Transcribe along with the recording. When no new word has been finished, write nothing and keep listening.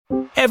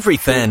Every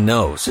fan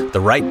knows the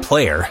right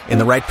player in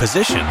the right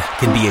position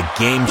can be a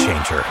game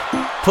changer.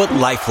 Put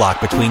LifeLock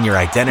between your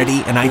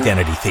identity and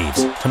identity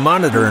thieves to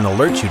monitor and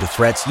alert you to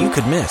threats you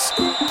could miss.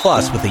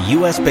 Plus, with a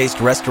U.S.-based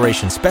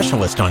restoration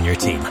specialist on your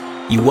team,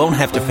 you won't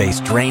have to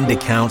face drained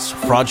accounts,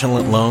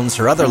 fraudulent loans,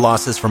 or other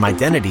losses from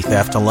identity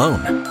theft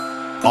alone.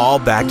 All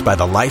backed by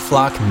the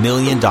LifeLock $1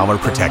 Million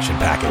Protection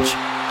Package.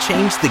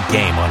 Change the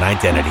game on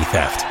identity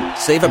theft.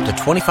 Save up to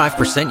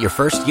 25% your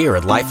first year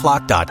at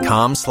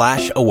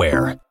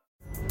LifeLock.com/aware.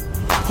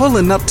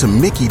 Pulling up to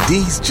Mickey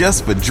D's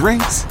just for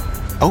drinks?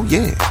 Oh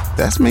yeah,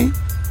 that's me.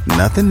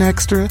 Nothing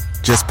extra,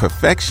 just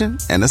perfection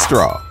and a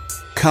straw.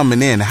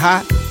 Coming in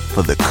hot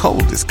for the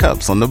coldest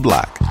cups on the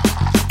block.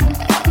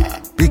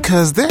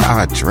 Because there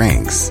are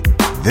drinks.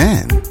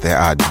 Then there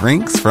are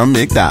drinks from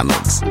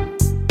McDonald's.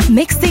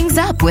 Mix things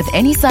up with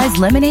any size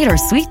lemonade or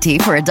sweet tea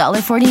for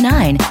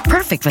 $1.49.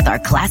 Perfect with our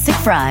classic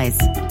fries.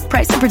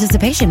 Price and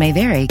participation may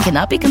vary.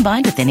 Cannot be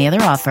combined with any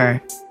other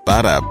offer.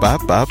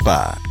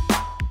 Ba-da-ba-ba-ba.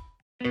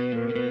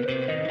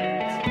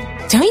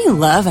 Don't you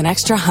love an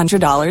extra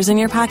 $100 in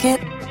your pocket?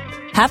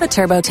 Have a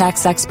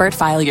TurboTax expert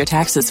file your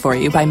taxes for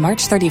you by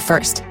March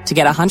 31st to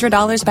get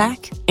 $100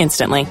 back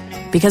instantly.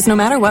 Because no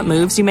matter what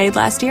moves you made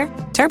last year,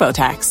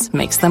 TurboTax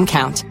makes them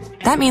count.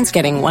 That means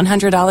getting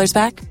 $100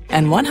 back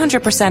and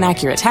 100%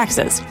 accurate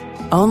taxes,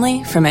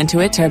 only from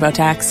Intuit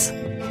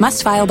TurboTax.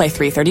 Must file by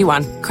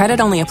 3/31. Credit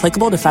only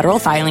applicable to federal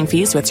filing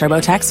fees with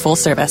TurboTax full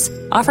service.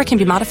 Offer can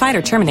be modified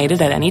or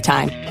terminated at any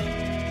time.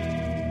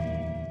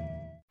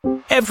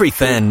 Every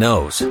fan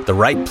knows the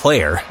right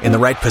player in the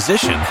right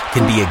position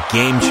can be a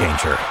game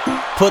changer.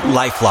 Put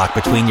LifeLock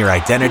between your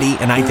identity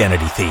and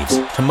identity thieves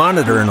to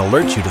monitor and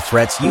alert you to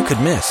threats you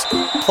could miss.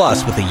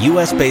 Plus, with a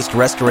U.S.-based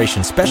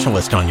restoration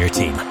specialist on your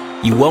team,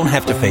 you won't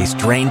have to face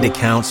drained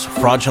accounts,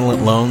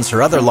 fraudulent loans,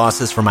 or other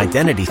losses from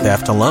identity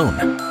theft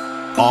alone.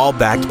 All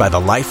backed by the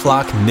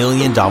LifeLock $1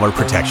 Million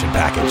Protection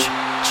Package.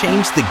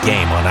 Change the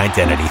game on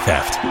identity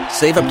theft.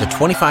 Save up to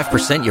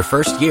 25% your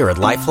first year at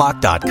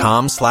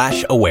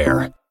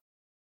LifeLock.com/aware.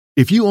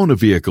 If you own a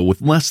vehicle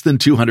with less than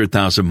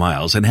 200,000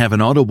 miles and have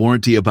an auto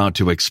warranty about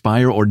to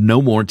expire or no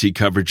warranty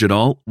coverage at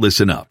all,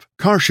 listen up.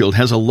 CarShield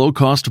has a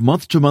low-cost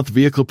month-to-month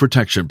vehicle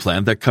protection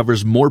plan that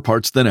covers more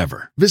parts than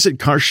ever. Visit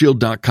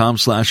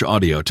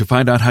carshield.com/audio to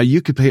find out how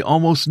you could pay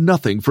almost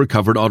nothing for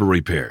covered auto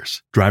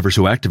repairs. Drivers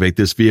who activate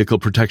this vehicle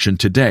protection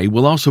today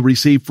will also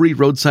receive free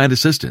roadside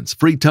assistance,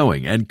 free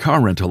towing, and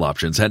car rental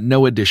options at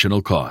no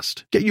additional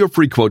cost. Get your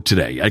free quote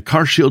today at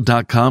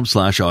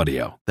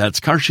carshield.com/audio. That's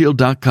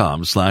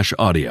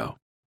carshield.com/audio.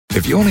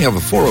 If you only have a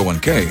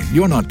 401k,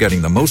 you're not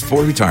getting the most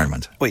for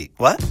retirement. Wait,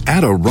 what?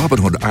 Add a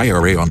Robinhood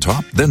IRA on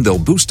top, then they'll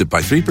boost it by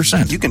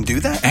 3%. You can do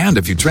that? And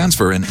if you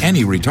transfer in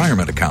any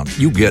retirement account,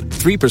 you get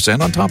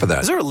 3% on top of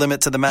that. Is there a limit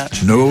to the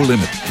match? No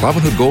limit.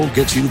 Robinhood Gold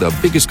gets you the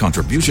biggest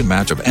contribution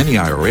match of any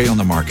IRA on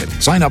the market.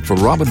 Sign up for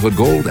Robinhood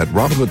Gold at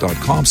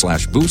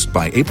Robinhood.com/boost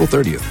by April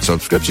 30th.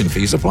 Subscription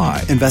fees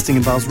apply. Investing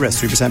involves risk.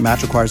 3%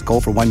 match requires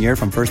gold for 1 year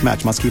from first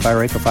match. Must keep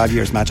IRA for 5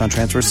 years. Match on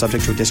transfers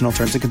subject to additional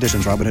terms and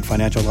conditions. Robinhood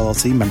Financial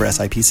LLC, member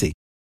SIPC.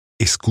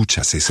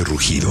 ¿Escuchas ese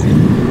rugido?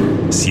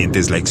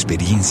 ¿Sientes la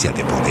experiencia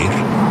de poder?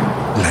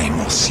 ¿La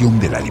emoción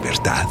de la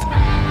libertad?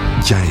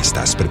 Ya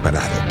estás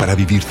preparado para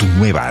vivir tu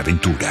nueva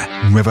aventura.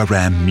 Nueva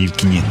Ram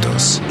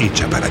 1500,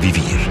 hecha para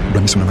vivir.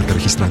 Ram es una marca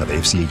registrada de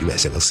FCA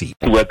US LLC.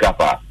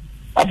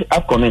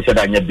 AFCON is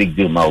a big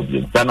deal,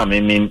 Maublin. Sana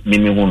Mimi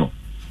Huno.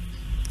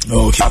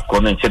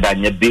 AFCON is a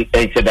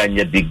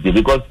big deal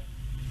because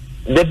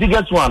the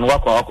biggest one,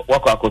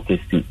 Wako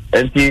Testi.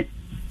 And the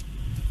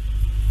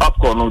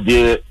AFCON,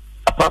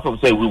 apart from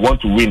saying we want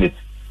to win it,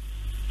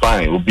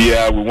 fine. We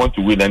want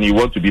to win, and you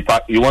want to be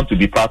part. You want to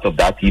be part of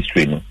that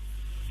history, no?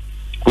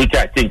 Which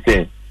I think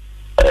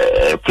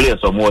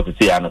players are more to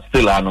say, and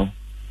still,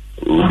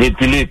 they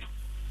believe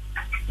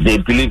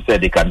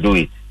that they can do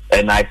it,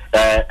 and I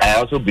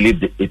also believe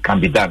that it can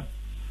be done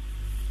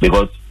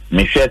because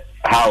Michelle,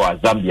 how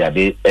Zambia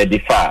they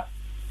far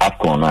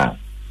AFCON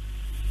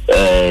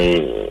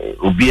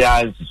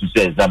Ubia to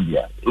say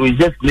Zambia. We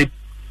just need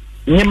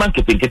Niman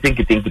getting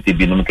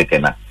binum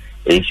ketena.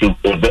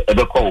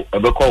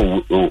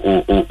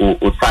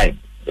 Side.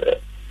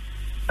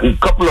 A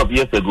couple of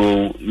years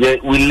ago,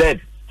 we led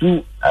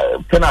 2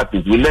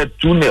 penalties. We led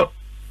 2-0.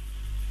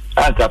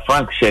 Anka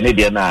Frank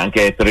Shenediana and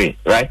 3,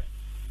 right?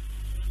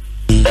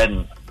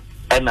 And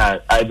I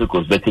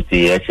because better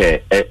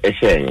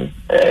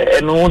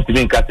and want to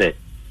be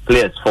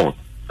players' fault.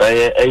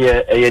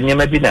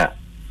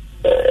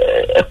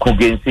 A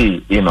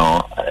congency, the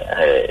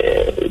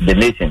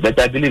nation. But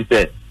I believe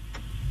that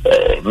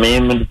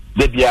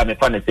maybe I'm a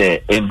fan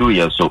say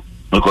do so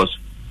because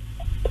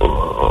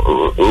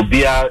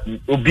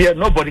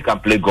nobody can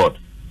play God.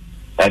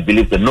 I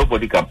believe that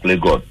nobody can play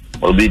God.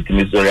 Obi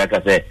Timisoria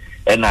can say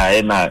a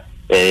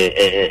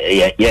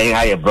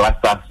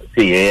blaster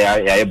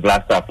say a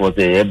blaster for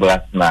say a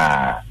blast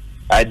na.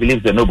 I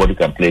believe that nobody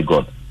can play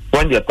God.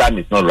 When your time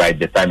is not right,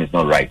 the time is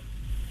not right.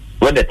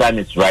 When the time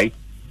is right,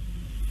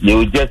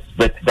 you just,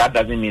 but that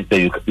doesn't mean that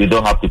you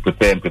don't have to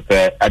prepare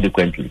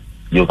adequately.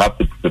 You have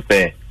to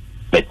prepare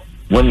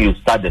when you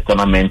start the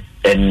tournament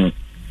and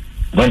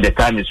when the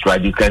time is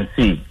right, you can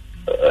see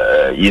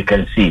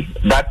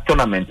that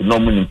tournament.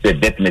 Normally,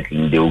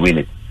 definitely they will win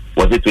it.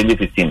 Was it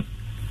 2015?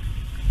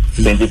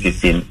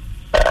 2015.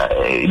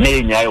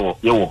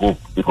 You hope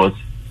because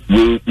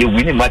you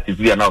winning matches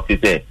we are now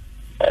say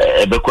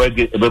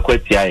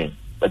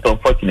but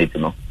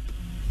unfortunately,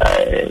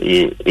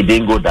 it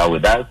didn't go that way.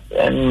 That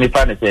and me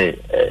find say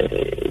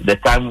the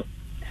time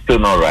still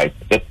not right.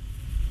 But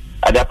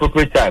at the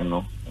appropriate time,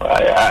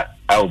 I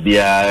will be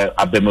a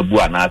Bemebu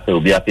and I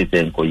will be a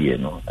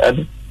Nkoye,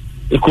 and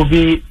it could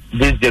be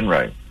this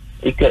January.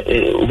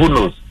 Who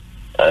knows?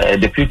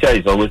 The future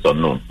is always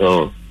unknown.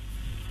 So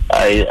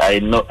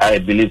I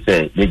believe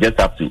they just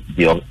have to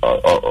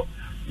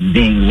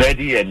be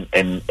ready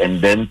and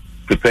then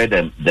prepare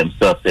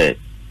themselves.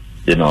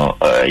 And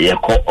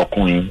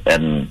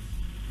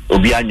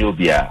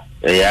Obianya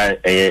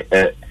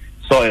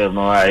soil,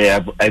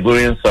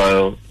 Ivorian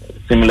soil,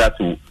 similar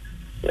to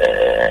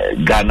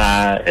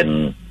Ghana,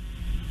 and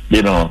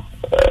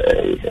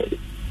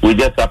we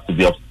just have to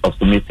be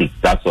optimistic.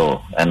 That's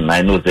all. And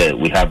I know that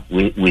we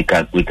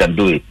can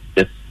do it.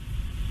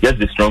 Just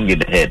be strong in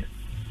the head.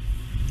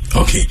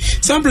 Okay.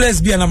 Some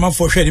players be an amount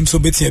for sharing so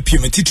better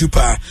payment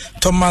titupa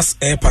Thomas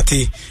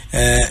Party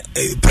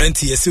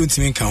Plenty yesu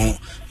count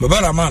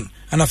Babara man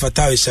and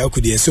afata shall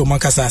could so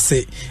mankasa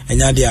say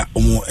enyadia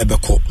omo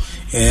ebeko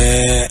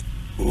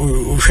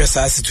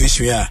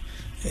situation here.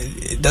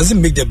 It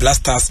doesn't make the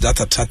Blasters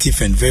that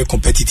attractive and very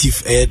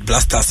competitive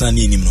Blasters and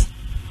no.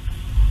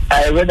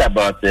 I read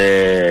about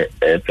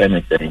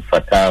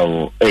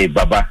Fatao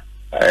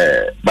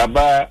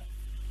Baba.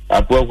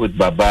 I've worked with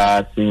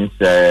Baba since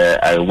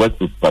I worked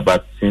with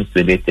Baba since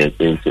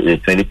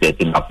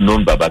 2013. I've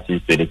known Baba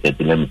since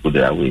 2013. Let me put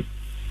it away.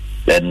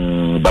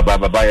 Then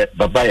Baba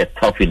is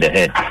tough in the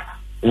head.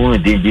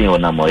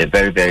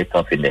 Very, very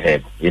tough in the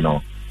head.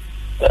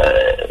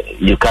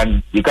 You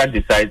can't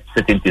decide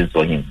certain things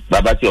for him.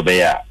 Baba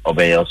obey.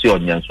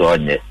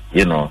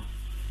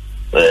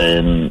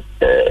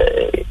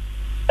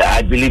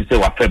 I believe so.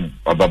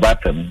 Baba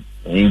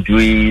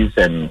injuries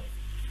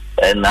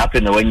and after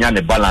when you're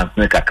the balance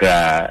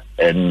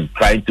and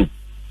trying to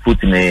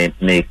put in a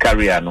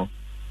career on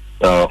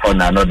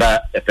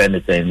another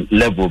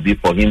level be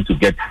for him to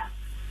get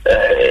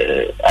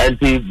I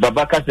see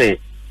Babaka say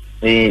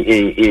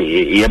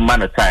a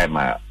man of time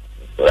I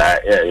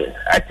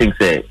think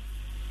say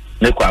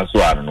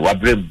Nekwanswan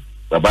Wabrim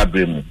Baba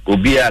Brim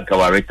Ubia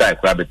Kawareta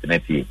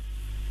Krabetenefi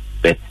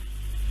but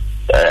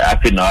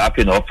after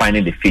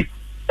finding the fit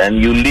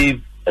and you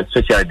leave.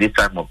 Especially at this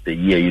time of the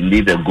year, you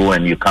leave and go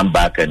and you come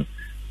back and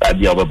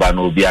be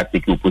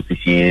take your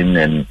position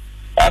and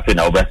after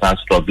now Obasan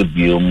struggle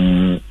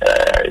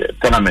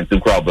tournament to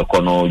crowd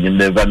you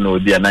never know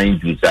they are not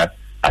injuries at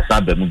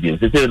some Bermudians.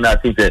 So I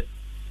think that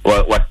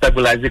what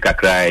stabilizing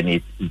Kakra and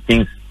he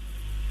thinks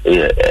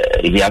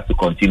he has to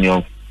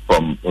continue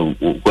from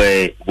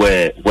where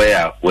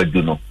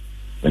do know.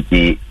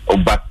 The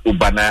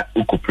Ubana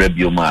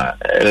Ukoprebioma,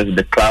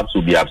 the clubs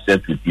will be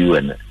upset with you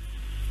and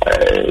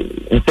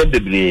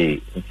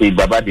incredibly,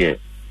 Baba there.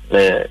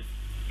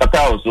 But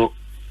also,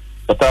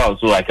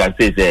 I can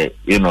say that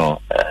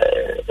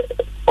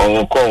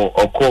or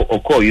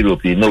call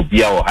Europe.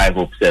 Be our high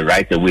hopes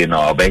right away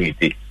now.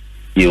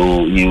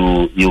 You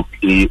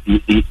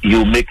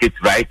make it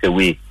right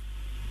away,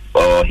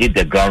 or hit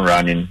the ground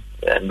running,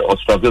 and or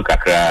struggle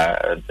kakra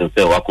until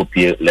say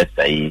Wakopie let's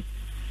say.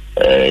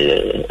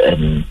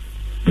 And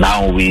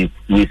now we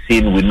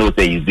know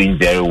that he's doing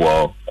very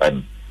well,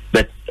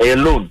 but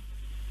alone.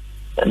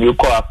 And you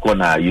call up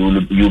corner,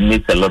 you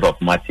miss a lot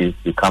of matches.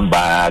 You come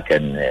back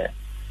and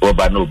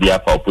no be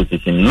for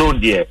opposition.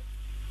 Loan there.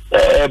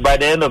 By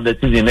the end of the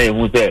season,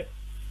 who say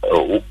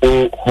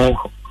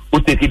who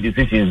take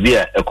decisions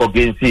there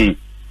against a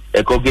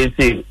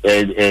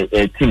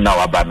team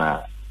now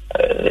Abana.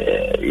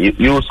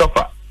 You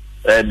suffer.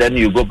 Then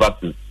you go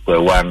back to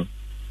square one.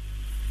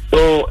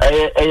 So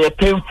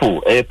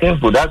painful.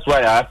 That's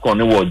why I ask on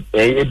the word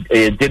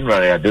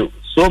generally.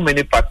 So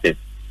many factors.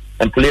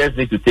 And players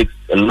need to take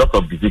a lot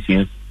of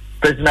decisions,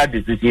 personal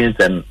decisions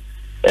and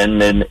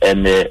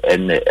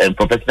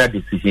professional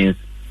decisions,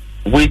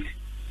 which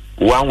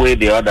one way or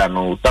the other,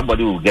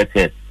 somebody will get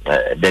hurt.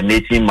 The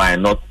nation might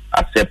not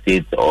accept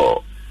it,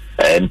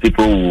 and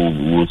people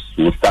will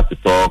start to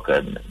talk.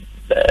 And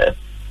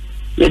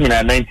in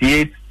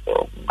 98,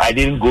 I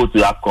didn't go to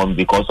AFCON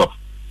because of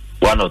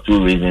one or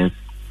two reasons.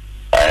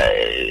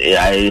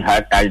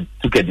 I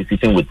took a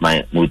decision with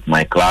my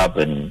club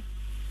and.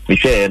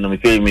 Michelle and I'm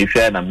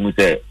going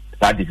to say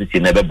that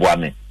decision never bought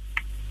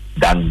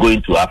than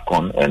going to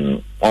AFCON.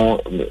 And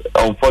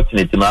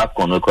unfortunately,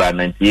 AFCON required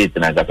 98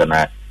 and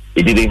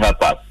it didn't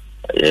help us.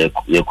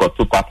 You got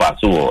two Papa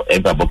so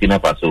enter Burkina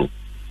Faso.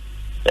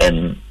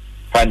 And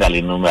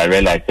finally, I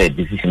realized the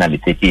decision I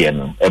take here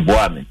and a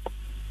boy.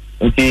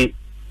 You see,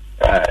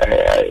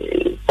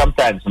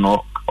 sometimes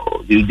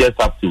you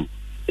just have to,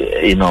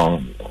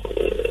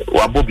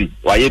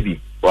 Wayebi,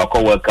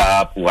 Wako World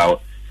Cup,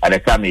 at the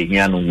time he's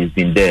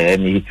been there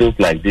and he feels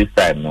like this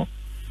time,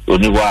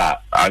 only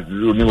what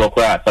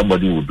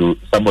somebody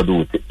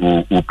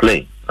will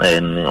play.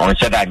 And on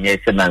Saturday,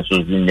 and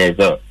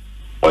so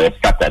or a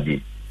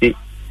Saturday.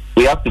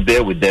 We have to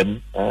bear with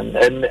them, and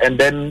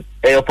then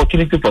an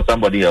opportunity for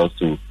somebody else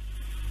to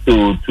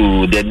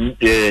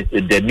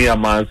the new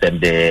amounts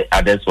and the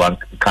others one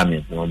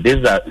coming. You know, this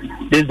is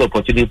the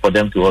opportunity for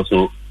them to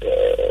also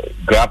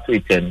grab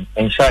it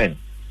and shine.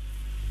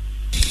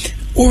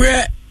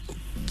 Where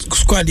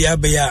squad the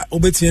Abeya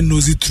Obetian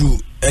knows it through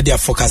they are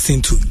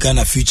forecasting to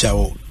Ghana future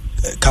or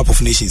Cup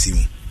of Nations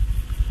even.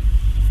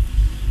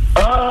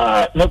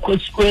 No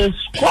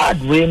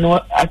squad we know.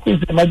 I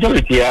think the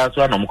majority are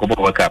so I'm going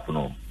to work up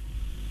no.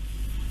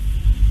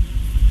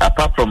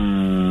 Apart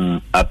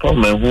from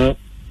who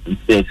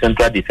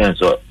central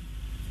defense or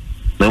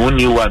me who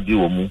knew what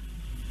you mu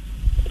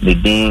me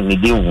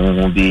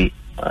didn't be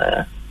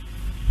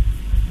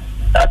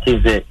I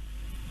think that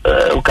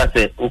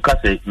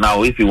Ukase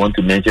now if you want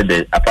to mention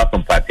the apart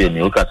from party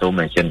Ukase will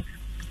mention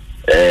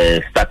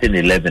starting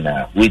 11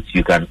 which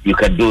you can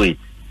do it.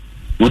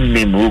 Wouldn't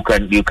name who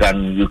you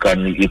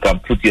can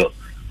put your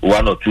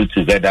one or two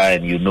together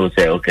and you know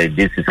say okay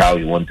this is how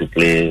you want to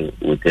play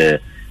with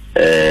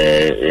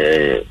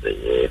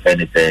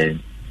anything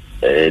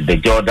the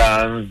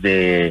Jordans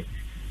the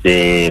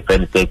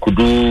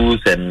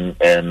Kudus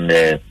and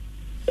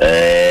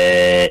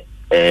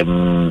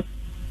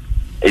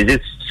is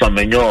it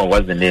Samenyo?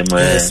 What's the name?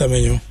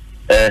 Samenyo.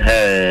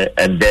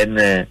 And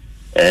then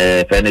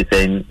if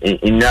anything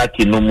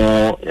Iñaki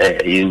Numo,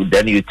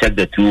 then you check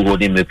the two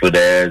holding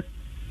midfielders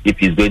if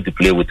he's going to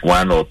play with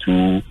one or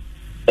two.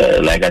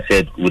 Like I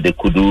said, with the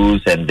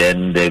Kudus and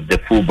then the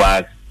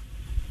fullbacks,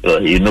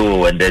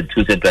 and then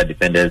two central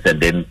defenders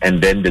and then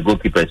the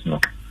goalkeepers. No,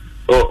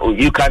 so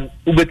you can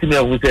who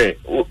say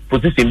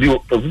position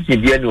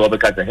be any over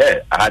because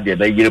hey, I had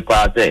the year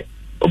pass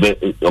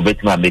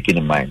making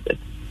in mind.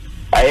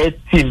 I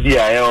team be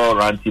I all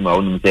run team I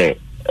wouldn't say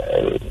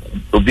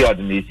obi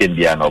ordination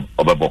be an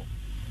obabo.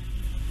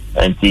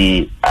 And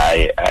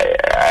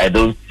I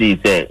don't see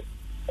say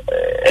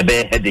a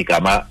bad headache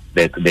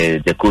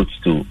the coach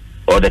to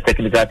or the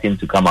technical team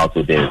to come out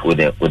with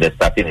the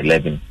starting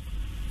 11.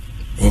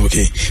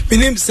 Okay. My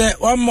name say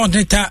one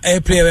monitor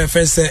player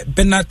first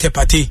Bernard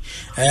Tepati.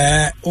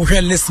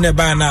 We listener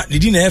bana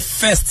didn't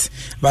first,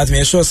 but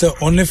me sure say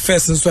only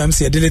first and so I'm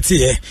say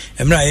ability.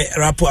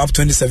 Rapo up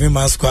 27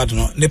 man squad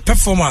no. The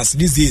performance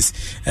these days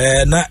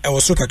na I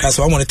was so kakra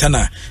so one monitor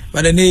na.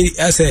 But then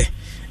I say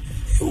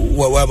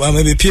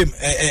maybe PM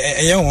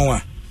a young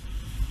one.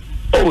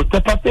 Oh,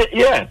 Tepati,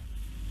 yeah.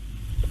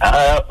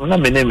 Una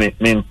me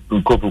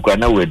Nkopu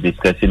now we're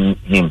discussing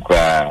him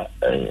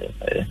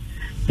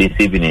this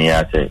evening.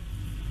 I say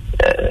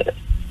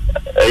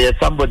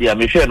somebody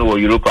I'm sure no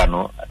Europe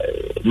no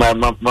my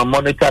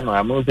monitor no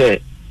I'm going to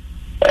say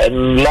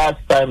and last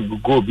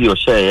time go be or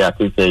share I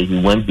think he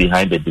went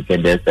behind the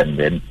defenders and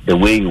then the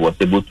way he was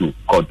able to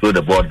control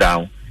the ball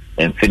down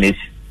and finish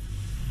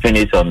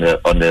on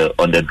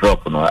the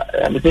drop. You know,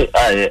 I say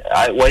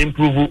I will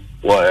improve.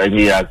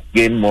 He has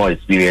gained more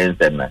experience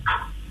and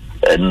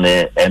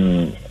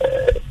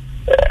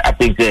I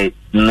think the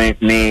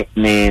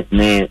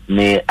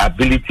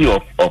ability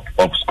of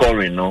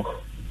scoring,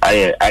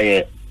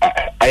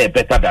 I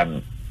better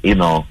than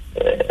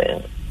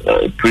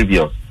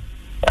previous.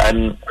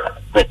 And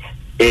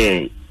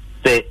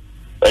say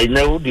I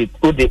know the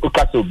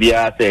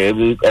Ukasubia say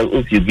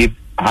if you give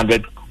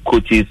 100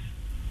 coaches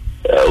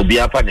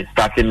Obiafa is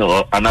starting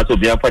or another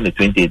Obiafa the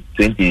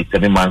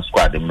 27 man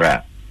squad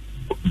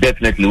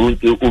definitely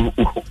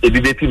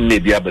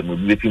maybe at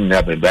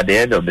the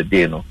end of the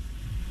day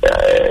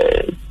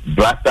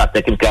Blaster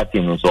technical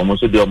team so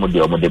almost the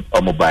almost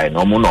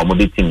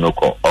team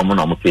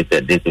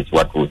this is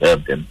what will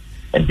help them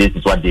and this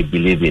is what they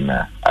believe in.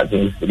 I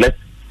think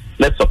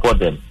let's support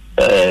them.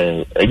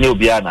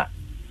 Obiana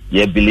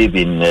believe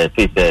in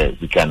faith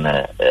he can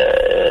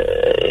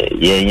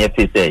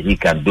he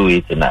can do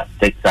it in a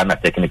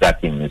technical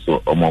team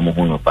so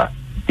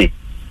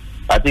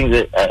I think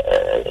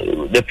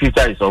the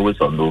future is always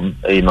unknown.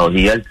 He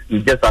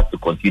just has to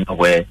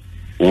continue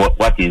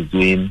what he's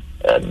doing.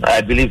 And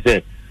I believe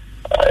that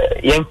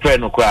young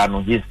friend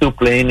Okwano, he's still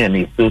playing and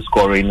he's still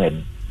scoring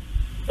and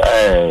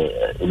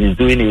he's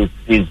doing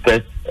his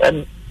best.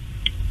 And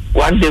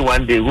one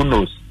day, who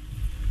knows?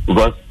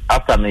 Because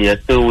after the year,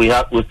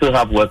 we still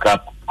have World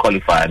Cup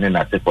qualifying and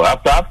after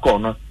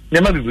AFCON,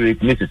 never be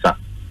great misses.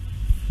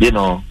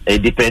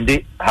 It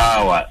depends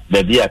how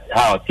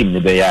our team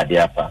will be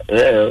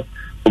there.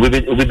 Be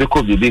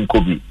Kobe,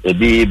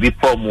 be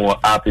four more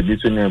after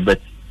this one, but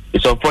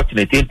it's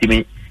unfortunate.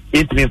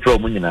 Intimate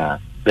from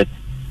but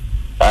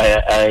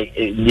I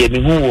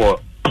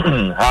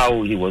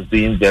how he was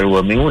doing very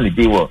well. Me only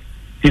did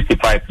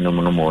 65 no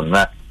more.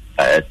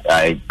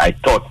 I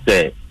thought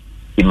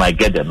he might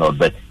get the nod,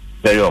 but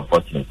very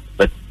unfortunate.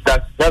 But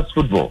that's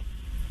football.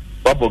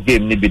 Bubble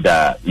game maybe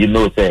that when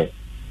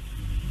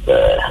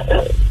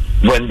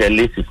the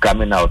list is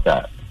coming out.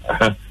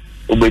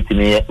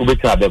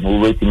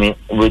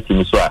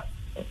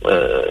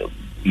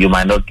 You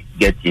might not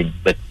get in,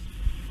 but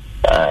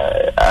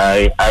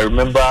I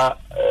remember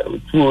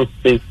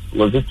 206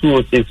 was it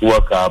 206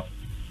 World Cup.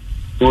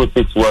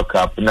 206 World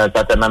Cup. Na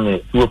sata na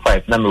me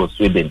 205 na me was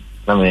Sweden.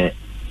 Na me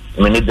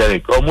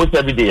Derek almost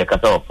every day.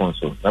 Kata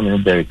Afonso. Na me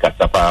Derek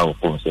kata pa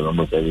Afonso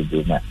almost every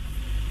day. Na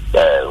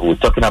we're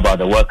talking about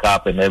the World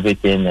Cup and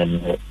everything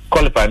and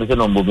qualifying.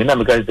 No movie. Na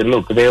because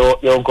look, they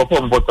on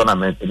perform both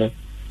tournaments.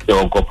 They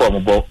on perform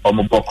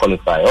about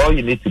qualify. All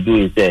you need to do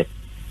is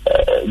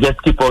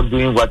just keep on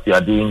doing what you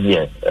are doing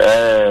here.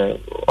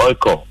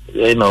 Oiko,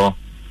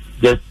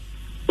 just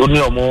only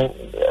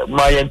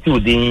my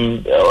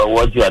doing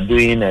what you are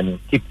doing and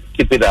keep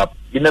it up.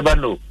 You never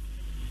know.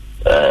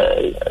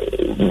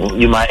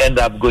 You might end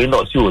up going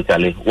not sure,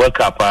 Charlie. Work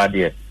up hard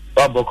here.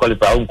 Babo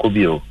qualify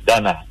Unkobio,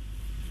 Ghana.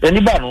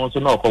 Anybody wants to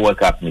know how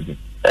work up maybe.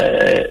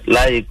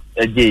 Like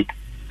a J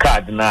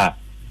card now,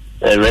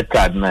 a red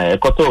card now, a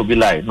koto be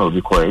like no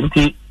because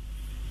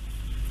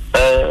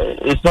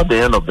it's not the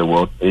end of the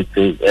world. It's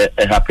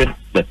a happen,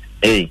 but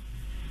hey,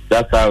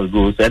 that's how it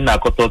goes. And I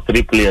got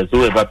 3 players.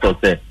 Whoever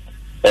thought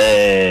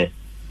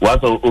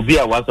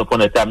once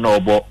upon a time, no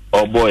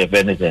boy, if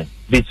anything,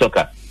 beat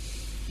soccer.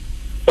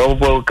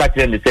 So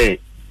catching they say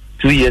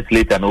 2 years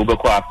later, no go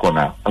AFCON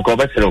now. And go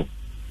back 2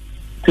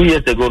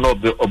 years ago, no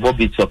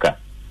beat soccer.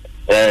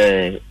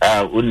 But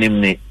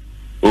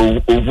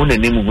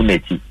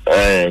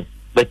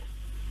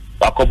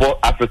Akobo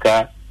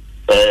Africa.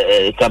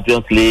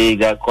 Champions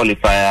League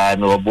qualifier,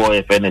 no boy,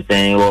 if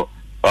anything, or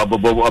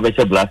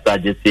Blaster,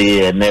 just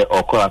say,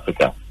 or call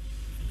Africa.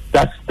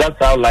 That's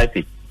how life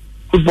is.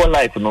 Football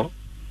life,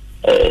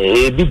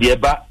 maybe the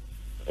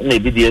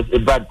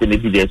bad thing,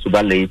 maybe the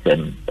super late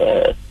and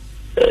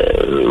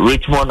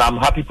Richmond. I'm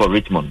happy for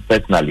Richmond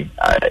personally.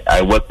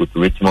 I work with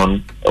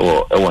Richmond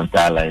or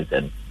entire life,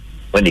 and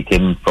when he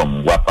came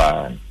from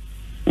WAPA,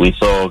 we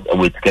saw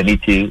with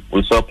Kenichi,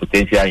 we saw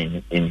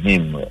potential in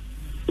him.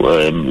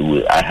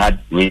 I had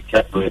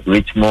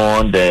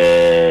Richmond,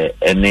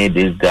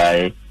 this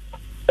guy,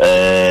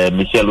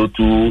 Michel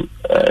Otu,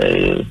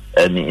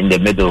 and in the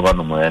middle,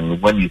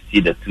 and when you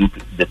see the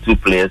two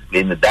players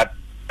playing that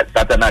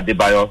Satana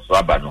Adebayo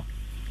Swabano,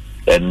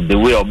 and the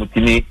way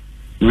Omutini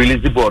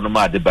released the ball,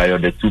 Adebayo,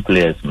 the 2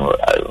 players,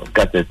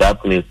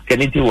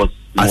 Kennedy was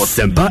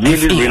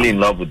really in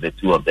love with the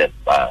 2 of them.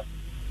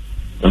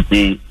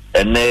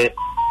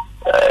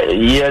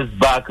 Years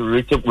back,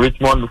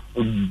 Richmond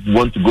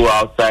want to go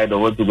outside or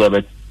want to go,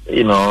 but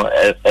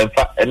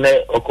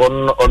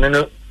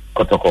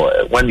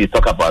when you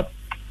talk about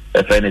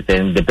if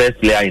anything, the best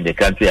player in the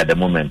country at the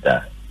moment,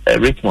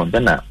 Richmond,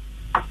 then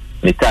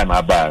the time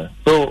about.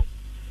 So,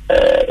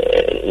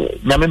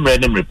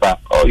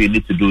 all you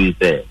need to do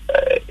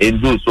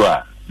is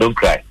don't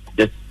cry,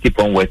 just keep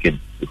on working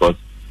because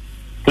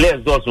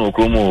players also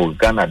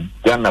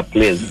Ghana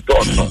players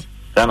also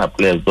Ghana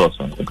players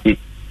also.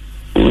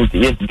 Some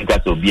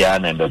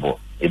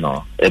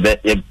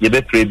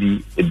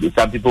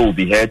people will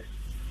be hurt.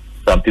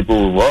 Some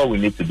people will, all we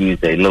need to do is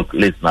say, look,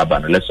 let's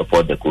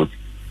support the coach.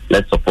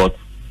 Let's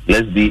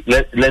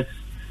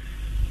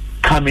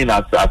come in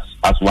as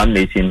one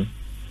nation,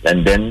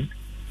 and then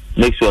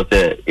make sure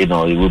that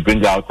we will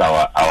bring out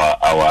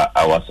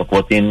our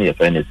supporting.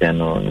 If anything,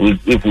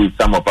 if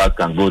some of us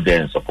can go there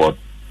and support,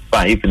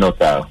 fine. If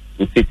not,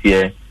 we sit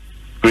here,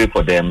 pray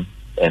for them,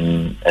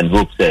 and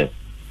hope that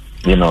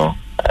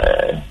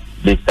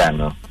this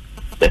time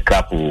the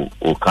cup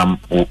will come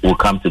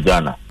to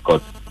Ghana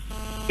because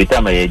the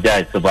time I die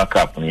it's a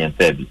cup in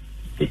February.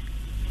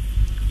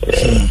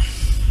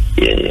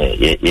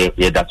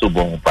 That's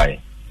all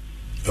fine.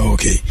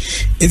 Okay.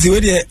 It's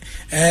where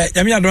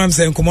Yami Adram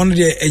saying command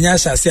the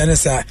Enyasha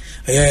Sianesa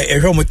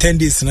a 10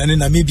 days in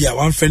Namibia,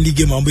 one friendly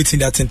game on between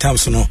that 10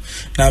 times no.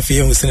 Now for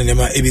you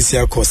cinema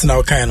ABC course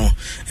now kind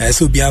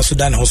so beyond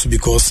Sudan also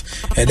because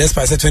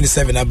despite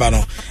 27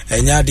 abano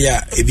and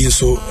Yadia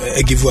so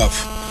give up.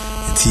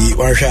 Ti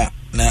warsha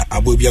na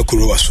abobia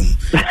kuro wasum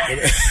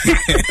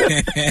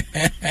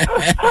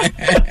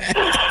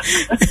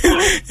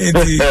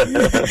eti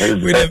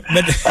we the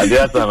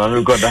adiasa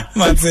mami koda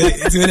mate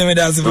eti we the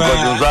medasi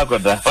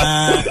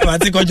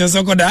mate kojo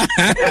sokoda.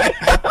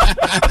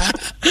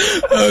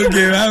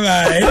 Okay, bye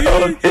bye.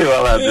 Okay,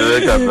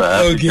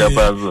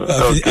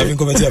 I've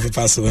come to have a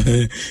pass.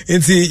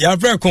 It's your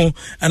precon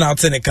and I'll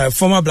send a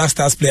former Black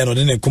Stars player or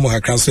then a Kumo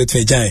Transfer to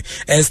a giant.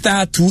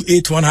 Star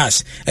 281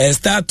 hash.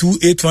 Star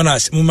 281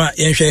 hash. Muma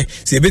Yenshe,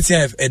 see a bit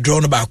of a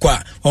drone about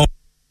qua.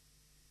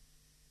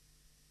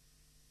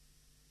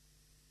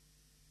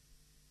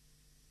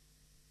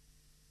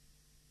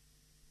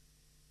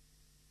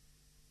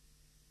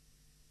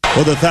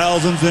 For the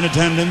thousands in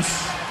attendance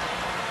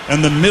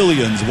and the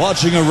millions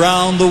watching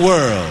around the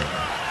world,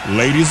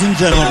 ladies and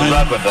gentlemen,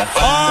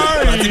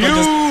 are you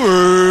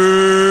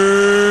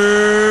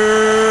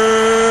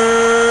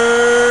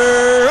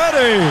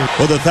ready?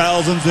 For the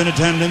thousands in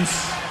attendance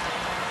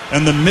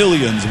and the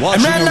millions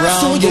watching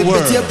around the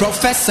world,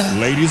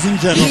 ladies and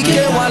gentlemen, are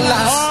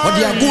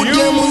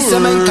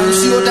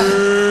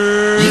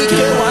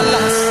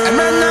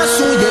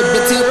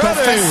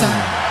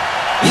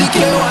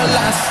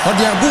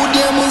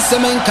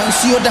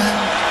you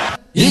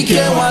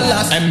Ike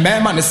walas and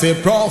man say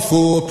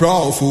profu.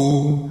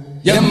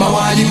 Yemma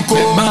wa you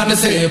ko man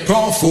say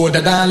profu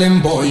the darling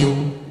boy you.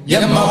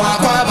 Yemma wa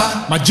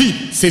kwaba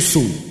Maji say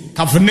so.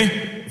 Kavne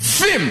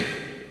film.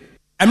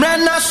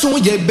 Emrana so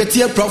ye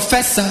betie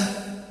professor.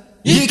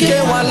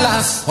 Ike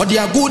walas or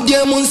the good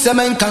dear moon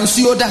semen can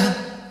sioda.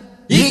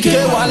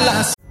 Ike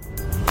walas.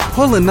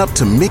 Pulling up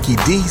to Mickey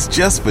D's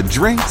just for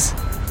drinks?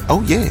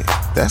 Oh yeah,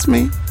 that's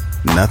me.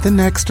 Nothing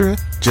extra,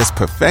 just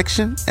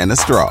perfection and a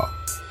straw.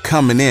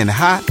 Coming in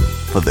hot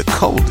for the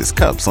coldest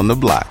cups on the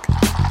block.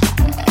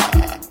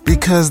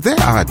 Because there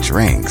are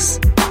drinks.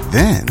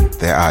 Then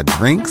there are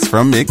drinks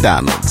from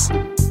McDonald's.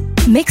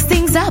 Mix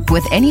things up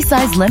with any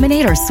size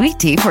lemonade or sweet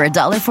tea for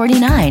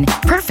 $1.49.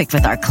 Perfect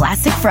with our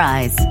classic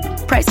fries.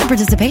 Price and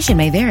participation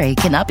may vary.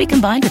 Cannot be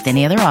combined with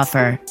any other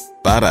offer.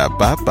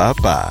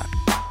 Ba-da-ba-ba-ba.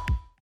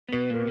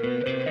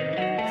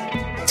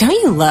 Don't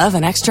you love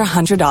an extra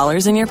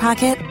 $100 in your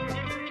pocket?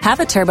 Have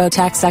a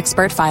TurboTax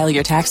expert file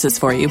your taxes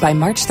for you by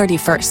March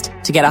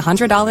 31st to get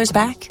 $100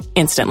 back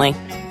instantly.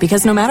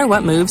 Because no matter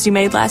what moves you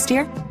made last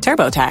year,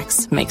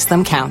 TurboTax makes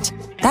them count.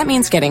 That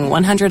means getting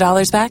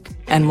 $100 back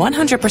and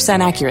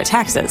 100% accurate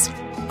taxes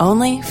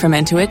only from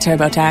Intuit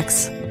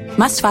TurboTax.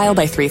 Must file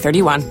by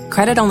 3/31.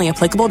 Credit only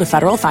applicable to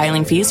federal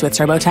filing fees with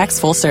TurboTax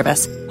full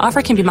service.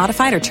 Offer can be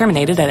modified or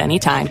terminated at any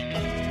time.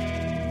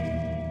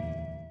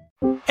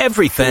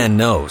 Every fan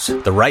knows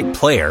the right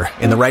player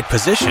in the right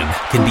position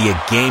can be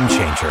a game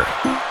changer.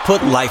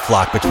 Put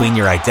LifeLock between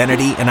your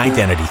identity and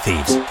identity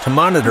thieves to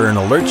monitor and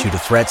alert you to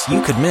threats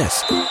you could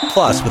miss.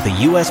 Plus, with a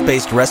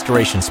U.S.-based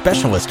restoration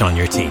specialist on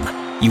your team,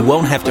 you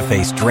won't have to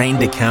face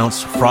drained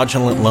accounts,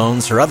 fraudulent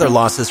loans, or other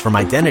losses from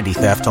identity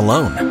theft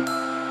alone.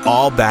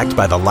 All backed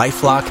by the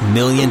LifeLock $1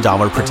 Million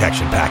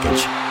Protection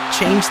Package.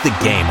 Change the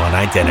game on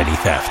identity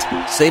theft.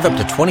 Save up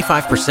to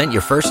 25%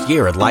 your first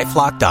year at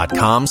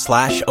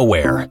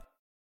LifeLock.com/aware.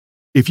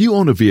 If you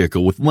own a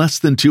vehicle with less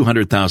than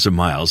 200,000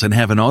 miles and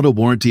have an auto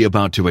warranty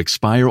about to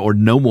expire or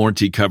no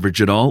warranty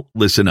coverage at all,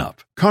 listen up.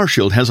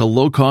 CarShield has a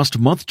low-cost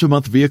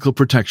month-to-month vehicle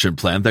protection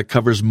plan that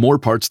covers more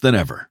parts than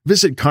ever.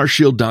 Visit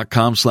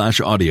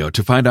carshield.com/audio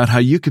to find out how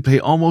you could pay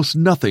almost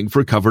nothing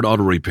for covered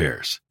auto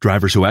repairs.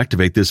 Drivers who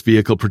activate this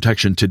vehicle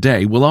protection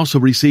today will also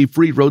receive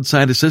free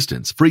roadside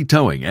assistance, free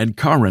towing, and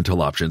car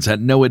rental options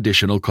at no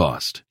additional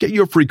cost. Get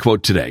your free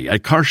quote today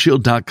at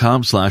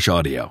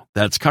carshield.com/audio.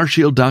 That's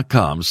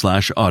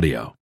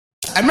carshield.com/audio.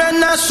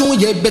 Emrana so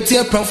ye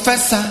betie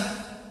professor.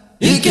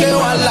 Ike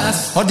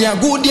walas or the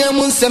good dear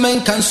moon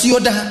semen can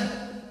sioda.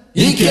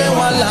 Ike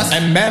walas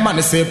and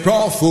man say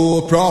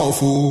profu.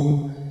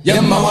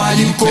 Yemma wa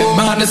you ko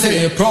man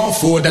say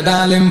profu the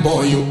darling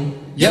boy you.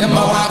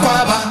 Yemma wa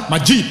kwaba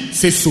Maji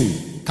say so.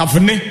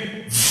 Kavne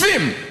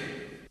film.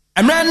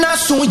 Emrana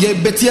so ye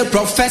betie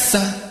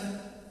professor.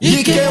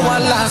 Ike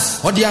walas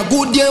or the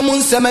good dear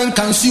moon semen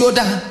can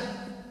sioda.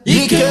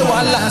 Ike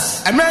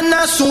walas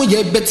emrana so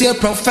ye betie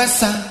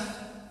professor.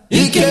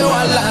 Ike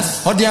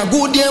walas or the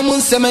good dear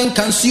moon semen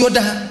can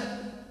sioda.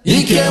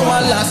 Ike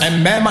walas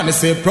and man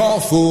say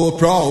profu.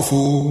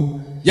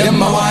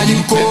 Yemma wa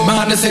you ko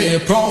man say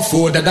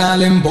profu the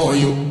darling boy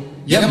you.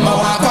 Yemma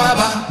wa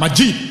kwaba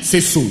Maji say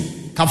so.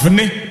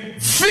 Kavne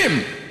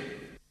film.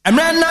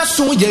 Emrana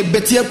so ye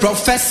betie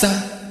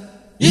professor.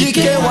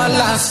 Ike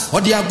walas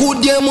or the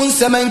good dear moon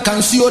semen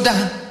can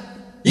sioda.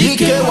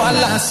 Ike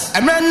walas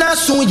emrana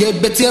so ye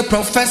betie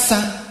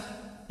professor.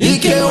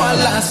 Ike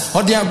walas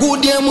or the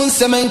good dear moon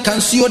semen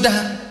can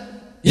sioda.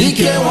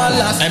 Ike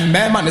walas and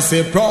man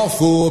say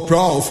profu.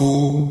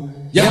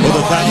 Yemma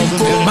wa you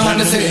ko man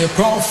say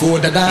profu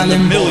the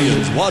darling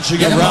millions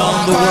watching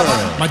around the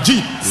world.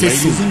 Maji say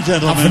so. Ladies and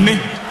gentlemen,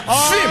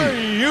 are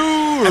you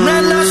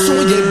emrana so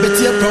ye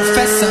betie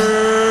professor.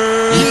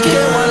 Ike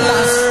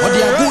walas or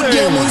the good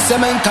dear moon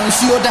semen can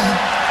sioda.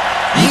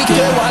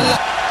 Ike walas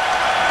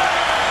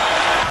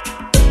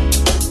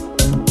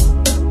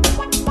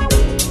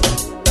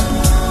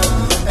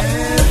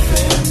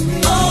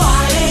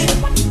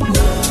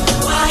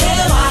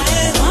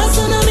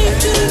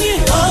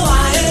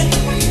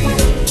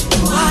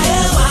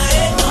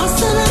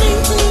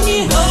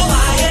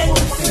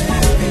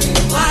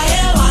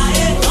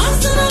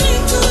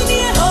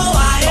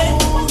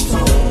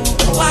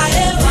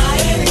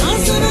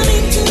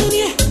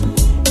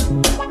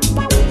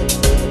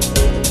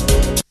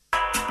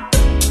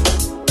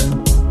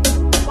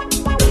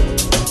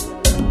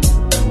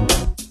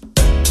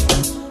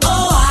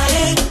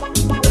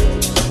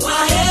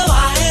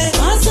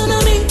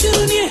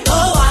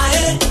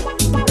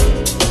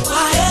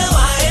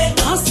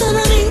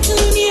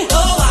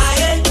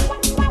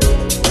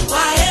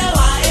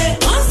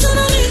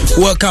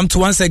Welcome to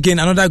once again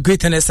another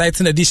great and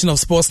exciting edition of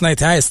Sports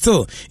Night. I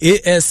still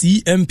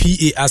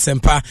ASEMPA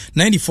Asempa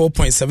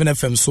 94.7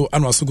 FM. So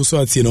Anwasugu so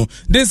atino.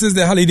 This is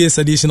the holidays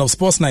edition of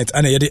Sports Night.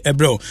 And yede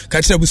ebro.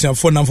 Kachira busian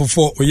phone number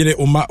 4 oyede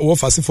oma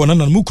wofase phone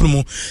na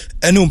mukrumu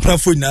ene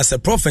umplafo na se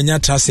prof enya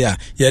trasia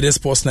yede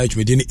Sports Night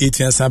within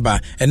 18 saba.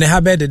 Ene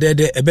ha be de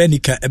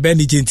ebenika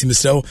ebeni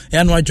gentimsel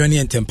ya no adwani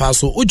entempa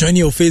so o join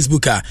your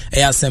Facebook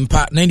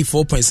Asempa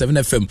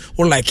 94.7 FM.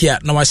 O like here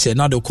na wa share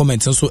na the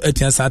comment so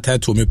 18 sa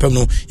title me pem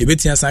no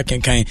yebetia sa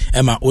kenkan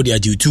ema odi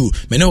agi 2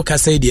 mene o ka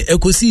say de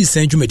ekosi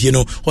senjumedie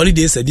no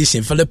holidays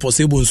edition fele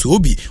possible nso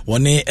obi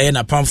woni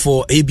na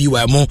pamfo ABY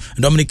mo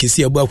Dominic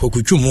Kisi abu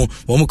akwakutwu mu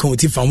wo mo kan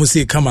tifa mo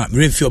say kama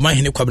refi o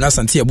mahene kwabena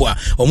sante ebo a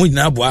wo mo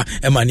nyina abo a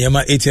ema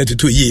niema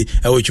 1822 yi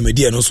e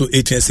twumedie no so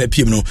 18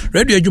 sapiem no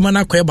radio adwuma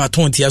na kweba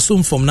ton tia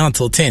so from now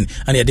till 10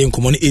 and ya den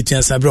komo no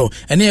 18 sabro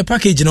ene e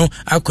package no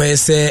akoye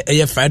se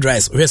eye fried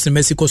rice west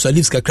Mexico so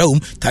leaves kakra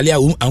talia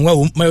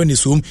anwa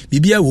mayonnaise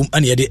bibia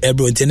and ya de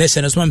ebro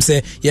international so am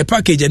say ye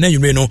package na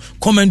yumre no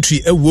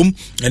commentary ewom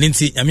and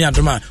nti nyame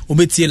adoma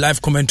obetie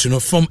live commentary no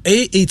from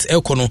A8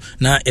 Elkono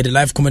na e the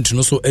live commentary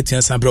no so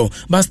 18 sabro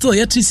but still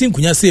ye trisin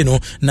kunya say no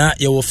na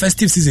ye wo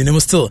festive season no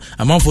still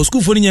among for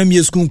school for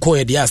nyame school ko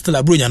ye dia still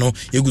abronya no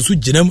egusu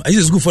ginam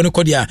ayi school for no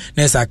ko dia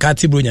na sa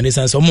kati bronya ne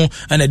sanso mo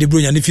ana de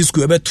bronya ne fi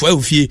school ebe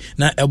 12 fie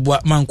na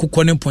eboa man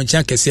kokko ne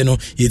poncha kese no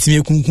yetimi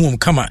ekunkum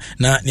kama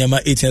na nyama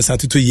 18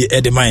 satuto ye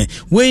edemine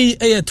we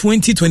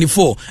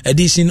 2024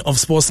 edition of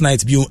Sports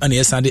Night bio and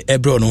yes and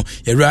ebro no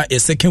era a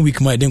second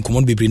week my den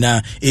common bibri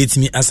na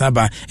 8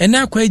 asaba and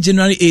na kwa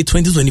January 8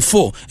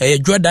 2024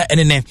 dwada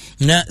enene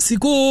na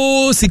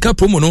sika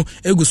promo no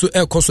eguso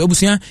ekoso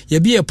abusia ye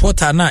bi e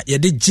portal na ye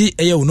de gi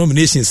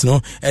nominations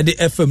no e de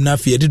FM na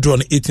fi ye de draw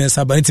no 8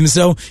 asaba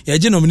intimisel ye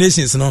gi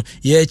nominations no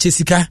ye che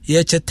sika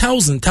ye che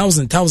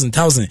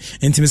 1000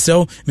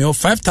 intimisel me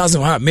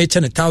 5000 ha me che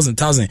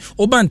 1000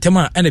 oba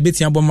ntema na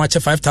betia bom ma che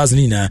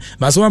 5000 na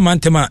baso ma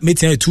ntema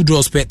metia 2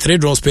 draws per 3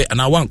 draws per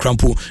and 1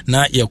 crampo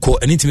na ye ko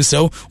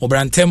intimisel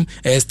obrantem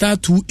star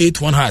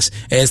 281 hash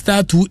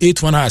star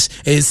 281 hash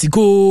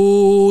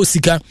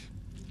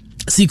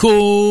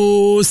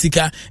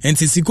sika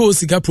enti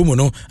sika promo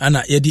no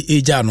ana yedi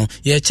eja no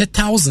ye che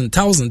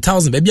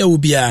 1000 baby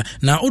obia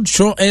na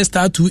odro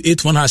star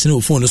 281 hash no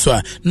phone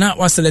so na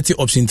wa select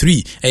option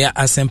 3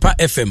 Asempa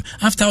FM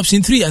after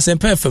option 3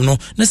 Asempa FM no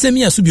na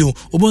semia so bio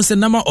obonse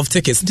number of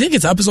tickets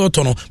episode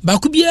to no ba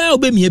ku bia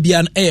obemia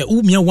bia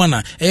umia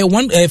 1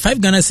 5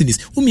 Ghana cedis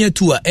umia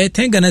 2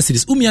 10 Ghana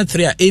cedis umia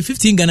 3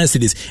 15 Ghana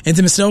cedis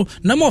enti mesel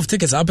number of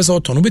tickets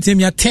episode to no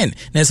betemia 10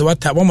 na say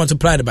what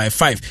multiplied by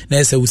 5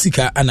 na say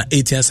usika ana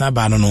 18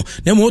 saba no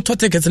na mo to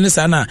ticket ne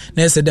sana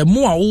na say the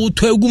more wo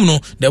to agum no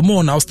the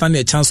more now stand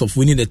a chance of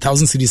winning the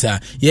 1000 cedis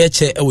ye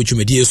che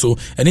ewotwumedie so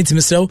eni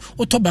timisel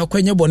wo to ba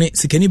kwa nyebone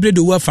sikani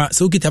bredo wo afa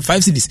so kita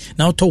 5 cedis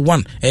now to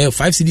 1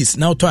 5 cedis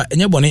now to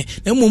nyebone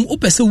na mom wo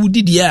pese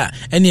wudidi a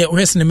ene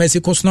wes ne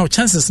Mexico so now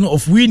chances no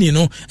of winning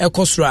no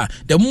ekosra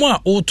the more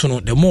wo to no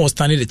the more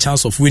stand the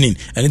chance of winning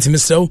eni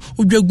timisel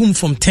wo dwagum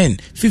from 10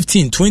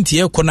 15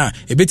 20 ekona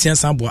ebetian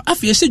sabo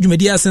afi ye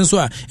dwumedie asenso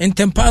a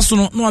entempa so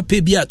no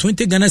ape bia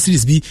 20 Ghana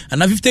cedis bi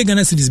and 50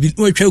 Ghana cedis bi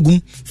no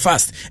atwagum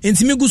fast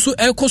entimi gu so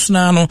ekoso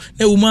na no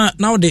na uma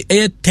now the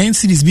 10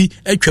 cedis bi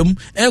atwam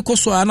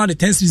ekoso na the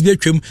 10 cedis bi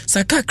atwam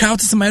saka crowd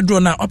to my draw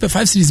na up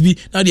 5 cedis bi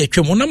na the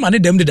atwam ona mane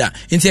dem deda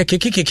enti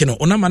kekekeke no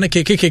ona mane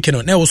kekekeke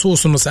no na wo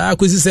so no sa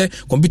akosi se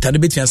computer de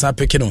betua sa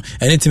peke no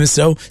and entimi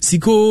sraw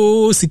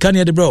sika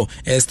ne de bro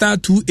star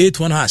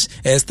 281 hash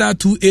star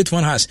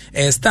 281 hash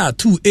star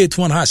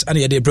 281 hash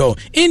and de bro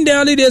in the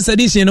holidays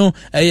edition no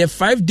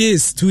 5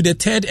 days to the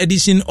third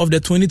edition of the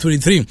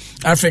 2023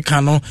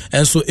 Africano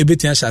and so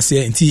ebetia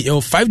shase nti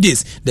 5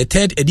 days the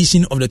third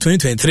edition of the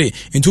 2023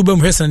 into bam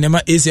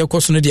hwesanema Asia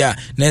koso no dia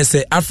na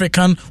say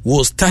African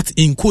will start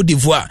in Cote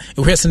d'Ivoire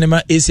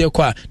hwesanema Asia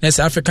kwa na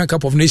say African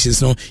Cup of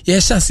Nations no ye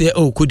shase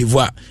Cote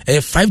d'Ivoire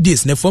 5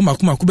 days na form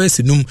akuma kuba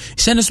sinum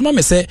shane so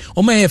ma say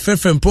o ma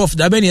frefrem prof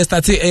da ben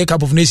start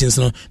Cup of Nations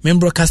no me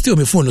broadcast o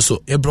me phone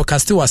so e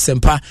broadcast wa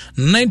Sempa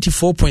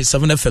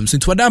 94.7 FM so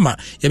to adama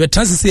ye be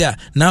transfer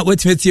na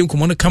wetimeti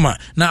nkomo no kama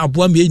na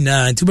aboa me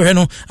nyina nti be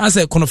no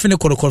ase konofine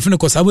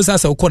ko sabusa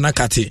ase ko na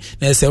kate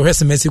na ese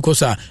hwese Mexico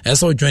so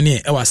ese join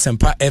e wa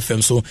Sempa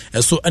FM so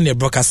eso ane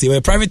broadcast we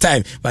private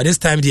time by this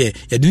time there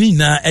ye dini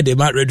na e de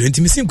ma radio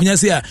nti misin kunya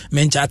se a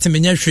mencha ate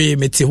menya hwe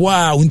mete ho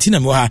a unti na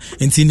me ha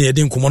nti na ye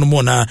de nkomo no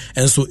mo na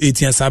enso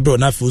 18 sabro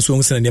na fu so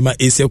nse na ma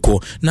ese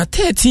ko na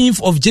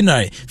 13th of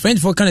January French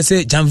for can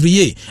say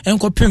Janvier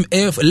enkopem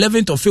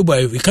 11th of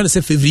February we can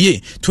say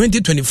February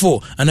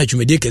 2024 ana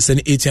jumede kese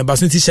ni 18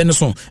 baso nti hye ne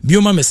so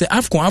bioma me say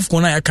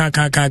AFCON na ya kan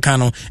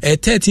no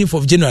 13th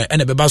of January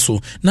and beba so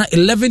na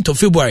 11th of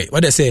February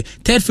what they say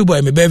 3rd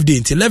February my birthday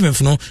until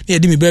 11th no na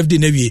yedi my birthday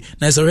na wie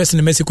na so rest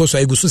in Mexico so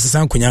I go so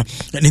sesan konya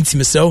na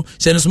ntimi sew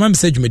se no so ma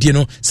message dwumadi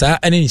no saa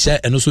ene nhia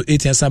eno so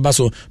 18 san ba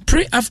so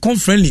pre-AFCON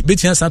friendly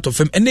betia san to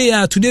fam ene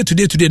ya today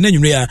na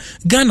nwure ya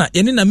Ghana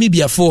yene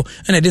Namibia for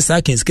and this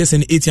seconds case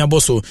in 18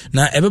 boso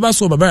na ebeba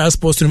so Barbara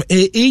Sports room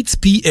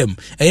 8 p.m.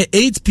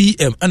 8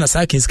 p.m. and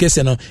seconds case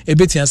no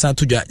ebetia san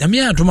to dwa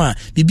nyame adoma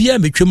bibia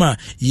metwema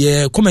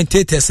ye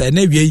commentators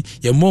na wie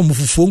ye mo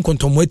mufufuo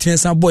nkontomo etia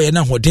san boy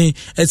na hoden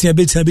etia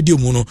betia video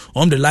mu no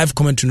on the live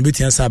comment no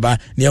betia san ba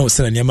ne ya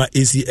wosana nyama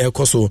AC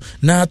koso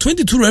na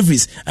 22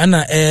 referees and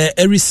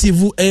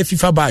receive a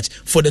FIFA badge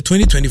for the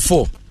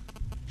 2024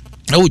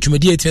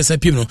 Chumedi 18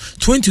 PM no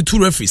 22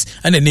 referees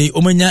and then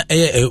omanya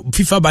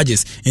FIFA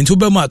badges into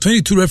Bema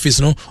 22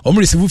 referees no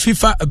receive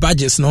FIFA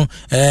badges no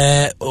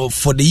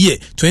for the year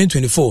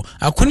 2024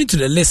 according to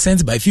the list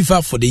sent by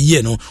FIFA for the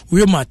year no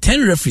we are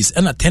 10 referees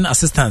and 10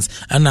 assistants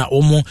and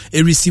omo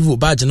receive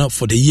badge no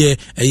for the year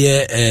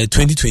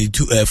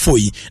 2022 for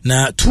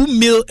now 2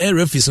 male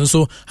referees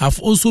also have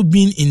also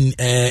been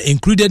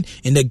included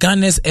in the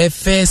Ghana's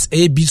first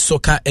AB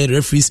soccer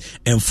referees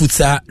and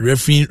futsal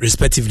refereeing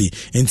respectively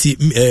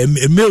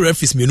male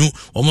referees menu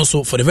almost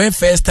for the very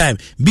first time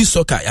B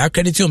soccer I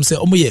accredit him say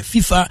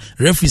FIFA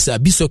referees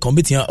B soccer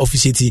competing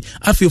officiating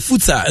afi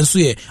futsal and so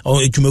ye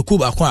edwumako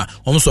ba kwa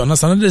almost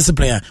another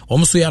discipline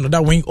almost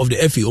another wing of the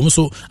FA almost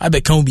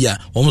abekan bia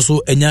almost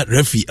enya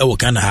referee e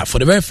Ghana for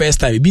the very first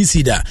time we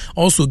see that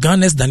also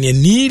Ghana's Daniel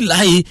Ni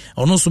Lai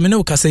also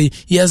many can say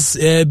he has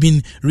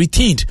been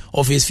retained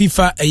of his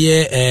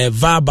FIFA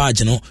VAR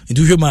badge no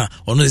into huma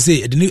ono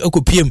say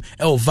the PM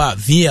VAR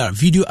VR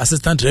video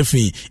assistant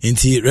referee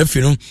into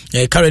referee no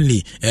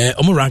currently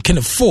omo ranking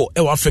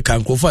 4 Africa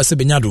nkofo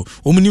asebenyado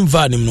omunim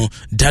VAR nim no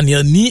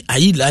Daniel Ni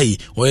Ayilai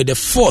or the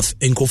 4th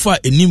nkofo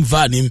enim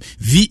VAR nim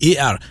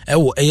VAR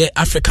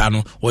Africa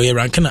no or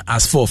ranking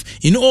as 4th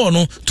in all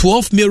no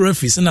 12 male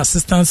referees and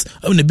assistants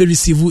on the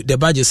receive the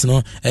badges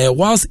no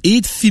whilst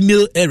 8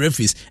 female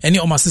referees any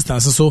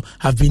assistants so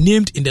have been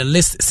named in the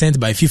list sent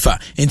by FIFA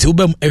into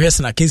ubam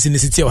ehwesna Kings in the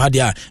city of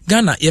Hadia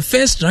Ghana your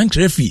first ranked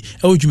referee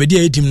dwumadi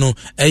edim no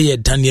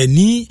Daniel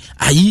Ni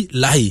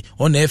Ayilai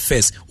on the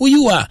first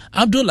you are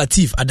Abdul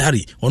Latif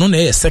Adari on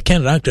a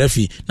second ranked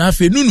referee na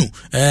afi Nunu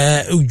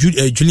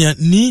Julian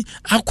Ni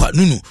Akwa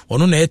Nunu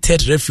on a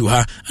third referee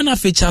ha and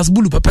afi Charles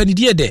Bulu papa ni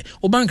die de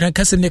obankan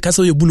kase ne kase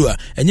ye Bulu a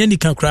enye ni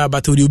kan kra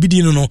but obi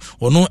di no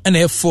ono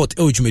na fourth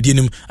dwumadi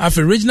nim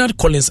afi Reginald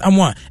Collins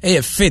Amwa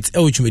fifth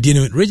dwumadi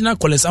nim Reginald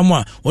Collins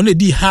Amwa on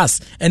di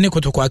has ene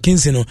kotokwa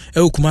Kinsi no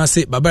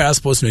Kumase Barbara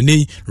Sports no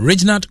nei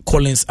Reginald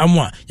Collins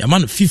Amwa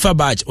yaman FIFA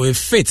badge or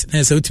fifth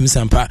na se utimi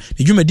sampa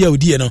ni dwumadi a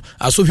odi no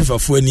aso FIFA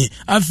fo ani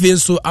afi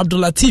so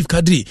Abdulatif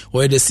Kadri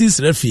or the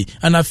 6th referee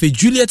and afi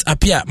Juliet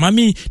Apia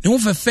mami ne ho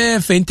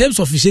fe in terms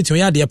of officiating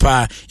ya de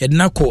pa ya de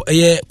nako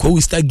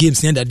co-star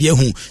games ne da de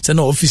hu se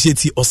na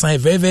officiating osan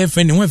very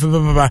friend ne ho fe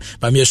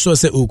ba me sure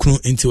say okunu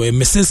into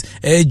Mrs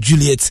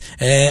Juliet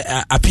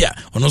Apia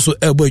ono so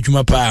ebo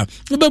adwuma pa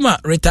obama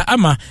Rita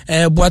Ama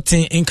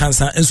boaten in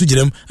cancer enso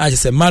girem a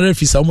se married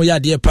fisa omo ya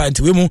de pa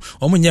nti we mu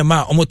omo nya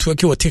ma omo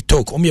twerk o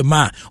TikTok omo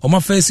ma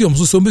omo fa si omo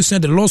so be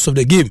the loss of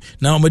the game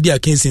na omo di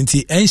akensi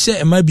nti enhye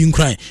ema bi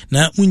nkran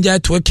na munja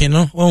twerking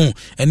no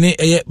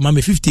ene mama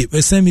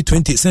 50 send me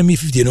 20 send me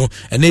 50 no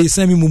ene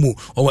send me mumu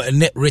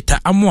ene Rita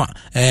Amwa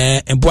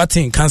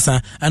boaten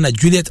cancer ana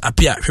Juliet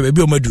Apia hwe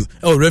bi omadu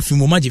referee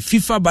mu magi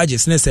FIFA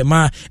badges na se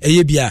ma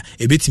bia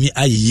ebetimi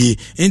ayeye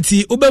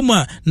enti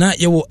obama na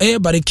yewo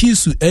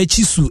Barakisu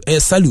Chisu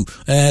Salu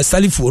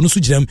Salifu ono so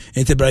girem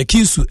enti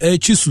Barakisu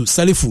Chisu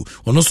Salifu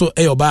ono so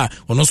oba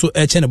ono so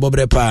chene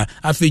bobre pa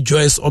afi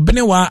Joyce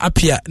Obenewa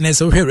Apia na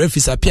se hwe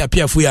referees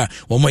Apia fu ya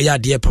wo ya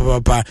de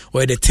papa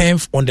or the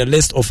 10th on the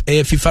list of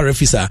FIFA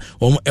referees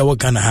wo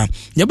Ghana ha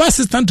yeba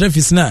assistant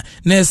referees na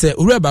se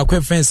ura ba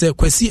kwa fence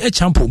Kwesi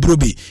champion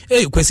brobe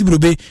Kwesi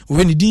brobe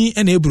we ni din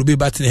na brobe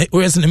but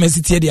we se na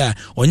mesiti dia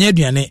onye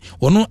aduane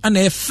wono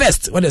ana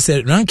first what they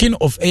say ranking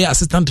of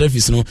assistant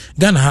referees no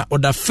Ghana ha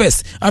order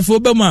first afi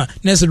obama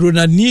na se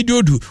Ronald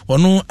Nidiodu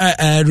wono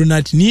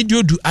Ronald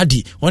Nidiodu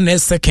adi one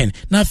second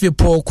na afi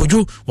Paul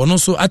Kojo wono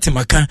so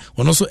atemaka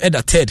wono so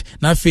eda third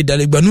na afi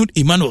Dalegbanud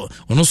Emmanuel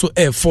wono so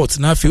fourth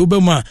na afi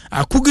obama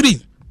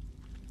Akugiri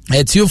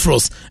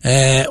Theophilus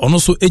ono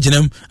so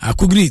ejinem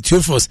Akugiri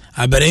Theophilus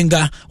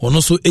Aberenga ono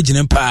so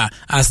ejinem pa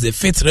as the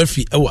 5th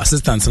referee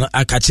assistant na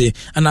akache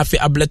and afi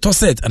Ableto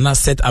set and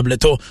set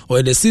Ableto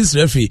or the 6th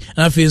referee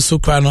and afi so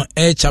krano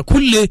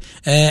Chakule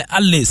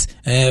Alice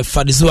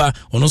Fadizwa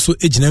ono so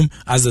ejinem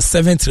as the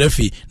 7th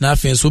referee na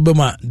afi so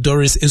bema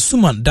Doris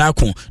Esuman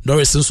Dakon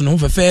Doris so no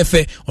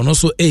fefe ono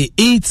so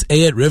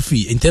 8th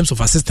referee in terms of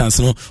assistance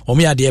no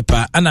omo ya de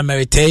pa ana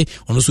merite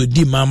ono so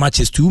di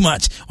matches too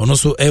much ono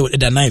so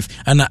the 9th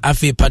and ana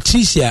afi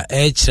Patricia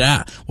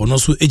Echra ono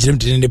so ejirem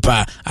de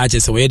pa a che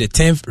se we the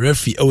 10th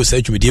referee o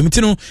say twumedie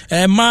mtino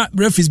ma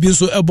referees bi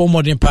so ebo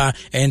modern pa,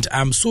 and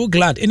I'm so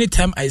glad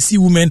anytime I see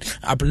women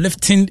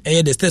uplifting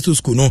the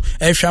status quo no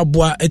ehwa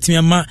boa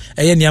etiama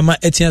niama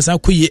etiansa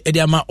koye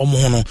ediama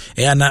omo no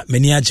na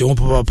mani age won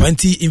papa.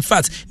 In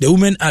fact, the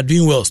women are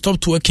doing well. Stop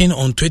twerking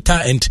on Twitter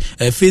and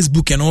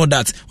Facebook and all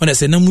that. When I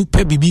say namu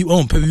pe bibi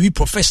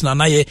professional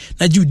na ye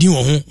na judi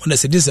won ho, when I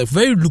say this is a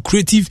very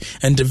lucrative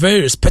and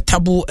very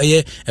respectable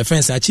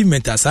offense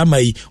achievement as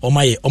amai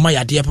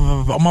omaya de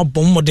papa oma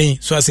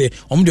bommoden. So I say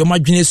om de oma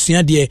dwene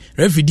sua de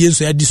referee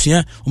so ya de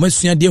sua oma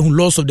sua de hu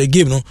laws of the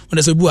game no. When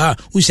I say bu ha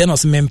who share no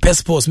se men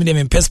passports me de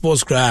men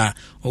passports kra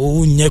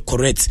o nye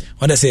correct.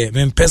 When I say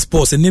men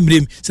passports and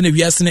name se na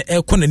wiase na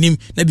e konanim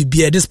na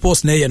bibia this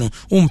sports na ye no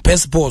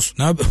passports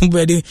na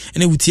bede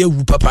ene wutie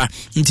wu papa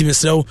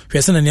ntimesrew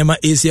hwese na nema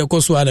AC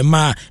ekoso ale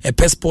ma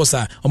passports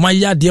a o ma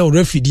ya de o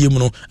referee mu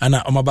no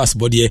ana o ma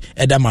basketball de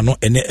edama no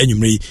ene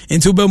anwumre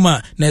nti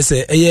obema na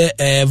se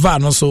va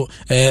no so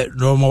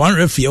no one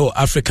referee o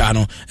Africa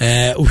no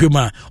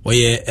uhwema o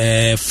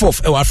ye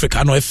fourth o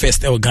Africa no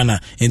first o Ghana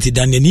nti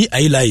Daniel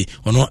Ailai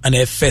ono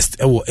ana first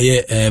o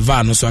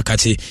va no so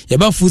akache ye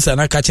ba fusa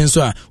na akache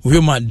so a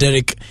uhwema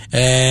Derek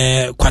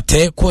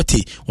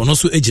Kwate ono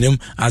so ejinem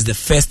as the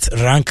first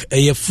rank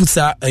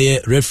futsal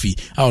referee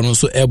ono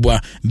so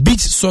eboa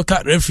beach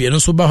soccer referee no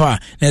so ba ho a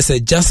na say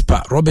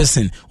Jasper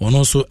Robertson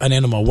ono so ane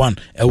number 1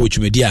 ewo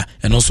twumedia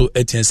and also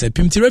etiense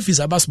pimti referees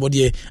basketball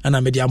de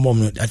ana media mom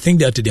no. I think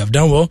that they have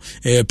done well.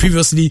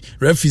 Previously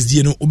referees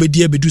die no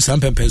obedi bedu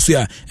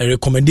sampempenso a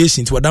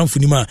recommendation to wadam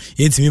funima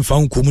yentimi mfa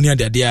nkomu ne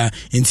ade a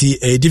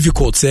nti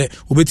difficult say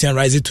obetian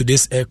rise to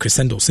this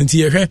crescendo sinti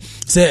ye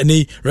say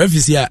ni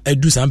referees ya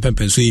edu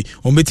sampempenso yi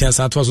obetian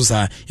sa to so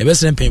sa ye be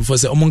sere pemfo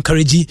say omo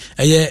encourage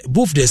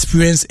both the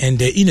experience and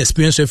the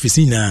inexperienced referees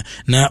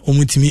na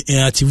omutimi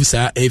achieve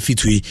sa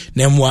fitui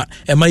na mwa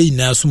emayi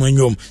na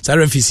sumanwom sa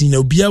referees na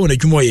obia wona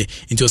dwumoye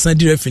nti osan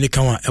di referee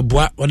kan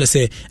eboa wona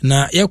say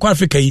na ye kwa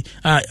Africa yi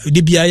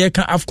de bia ye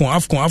kan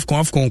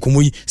AFCON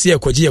komoyi say ye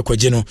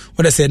kwaje no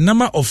wona say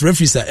number of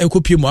referees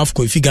ekopie mu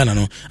AFCON fi Ghana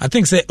no. I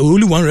think say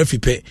only one referee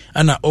pe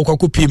ana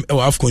okakopie e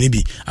AFCON ni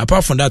bi.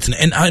 Apart from that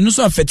and I know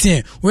so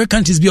affecting where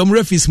countries be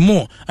referees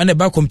more and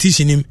about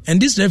competition him,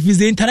 and these referees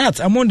they interact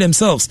among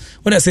themselves.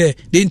 What I say,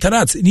 they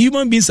interact.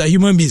 Human beings are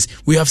human beings.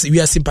 We are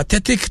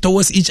sympathetic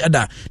towards each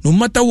other no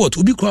matter what.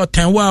 Ubi kwa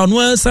tanwa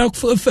no sa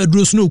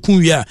fedros no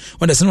kunwia.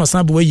 What I say no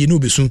sambo we no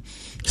besu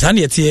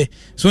sane etie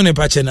so ne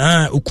pache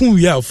na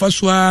okunwia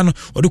ofaswa no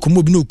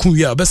odekomo bi no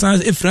okunwia obesa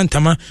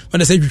efrantama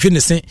when I say hwehwe ne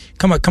se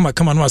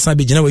kama no asan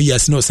be gina we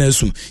yase no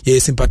sensu. Ye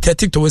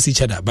sympathetic towards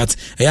each other, but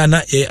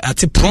na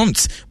at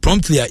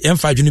promptly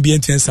emfa dwunu bi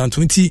enten san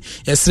 20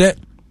 yesre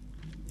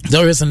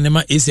there is an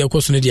nema AC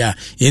akoso ne dia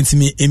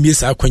yentimi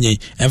MBS akonyen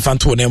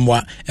emfanto ne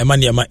mwa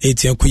ema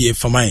ATN kuye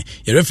faman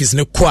ye referees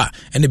ne kwa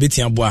ene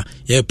betian boa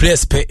ye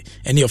players pe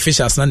ene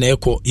officials na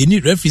eko ye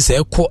ni referees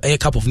eko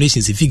Cup of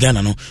Nations fi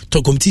Ghana no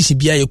to competition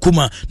bia ye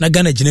kuma na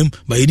Ghana ginem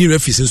ba ye ni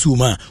referees nso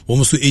ma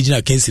wo so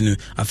ejina kensi no.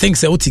 I think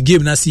say what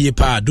game na see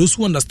pa those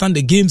who understand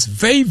the games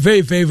very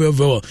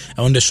well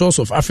on the shores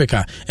of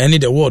Africa and in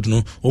the world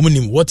no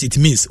women what it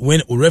means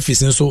when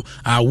referees nso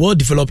are well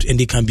developed and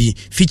they can be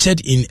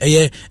featured in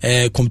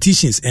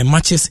competitions and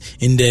matches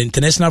in the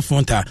international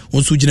front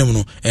onso ginemu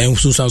no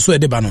so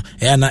edeba no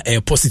na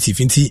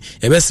positive nti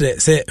ebesre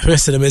say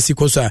hwesere besi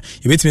koso a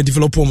ebetime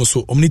develop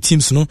so omni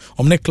teams no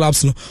omni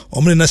clubs no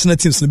omni national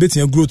teams no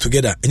betime grow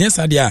together enye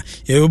sade a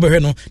ye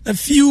obehwe no na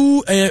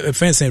few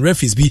fans and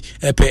referees bi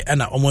pe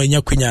na omo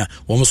nya kwanya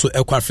wo so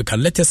ekwa Africa.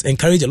 Let us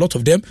encourage a lot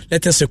of them,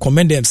 let us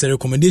recommend them say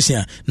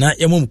recommendation na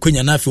yemom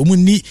kwanya na afi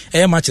omni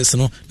matches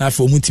no na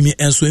afi omutimi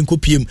enso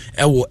enkopiem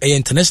ewo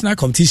international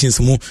competitions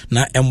mu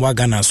na emwa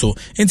Ghana. So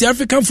in the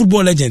African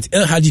football legend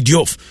El Hadi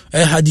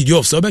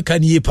Diouf so be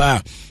kan ye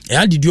pa El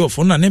Hadi Diouf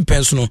on na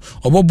nempenso no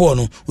obobo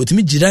no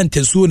otimi gira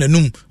ntesuo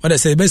nanum what I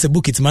say be say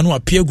bucket man no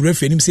appear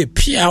graph enim say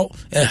piao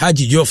El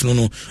Hadi Diouf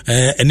no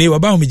ene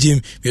waba ho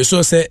mejim we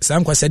so say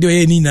sam kwasade o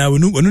ye ni na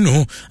wonu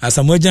no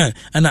asamojan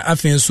ana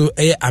afenso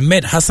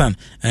Ahmed Hassan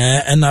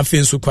and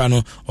afenso kwa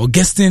no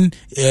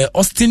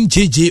Austin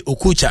JJ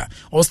Okocha.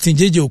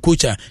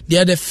 They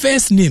are the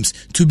first names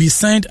to be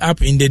signed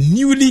up in the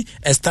newly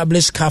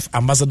established CAF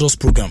Ambassadors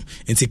Program.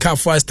 In the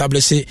CAF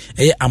established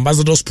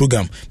Ambassadors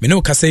Program. Me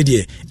no kasa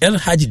die El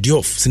Hadi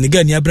Diouf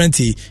Senegal ni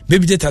abranti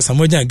baby data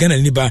Samoja Ghana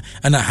ni ba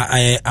and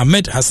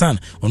Ahmed Hassan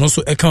on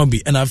also account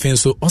be and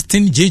afenso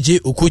Austin JJ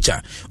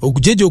Okocha.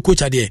 JJ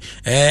Okocha die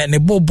ne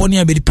boni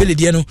abedipele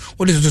die no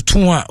what is to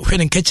ton a hwe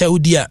nkecha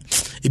odia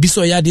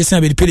ebiso ya de sen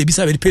abedipele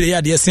bisa abedipele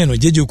ya de sen no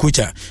JJ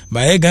Okocha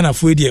ba Ghana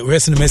fo die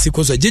wrestling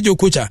Mexico so JJ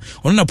Okocha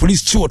on na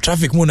police chill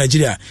traffic mo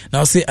Nigeria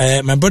now say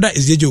my brother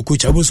is JJ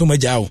Okocha abo so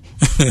majao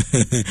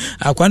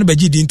akwan ba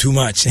gidi too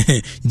much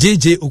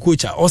JJ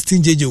Okocha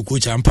Austin JJ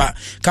Okocha ampa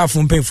CAF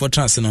mpem for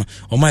trans no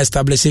omo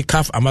establish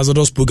CAF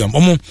Ambassadors Program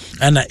omo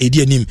ana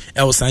edi anim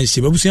el san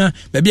she babusia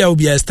ba bia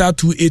obi star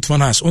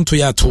 281# onto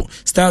ya to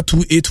star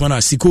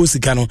 281# siko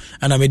sika no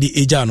ana medi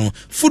eja no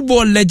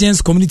football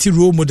legends community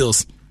role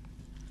models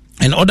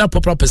and other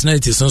popular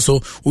personalities also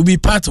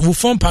will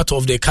form part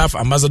of the CAF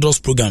Ambassadors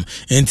Program,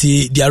 and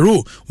their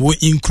role will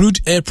include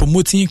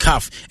promoting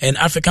CAF and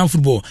African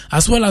football,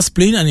 as well as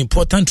playing an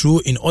important role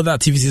in other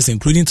activities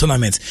including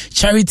tournaments,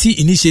 charity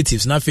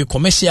initiatives,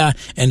 commercial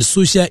and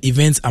social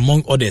events,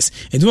 among others.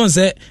 And one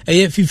say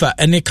FIFA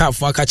and CAF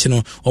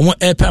wakachino omo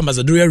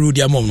ambassadorial role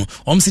dia mom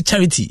no say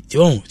charity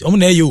omo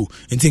na yo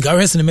think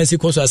arrest in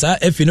Mexico so as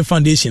FA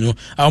foundation no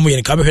omo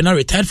yen ka be na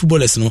retired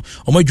footballers no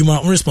omo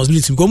adwuma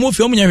responsibility go mo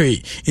fi omo nya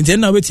hwe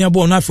na wetin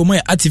abo na afo mo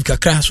active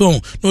kakra so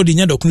no de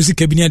nya dokunu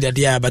sika bi ne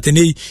de but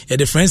ne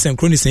the friends and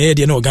cronies na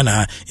de na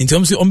Ghana nti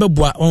om se om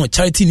beboa on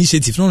charity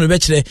initiative no be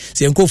kire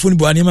se enko fo ni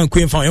bo anema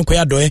nkwen fa enko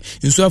ya doye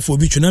nso afo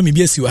bi twuna me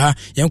bi asi ha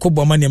yenko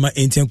bo ma nema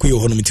enti enko ye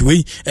ho no mti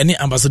wei ene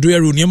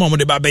ambassadorial role nema mo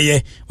de ba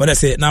beye wada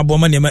se na bo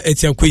ma nema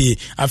eti enko ye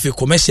afi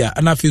commercial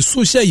and afi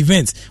social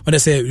events wada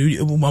se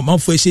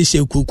manfo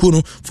ehye kuku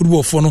no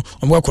football fo no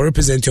om go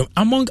represent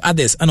among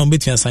others and on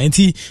between science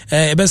e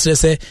be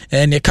se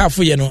ne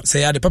kafo ye no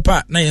se ya de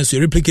papa na yen so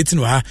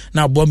replicating ha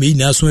na abo ma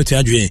ina so atu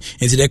adwen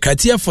into the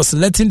criteria for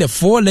selecting the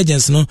 4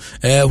 legends no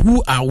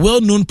who are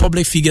well-known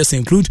public figures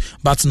include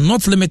but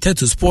not limited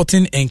to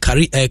sporting and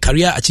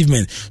career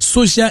achievement,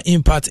 social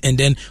impact, and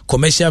then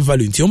commercial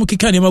value. Nti omo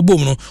kika nema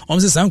bom no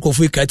omo se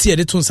sankofo criteria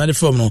de ton sane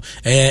from no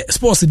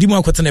sports di mu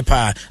akwetene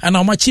pa and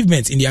our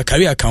achievement in their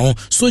career account,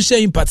 social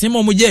impact nema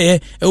omo je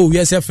we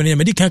are self na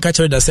medical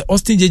catcher that say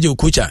Austin JJ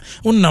Okocha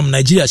unnam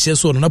Nigeria share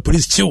so no na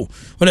police chill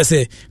when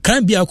say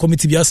can be a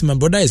committee be as my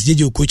brother is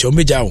JJ Okocha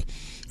omejao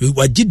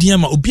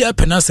wajidiama obia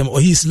penasem or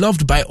he is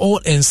loved by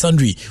all and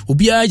sundry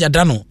obia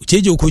yadano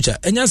JJ Okocha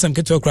enya sam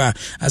keto kra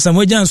asam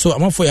wajan so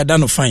amafo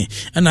yadano fine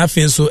and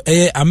afin so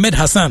Ahmed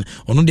Hassan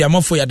ono de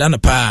amafo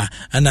yadano pa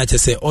and I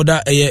say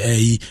other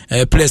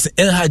place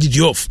El Hadji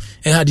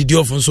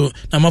Diouf so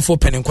na amafo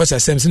penen kwasa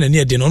sem se na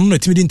ne de no no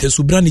timidi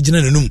ntesu bra ne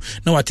gina nanum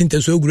na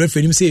watintesu ogura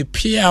fenim say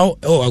piao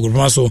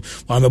aguruma so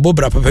wa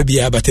mebobra papa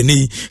bia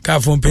bateni ka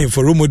fon pen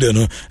for romode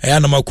no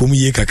na makomu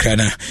ye kakra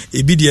na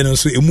ebidie no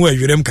so emu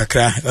ahwerem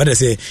kakra wada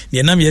say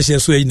ne nam ye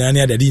so ina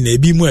ne adadi na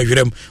ebi mu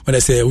ahwerem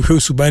wada say wo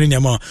subani ne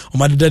ma o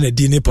madeda na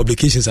di ne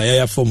publications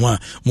ayaya form a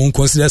mun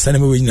consider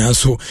sanema we nyina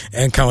so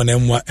enka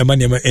wona ema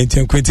ne ma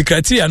enten kwenti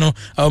criteria no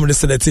awom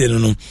select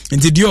no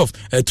into Diouf,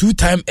 a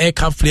 2-time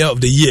aircraft player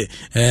of the year,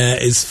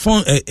 is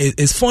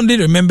fondly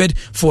remembered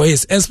for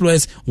his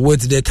exploits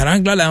with the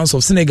Tarangla Lions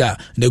of Senegal,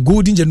 the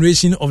golden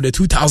generation of the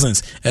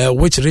 2000s,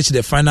 which reached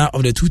the final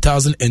of the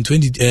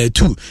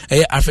 2022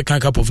 African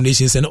Cup of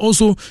Nations and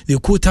also the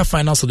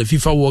quarter-finals of the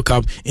FIFA World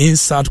Cup in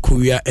South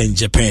Korea and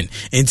Japan.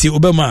 Until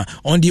Obama,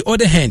 on the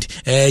other hand,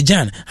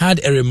 Jan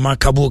had a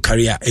remarkable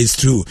career, it's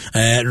true,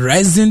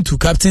 rising to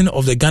captain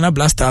of the Ghana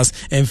Black Stars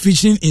and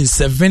featuring in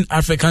 7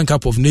 African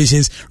Cup of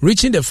Nations,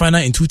 reaching the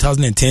final in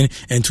 2010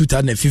 and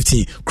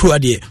 2015.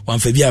 Croatia one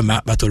Fabia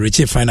but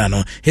reaching final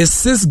no. His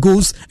 6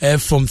 goals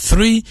from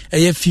 3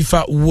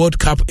 FIFA World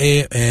Cup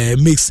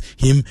makes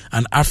him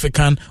an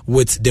African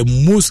with the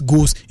most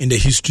goals in the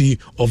history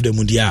of the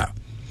Mundial.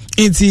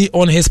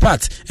 On his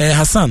part,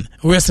 Hassan,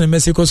 Western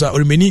Mexico,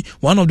 remains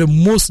one of the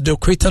most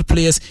decorated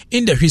players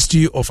in the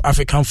history of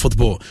African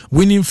football,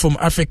 winning from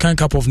African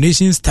Cup of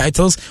Nations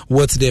titles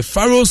with the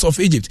Pharaohs of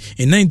Egypt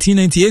in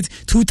 1998,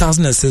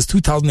 2006,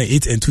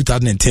 2008, and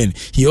 2010.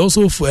 He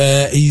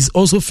is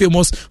also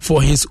famous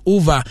for his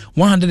over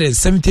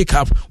 170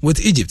 cap with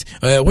Egypt,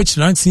 which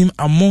ranks him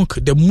among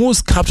the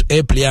most capped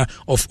player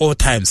of all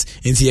times.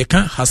 In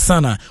Tieka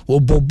Hassana,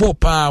 Bobo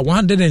pa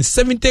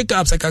 170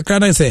 caps,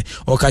 Akakrana say,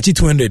 or Kachi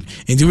 200.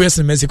 In the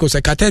Western Mexico,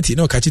 Sakateti,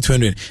 no Kachi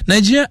 200.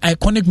 Nigeria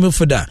iconic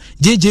midfielder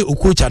JJ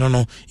Okocha,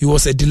 no, he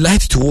was a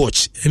delight to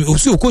watch.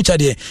 Also Okocha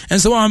there, and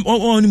so I'm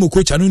on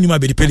Okocha, no Nima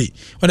Bedipeli.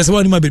 When I say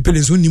Nima Bedipeli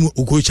is Unimu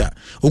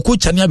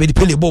Okocha Nia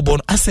Bedipeli Bobon.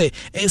 I say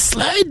a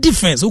slight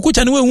difference.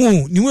 Okocha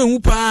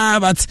niwe pa,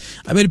 but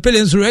I Bedipeli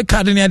is red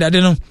card in there, I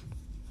don't know.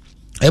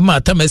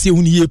 Emma Tamasi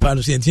Uniye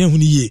Pano Sentin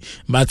Uniye,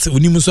 but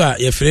Unimusa,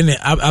 your friend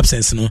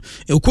absence no.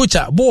 A coach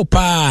bo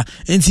pa,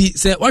 and he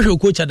said, what your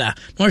coach da,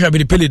 what shall be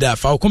the pelly da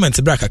for comment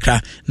to Bracca.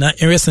 Now,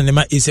 in wrestling,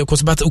 is a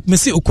course, but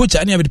Messi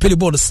Okocha, and I have the pelly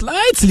board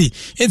slightly.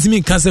 It's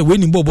me cancer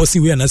winning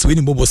Bobosi way and us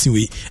winning Bobosi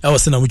way. I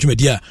was in a much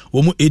media,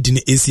 Womo 18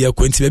 Asia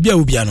Quinty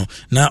Ubiano.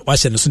 Now,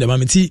 watching the Sunday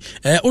Mamity,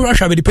 or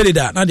Russia be the pelly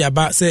da, now the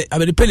about say, I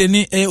will the pelly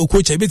ne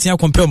Okocha, betting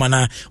compare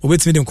mana, or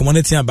wait medium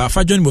community about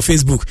 5 join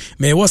Facebook.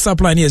 May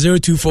WhatsApp line here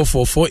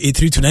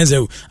 0244483290.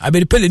 I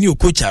be pele ni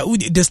Okocha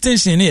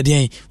distinction near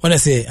the when I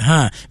say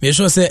me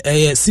sure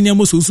say senior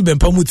most who ben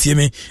pamutie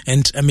me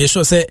and me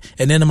sure say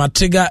and then my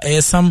trigger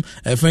some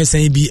friends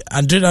say be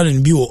 100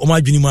 and be o ma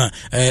dwunima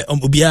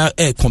obia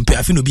compare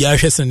afin obia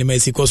hwese ne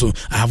Mexico so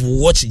I have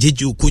watched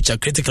JJ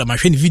Okocha critical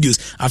machine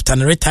videos after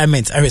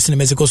retirement I hwese ne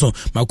Mexico so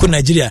mako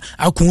Nigeria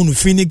akunu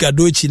fini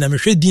gadochi na me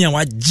hwe din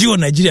wa geo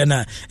Nigeria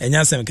na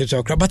enya sem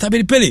kecho but I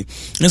be pele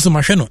nso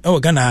mahwe no e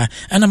Ghana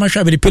and ma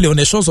hwe be pele on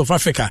the shores of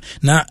Africa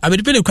na I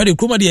be pele kwade de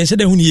kroma de enhye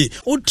de hu nie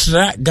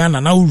utra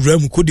Ghana na wura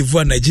mu Cote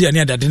d'Ivoire Nigeria ne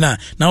adade na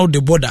wo de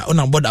border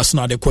ona border so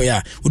na de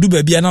koya odu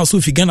ba bia na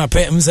so fi Ghana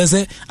pe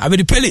msese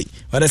abedi pele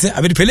what I say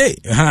abedi pele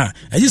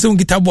aji so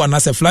ngita bo na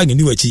se flag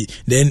ni wachi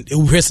then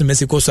we hwese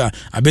Mexico so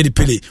abedi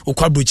pele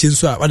okwabro chi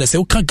so what I say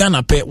uka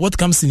Ghana pe what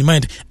comes in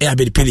mind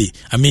abedi pele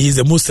I mean he's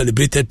the most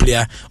celebrated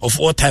player of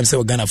all time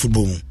say Ghana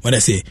football what I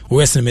say we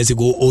hwese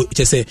Mexico o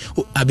che say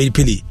abedi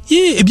pele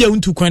e bia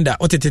untu kwanda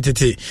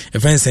otetete e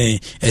fan say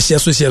e share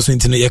so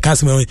ntino ye kan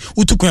se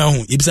utu kwan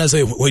ho e bisa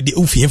say we de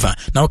ofi fa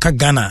na uka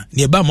Ghana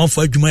ne ba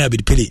manfo adwuma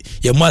abedi pele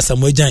ye mo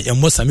asamo agyan ye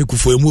mo sami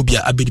kufo emu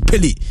bia abedi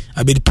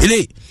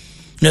pele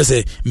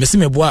yes mesi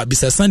meboa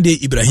bisa Sunday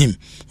Ibrahim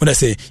when I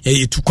say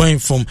you took coin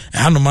from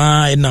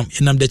Hanoma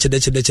enam deche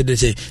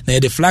na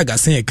the flag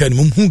asen kan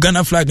hu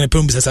Ghana flag na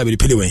pem bisa abedi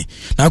pele we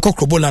na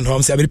akokrobo land ho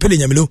am say abedi pele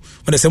nyamelo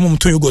when I say mum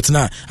ton yogurt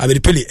na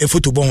abedi pele e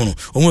photo bon ho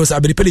o say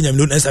abedi pele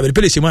nyamelo na say abedi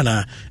pele shima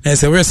na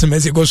say where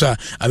mesi go so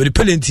abedi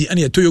pele nti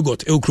ani to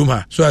yogurt e okrum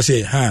ha so I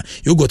say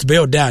yogurt be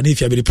oda na if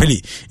abedi pele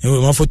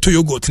e photo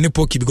yogurt ne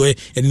poki because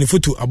e ni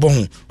photo abon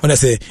ho when I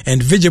say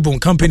and vegetable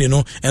company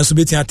no and so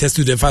betin attest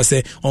to the fact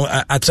say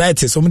I tried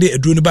somebody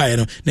edru no buy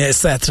no na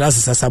esa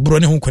trases asabro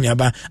ne ho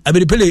koniaba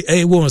abedi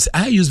pele once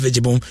I use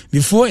vegetable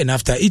before and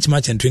after each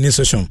match and training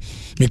session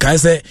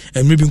because say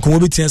maybe nkomo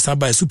betin sa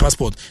buy super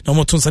sport na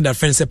mo ton send their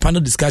friends say panel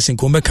discussion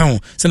ko be kan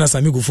say na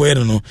sami go for here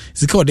no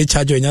zika o dey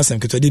charge onya sam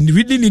keto they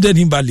really needed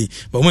him badly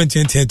but when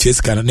 2010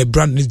 scan na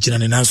brand ni gina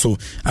ne na so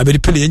abedi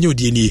pele yenye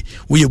odi ni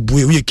we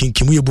bue we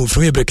kinkim we bu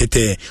from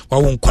brekete wa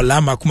won kola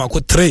makoma ko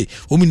 3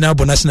 o mi na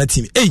bo national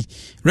team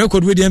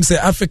record with them say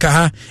Africa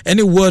ha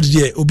any world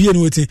there obi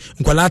enu wetin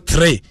nkola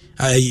 3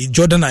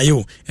 Jordan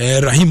ayo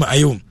Rahim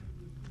ayo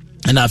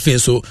na afi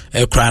so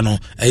kra no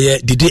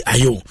dide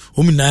ayo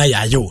omina ya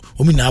ayo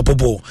omina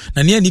bobo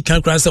na ne ani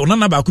kan kra se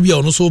onana ba ku bia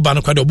ono so ba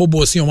no kwa de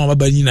bobo si o ma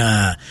ba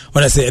nyina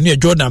wala se ene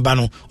Jordan ba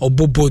no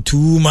obobo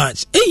too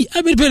much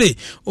abedi pele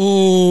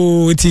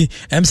ti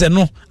se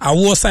no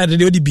awo side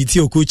de odi biti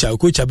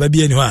okocha ba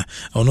bia ni ho a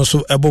ono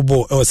so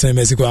bobo e se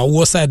Mexico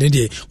awo side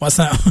de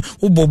wasa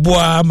obobo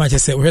a ma che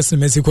se we se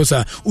Mexico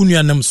sa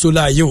unuanam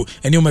sola ayo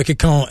ene o ma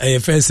kekan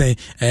fensen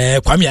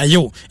kwame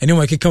ayo ene o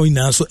ma kekan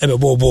ina so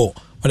bobo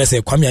when I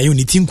say Kwame Ayo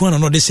ni team kwana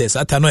no de share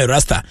sata no e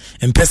rasta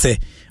empese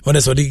when I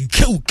say the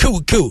kill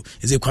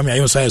is it Kwame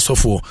Ayo so so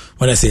for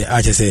when I say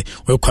I just say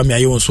we Kwame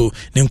Ayo so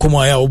ne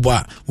nkomo aya obo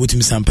a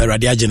wotimi sampa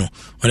rade age no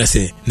when I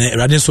say na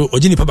rade so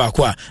ogini pa ba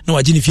ko a na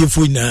wagini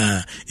fiefo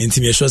na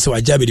ntimi e so se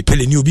waja be de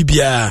pele ni obi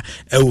bia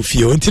e wo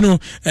fie ntino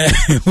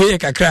we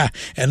kakra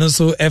eno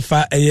so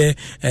efa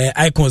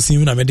icons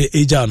yin na me de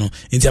age no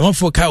nti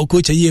amafo ka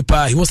coach ye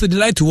pa he was a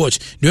delight to watch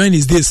during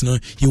his days no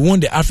he won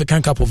the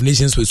African Cup of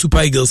Nations with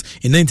Super Eagles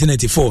in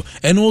 1994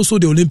 and also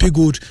the Olympic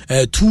gold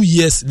 2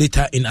 years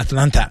later in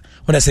Atlanta.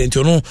 What I say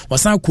into no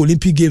was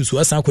Olympic Games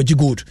was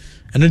gold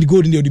and then the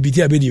gold in the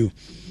ODBT video.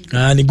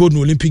 And the gold in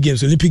Olympic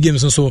Games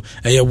also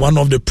one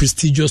of the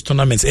prestigious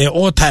tournaments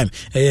all time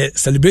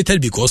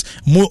celebrated because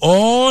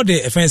all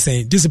the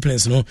offensive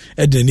disciplines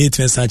at the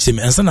 18th century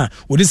and so now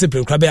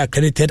discipline club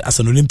accredited as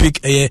an Olympic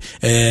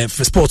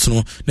sports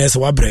there's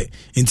wabre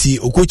into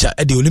Okocha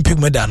at the Olympic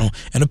medal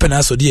and open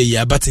also the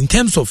year but in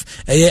terms of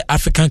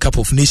African Cup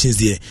of Nations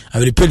there I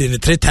will play in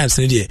 3 times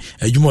in the year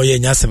you more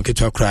nyasem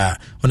ketwa kra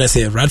when I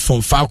say right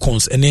from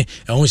Falcons and I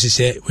want to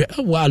say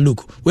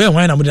look where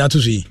why am I to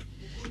see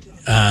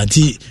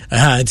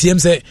TM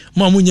say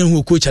ma munye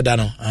hu coach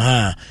adano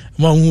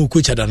ma hu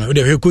coach adano we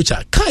dey coach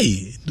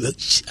kai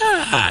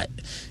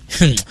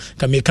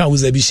kameka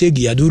uza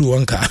bishegi aduru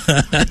wanka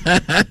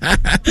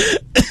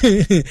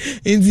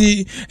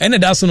inzi ene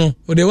daso no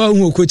we dey wa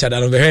hu coach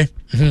adano be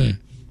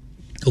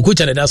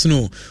coach adano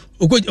no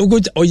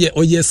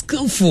oye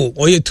skillful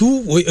oye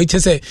too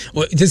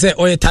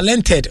oye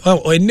talented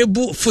oye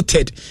nebu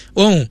footed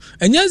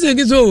enyaze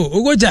ngizo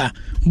ogoja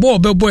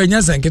boy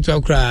enyaze nkitu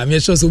akra me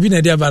sure so bi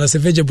na dia ba no se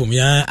vegetable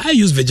I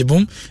use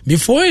vegetable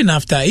before and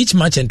after each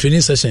match and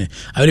training session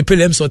I will play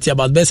them sort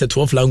about best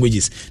 12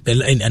 languages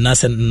and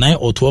as 9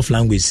 or 12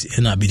 languages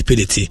and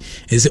ability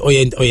is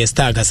oye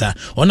star kasa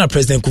on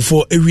president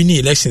Kufo winning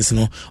elections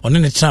no on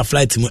the channel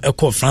flight mu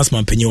echo France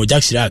man penye o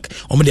Jacques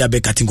Chirac o me dia be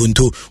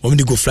katingonto o me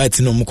go flight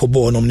no mo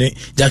bo no me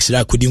Jacques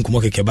Chirac kodi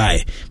nkumo keke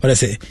bae what I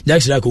say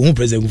Jacques Chirac who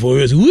president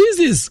Kufo who is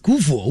this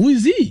Kufo who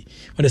is he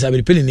what I say I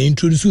will play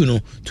introduce you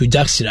to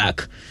Jacques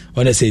Chirac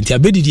when I say ntia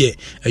bedi die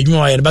adwuma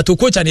wa but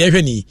Okocha na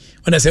yehwe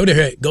when I say we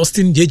dey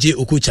Gustin JJ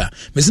Okocha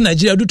me say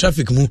Nigeria do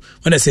traffic mu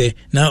when I say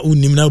na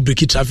unim na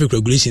break traffic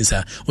regulations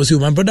o say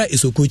my brother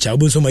is Okocha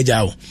obo so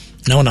majawo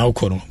na una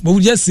okoro but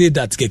we just say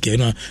that keke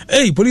no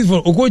police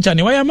for Okocha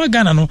ne why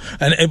Ghana no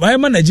and why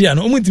Nigeria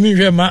no omutimi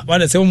hwe ma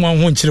when I say mo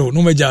ho nkyere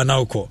no majawo na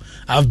okọ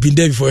I've been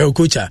there before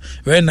Okocha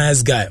very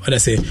nice guy when I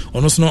say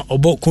ono so no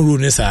obo konro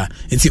ne sa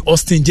nti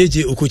Austin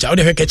JJ Okocha we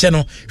dey hwe keche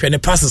no hwe ne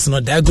passes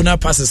no diagonal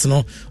passes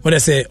no when I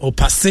say o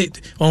pass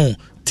on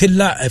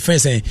Taylor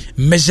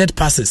measured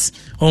passes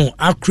on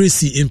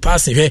accuracy in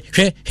passing hey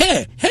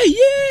yeah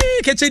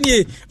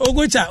Kechenye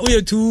Ogocha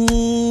we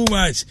too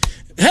much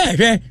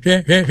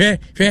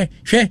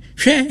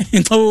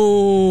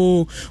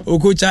Oh,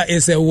 Okocha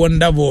is a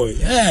wonder boy.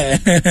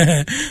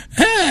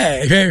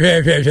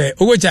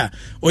 Okocha,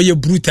 you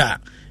brutal.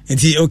 And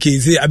he okay,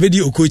 see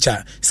Abedi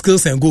Okocha,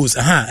 skills and goals.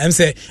 I'm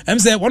say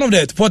one of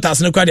the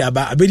portals no kwadi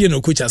about Abedi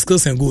Okocha,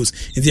 skills and goals.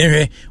 In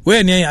the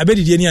where near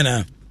Abedi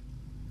Diana.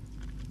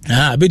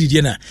 Abedi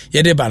Diana,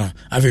 Yede Bano,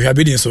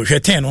 Abedi so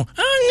Sheteno.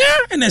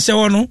 And I say,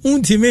 no,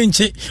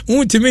 untimenche,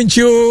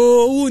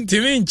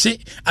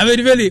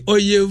 Abedi Valley, oh,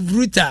 you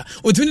bruta,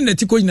 or twin the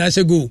Tico in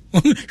Ashago.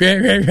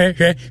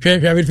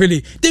 Abedi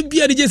Valley, the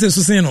beard is a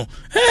Susano.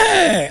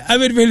 Hey,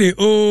 Abedi Valley,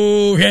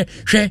 oh,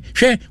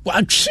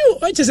 what shoe,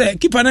 I just say,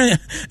 keep an eye,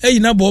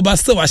 na boba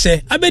so I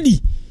say,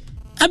 Abedi,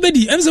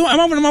 I'm so I'm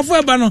on my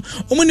phone, Bano,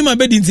 only my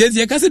bed in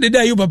the Casa de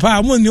Day, you papa,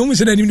 I'm only almost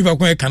said you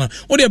never can.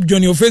 What have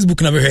Johnny your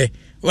Facebook number?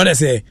 What I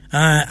say,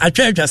 I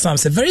try to some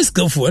say very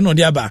skillful and on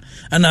the other,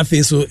 and I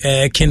feel so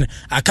Ken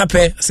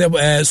Akape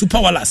say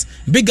super wallace.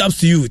 Big ups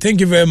to you, thank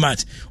you very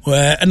much.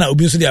 And I'll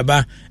be so the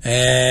Aba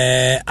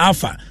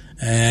Alpha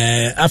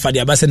the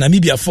Aba say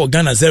Namibia 4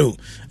 Ghana 0.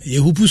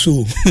 Yehupu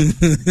so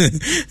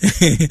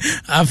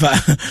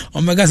Alpha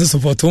Omega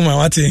support to my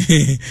what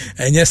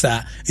and yes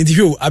sir.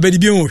 Interview Abedi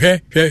Bion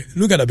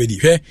look at Abedi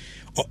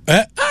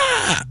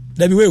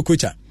that be way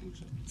coacher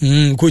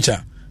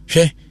coacher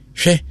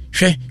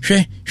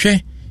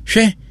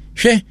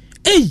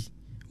hey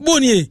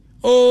Bonnie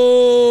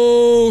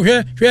oh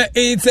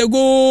it's a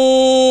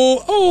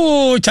goal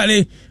oh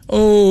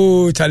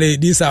Charlie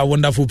these are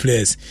wonderful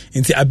players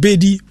into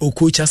Abedi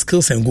Okocha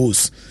skills and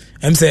goals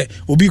I'm say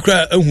obi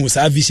kra ehu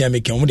sa vision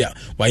make am dia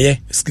why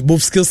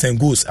both skills and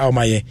goals how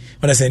my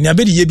when I say ni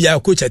Abedi ye bia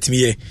coach atimi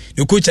ye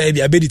no coach ye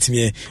bia Abedi timi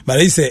ye but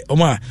I say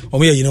oma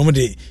ye you know mo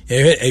de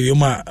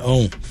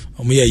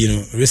oma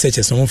ye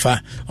researchers on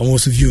fa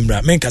almost view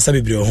mra men kasa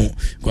bebre ho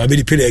ko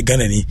Abedi play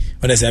Ghana ni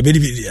when I say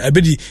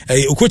Abedi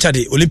Okocha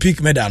the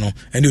Olympic medal no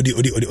and odi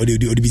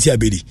biti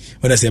Abedi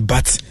when I say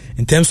but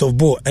in terms of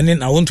ball and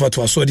then I want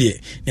to so there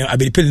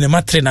Abedi play na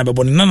matre na be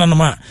ball na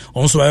ma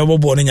on so I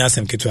ball no nya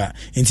asem ketwa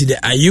into the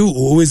IU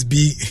will always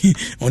be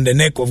on the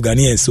neck of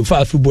Ghanaians so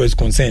far as football is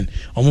concerned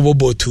on mobile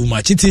ball too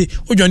much iti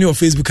o join your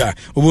Facebook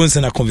we won't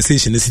send a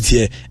conversation this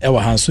here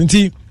ewa hanso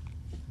nti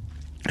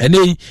and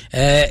then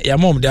your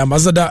mom the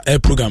ambassador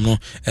program no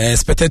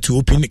expected to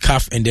open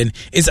CAF and then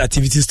its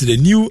activities to the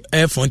new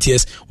air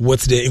frontiers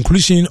with the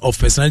inclusion of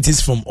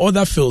personalities from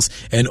other fields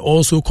and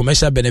also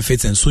commercial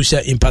benefits and social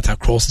impact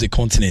across the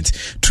continent.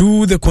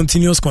 Through the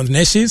continuous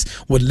connections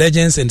with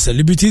legends and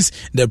celebrities,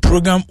 the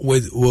program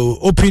will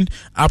open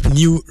up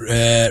new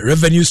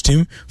revenue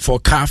stream for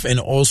CAF and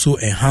also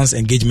enhance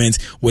engagement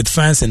with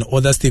fans and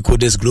other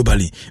stakeholders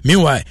globally.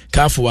 Meanwhile,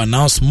 CAF will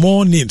announce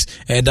more names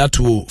that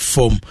will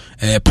form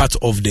part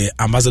of the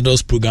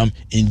ambassadors program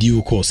in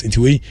due course.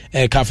 Into we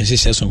CAF and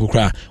shares on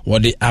Kokra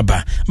what they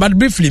aba. But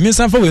briefly, me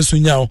some for we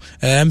sunyao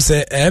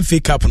say FA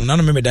Cup no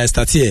na me da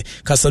start here.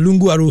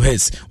 Kasalungu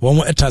Arrowheads one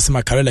more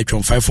transfer Karela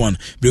Chon 5-1.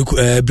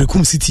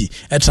 Brekum City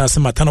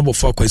transfer Tanabo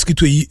for ko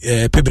skitu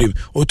Pebrim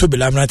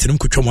Otobela Mrantinum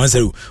Kuchom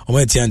 1-0.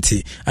 Omo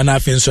Tianti and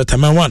afin so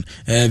Tama 1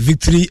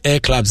 Victory Air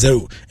Club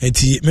 0.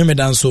 Enti me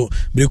danso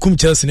Brekum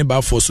Chelsea ne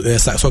ba for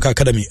Soccer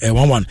Academy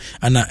 1-1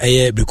 and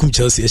Brekum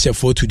Chelsea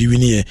 4-2 di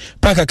win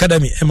Park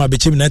Academy Emma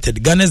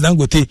United Ghana's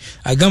Dangote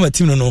Agama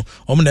team no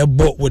na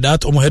bought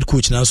without head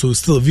coach now so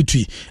still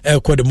victory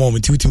quite the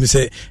moment you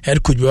say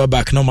head coach we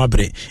back no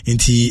mabre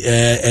into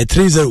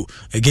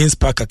 3-0 against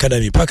Park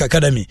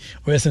Academy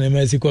where some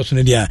Messi coach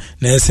no dia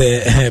na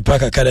say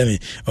Park Academy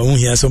on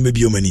here some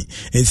baby money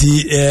into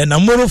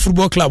Namoro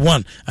Football Club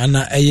 1 and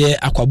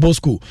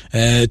Aquabosco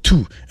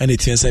 2 and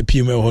it is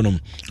PML honum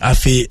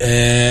afi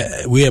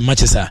we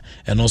Manchester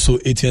and also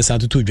 18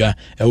 to dwa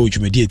which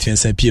me dey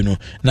 18 PM no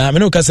na me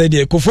no ka say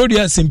dey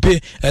Kofodia Simpe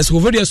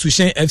Escovodia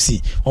Sushen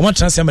FC Oma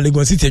transfer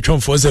Legon City atwon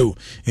 4-0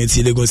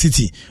 enti Legon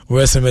City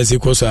where SMS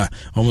koso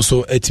almost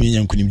etimi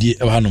nyankunimdi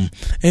ehanum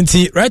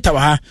enti right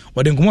awa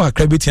wode nkomo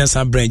akra betian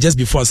san brain just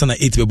before sana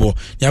 8 bebo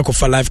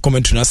nyakofa live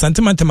commentary na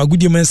sentiment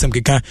magudi mensem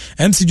keka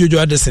MC Jojo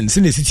Addison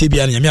sine city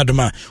bia na nyame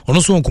adoma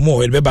ono so nkomo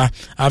we beba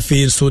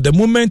afi so the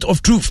moment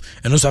of truth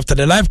and also after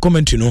the live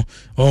commentary no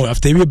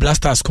after we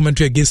blasters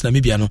commentary against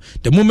Namibia no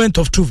the moment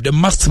of truth the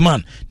masked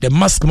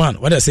man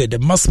what I say the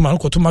masked man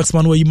ko to masked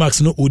man we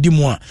max no odi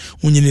mo a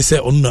unyini se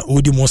onu na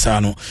odi mo sa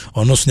no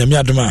ono so nyame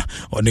adoma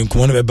ode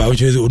nkomo no beba we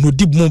onu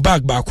di mo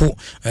bag baako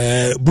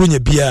bronya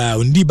bia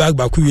ondi bag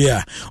baako we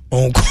a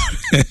onko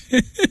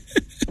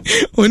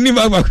oni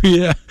bag baako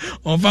we a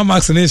on fa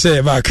max ne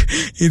share back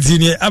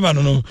itini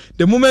abano no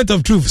the moment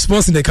of truth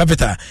sports in the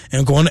capital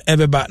enkomo no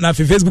ebeba na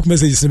Facebook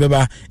messages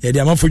beba ye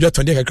dia manfodwa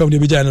tonde kakra mo de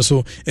beja no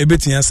so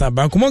ebetia sa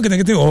bank mo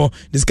nketekete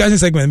discussion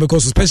segment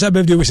because special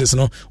birthday wishes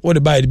no what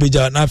the buy the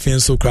beja na fin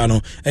so kra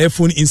no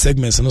phone in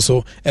segments no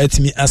so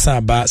etimi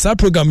asa ba pa sa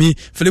program yi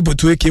Philip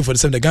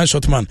 2AK47 the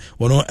gunshot man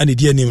wono ani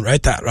die nim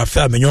writer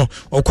Rafael Menyo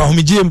okwa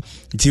homigiem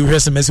nti we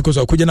se Mexico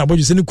so akogye na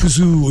boju se ne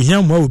kusu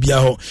ohia mo obi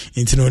aho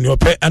nti no ne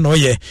ope ana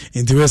oye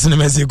nti we se ne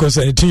Mexico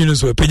so ne tinyu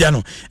so pagya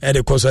no e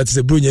de koso ati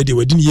se brunya de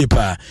wadini ye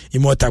pa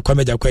imota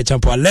kwameja kwa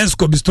champo let's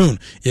Kobe Stone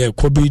yeah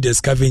Kobe the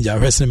scavenger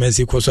we se ne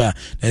Mexico so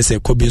na se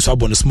Kobe so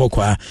abon smoke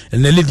kwa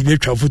na lady be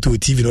twa photo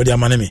TV no de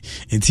amane me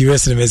nti we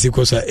se ne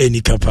Mexico so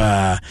eni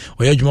kapa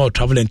oya dwuma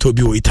traveling to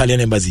bi o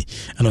Italian embassy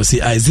and I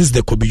say is this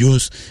the Kobe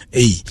Jones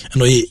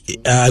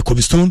and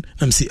Kobe Stone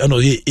I'm see and I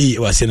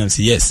was saying I'm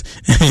say yes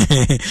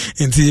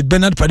nti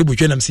Bernard Paddy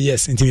Butwe I'm say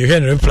yes nti me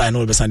hear reply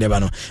no be sande ba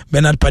no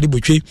Bernard Paddy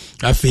Butwe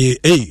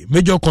afi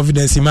major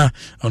confidence ma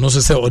and also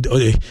say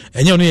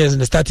enye no yes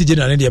the strategy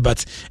na dey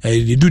but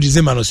they do the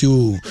same man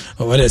so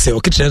what they say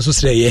okay so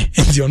say yeah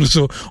nti ono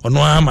so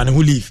ono ama ne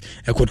who leave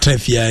e ko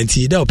trafia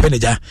nti da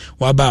openeja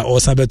wa ba o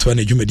sabeto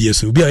na dwumadi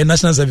so bi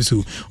national service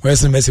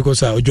where's Mexico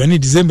so join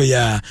December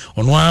ya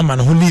ono ama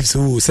ne who leave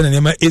so say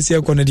na ma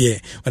Asia ko no dey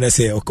what they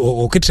say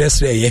okay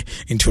trafia yeah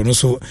nti ono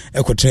so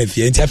e ko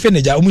trafia nti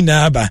afeneja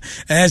omuna aba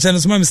chano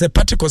so ma say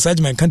Patrick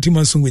Osajman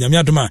countryman sungu nyame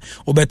adoma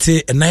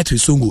obete a night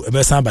with sungu e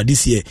be san ba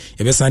this year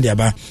e be san dia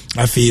ba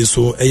afi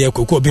so eye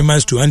koko obi man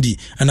to Andy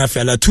and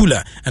afela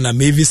Tula and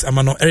Mavis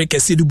amano Eric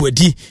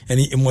Sidubodi and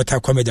imota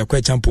kwameja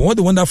kwa champion what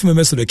the wonderful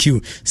members of the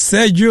queue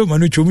Sergio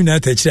Manucho mina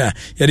tachira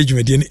yade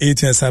dwumadi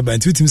 18 saba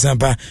and tutim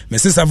sampa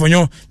Mrs.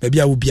 Savonyo baby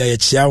a wo bia ye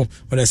chiao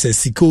when I say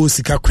Siko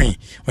Sika Queen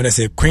when I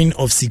say Queen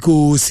of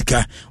Siko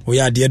Sika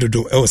oya de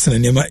dodo e osena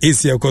nema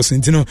Asia koso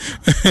ntino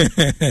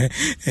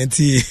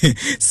enti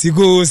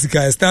Siko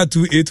Sika star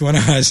 281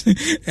 hash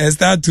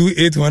star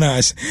 281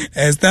 hash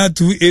star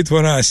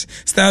 281 hash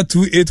star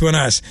 281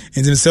 hash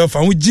in himself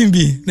and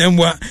Jimbi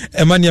nemwa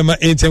emaniama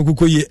entiam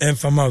kukoye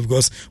enfama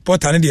because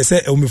portal dey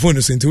say o me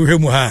phone so nti wo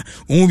hwemu ha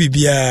wo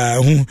bibia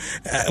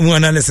hu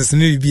analysis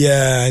ni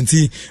bibia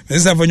nti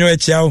mesa fonyo e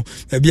chiao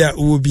bia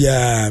wo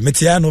bia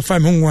metia no fa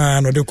me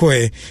nwa no de ko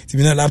e ti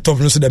bi na laptop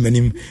no so da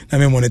manim na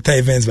me monitor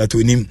events but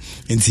onim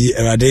nti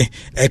erade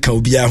e ka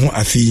obia ho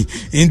afi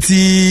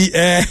nti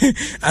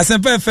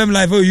Asempa FM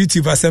live on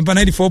YouTube Asempa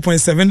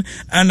 94.7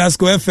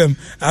 _FM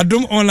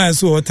Adom online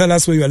so tell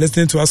us where you are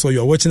listening to us or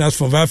you are watching us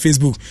from via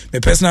Facebook my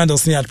personal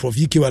address at Prof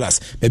UK Wallace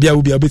maybe I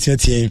will be able to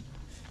tell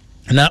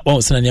na o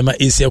sana nyama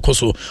AC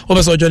ekoso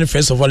obeso join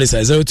friends of all is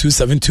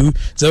 0272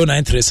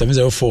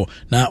 093704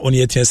 na oni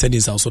etia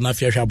sending so na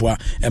fia hwaboa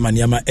e ma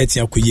nyama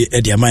etia koye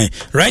e dia man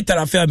writer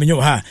afia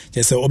menyo ha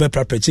je se obe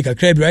prapre ka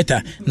crab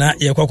writer na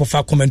ye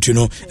kwakofa commentary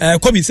no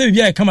Kobe se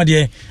bibia e kama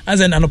de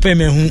azen anopa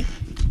me hu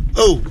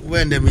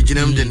when the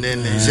mijinam de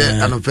nene say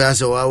anopa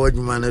se wa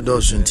wadwuma ne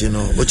do so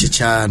ntino o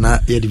chicha na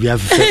ye de bia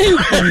fefe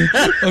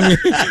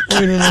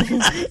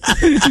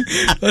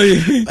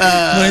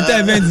no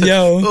time event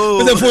ya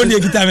o the phone dey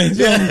kita me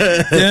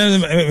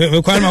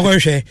we kwal ma ko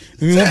hwe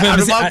mi mo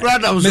pe se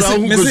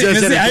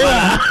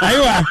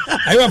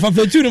ayo fa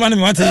fetu no man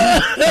me wate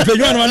fetu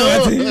no man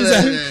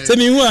wate se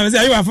mi hu am se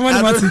ayo fa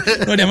man wate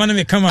no de man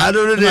me kama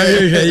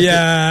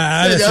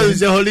ya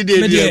se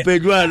holiday dey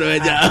fetu no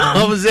eja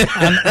o se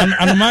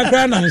an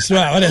kra na nso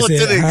a what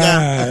say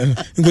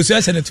ngosu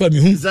ase ne to mi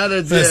hu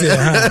say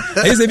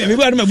say me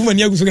ba na bu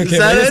mani aguso keke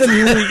say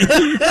mi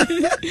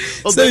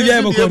hu say bia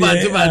e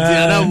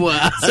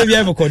say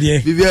bia e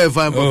bokodie bia e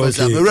fine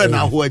professor me run na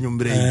ho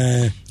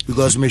anyumbre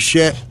because me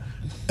share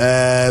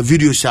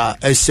videos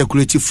are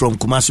circulated from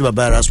Kumasi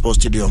Babara Sports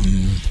Stadium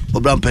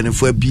obram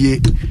penifo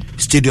abie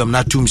stadium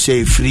na tum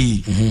say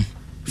free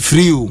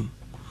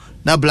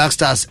na Black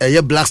Stars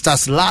Black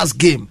Stars last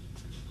game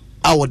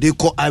our they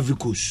call Ivory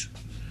Coast.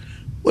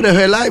 What the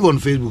hell live on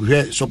Facebook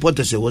here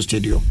supporters say what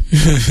stadium.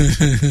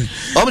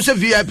 Almost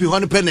VIP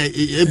honey penny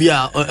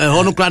ebia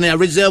honey clan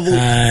reserve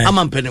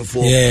am penny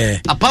for.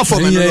 Apart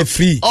from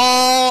free.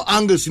 All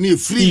angles need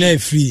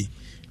free.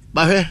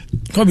 But here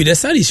come be the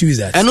sad issue is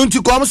that. And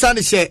until come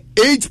Sunday say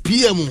 8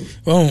 p.m.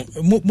 Oh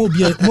mo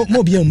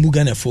bia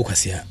mbuga na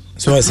focus here.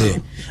 So I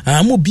say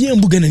mo bia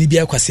mbuga na ni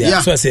bia kwase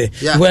here. So I say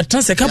we are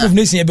transfer cup of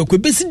nations be ko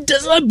be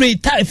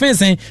celebrate tie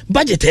fence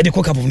budget e de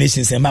cup of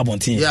nations e ma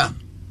bontin. Yeah.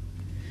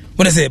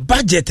 When I say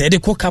budget, the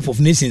cup of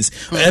nations,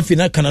 if you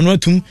not can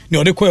not to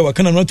no the coy,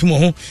 can not to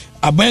more.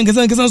 A bank is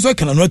so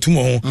can not to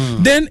more.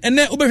 Then and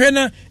then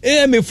Uberhena,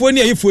 me for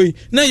near if we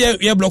now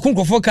you're blocking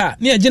for car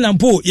near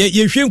Jinampo,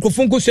 ye shrink of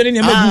Funko selling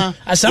your mother.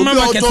 As some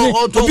market,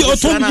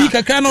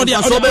 Otomika cannot be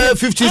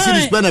 50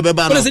 cities better.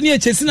 But as near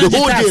Chesina, the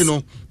whole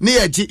day,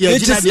 near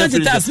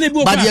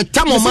Chesina, but your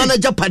Tamo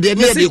manager, Paddy,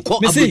 near the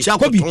court,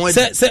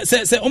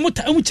 say,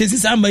 almost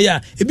chases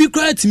Amaya. If you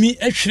cry to me,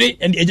 actually,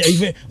 and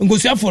go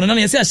to for an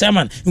answer,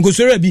 Shaman.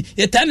 Ngosori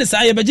ye tane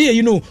sa ye baje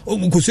you know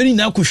ngosori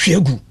na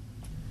akohwegu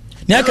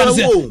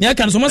nya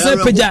kan so ma say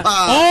peja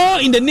all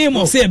in the name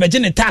of say baje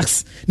ne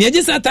tax ne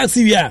je sa tax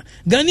wi a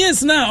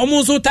Ghanaians na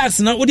omo so tax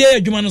na wo de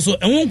adwuma no so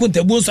enwon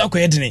kontabu so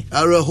akoye dene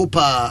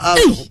arehopa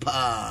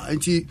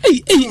anti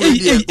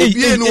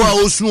obi enu a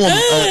osu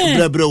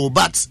brebre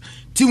but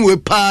team we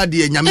pa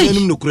de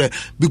nyamenum no kure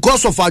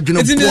because of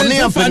adwene pone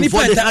and pen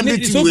for the 100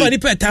 team. So far ni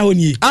peta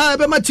honi.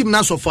 Be ma team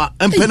na so far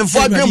and pen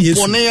for adwene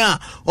pone a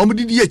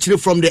omdidi akire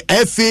from the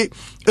FA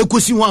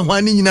ekosi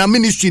hwan ni nyina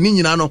ministry ni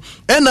nyina no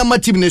and na ma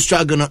team ne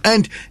struggle no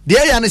and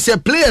there ya say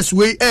players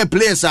we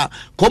players are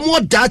come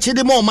what dache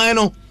de more man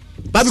no.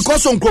 But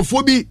because on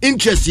Crophobi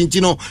interesting,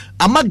 you know,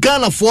 I'm a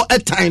Ghana for a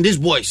time these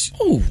boys.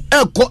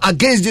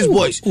 Against these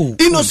boys.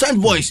 Innocent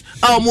boys.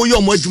 Because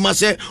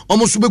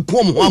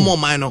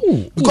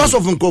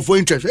of Cropho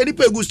interest. Any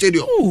pay good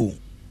stadium.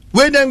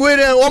 When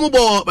one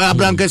more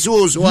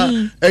Brancasos,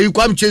 you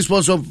come chase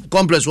sponsor of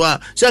complex.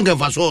 Sanka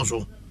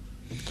Faso.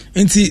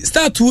 Nti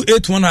star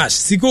 281 hash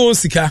siko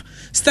sika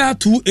star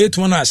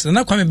 281 hash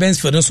na kwame Benz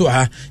for no so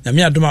ha na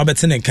me adoma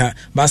betene nka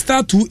ba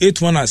star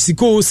 281 hash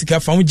siko sika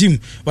fawo gym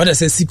what I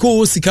say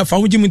siko sika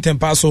fawo gym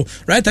tempa so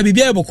right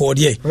bibia e boko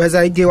de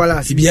weza ige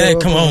wala bibia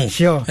come on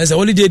as a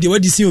holiday de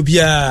what see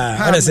obia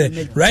what I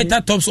say right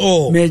that tops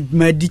all me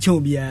di che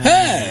obia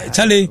hey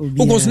chale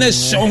ukos na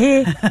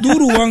shohu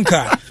duru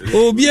wanka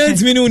obia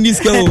ntimi ni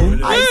uniska o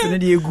na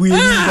de egu yi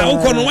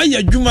ukono wa ya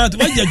adwuma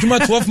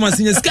 12 months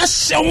nya ska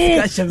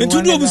shohu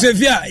ntudu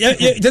Sevilla,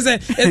 just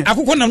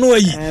akoko nam no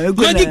wayi.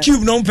 Magic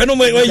cube no pe no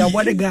wayi.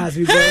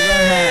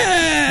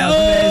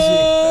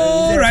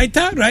 Right.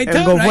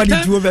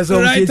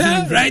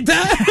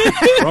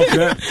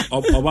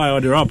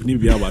 Oba the rap ni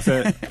bia ba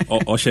say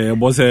o share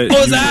bo say.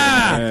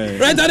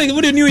 Right that is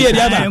the new year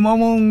dia ba.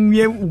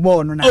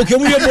 Okay,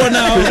 we born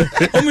now.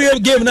 We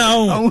game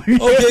now. Okay,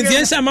 the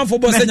answer man for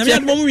boss nya me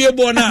admo we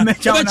born now. Oba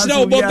chira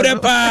obo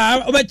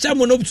brepa, oba cha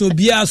mo no to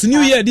bia so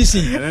new year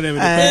edition.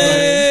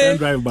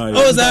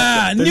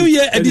 New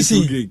year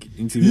edition.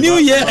 New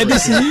year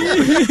edition.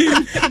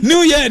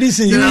 New year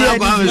edition.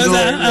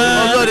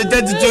 The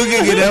 32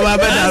 gig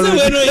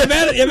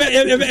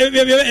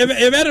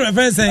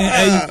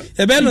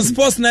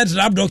sports night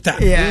rap doctor.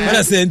 What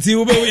I say,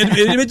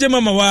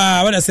 mama,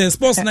 what I say,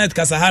 sports night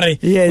Kasahari.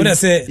 What I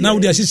say, now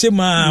the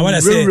Shishima, what I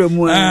say,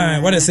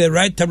 what I say,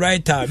 writer,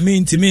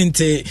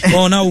 minty,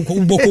 oh, now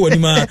Uboko,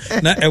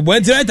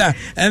 went writer,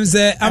 I'm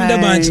the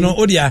bunch, no,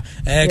 Odia,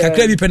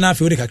 Kakabi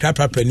Penafi, with a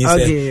crap penny,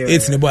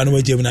 it's in the one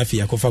way Gemini,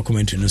 Kofa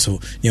commentary, so,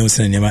 you know,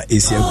 Senema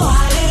is here.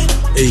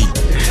 Hey,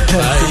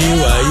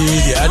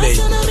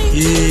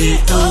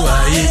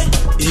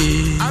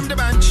 I'm the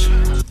bunch.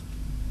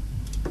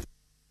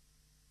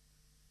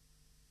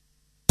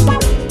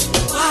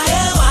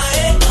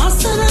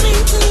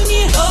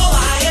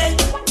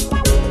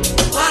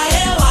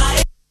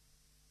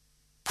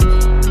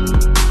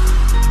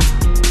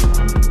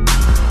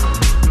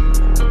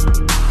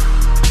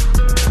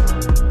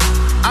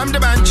 I'm the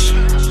bunch.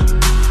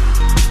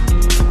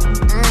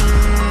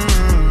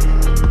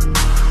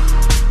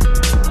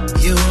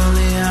 You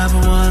only have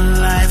one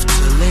life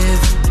to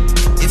live.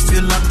 If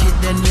you're lucky,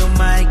 then you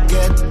might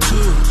get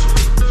two.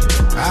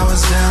 I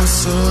was down,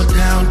 so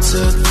down,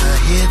 took the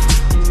hit.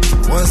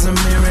 Was a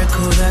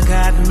miracle that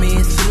got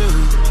me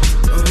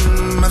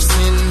through. I've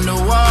seen the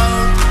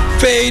wall.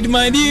 Paid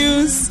my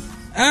dues.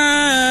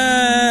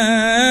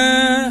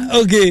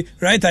 Okay,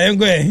 right, I am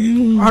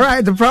going. All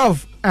right, the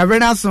prof.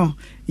 Renaissance.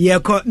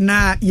 Yeko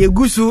na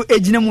yegusu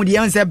ejina mu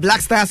de say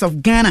Black Stars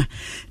of Ghana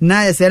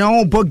na ye say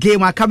no bo game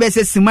akabe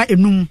se sima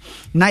enum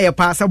na ye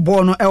pass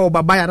ball no e wo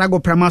baba ya rago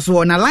prama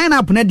so na line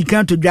up na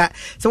dikan to dwa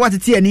se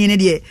watete ani ne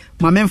de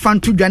ma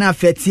memfa to dwa na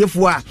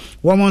afetiefo a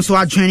wo mo so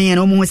adwene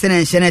na wo mo se na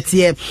nhye na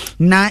tie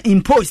na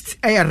impost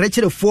e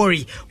Richard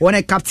Fori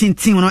one captain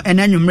team no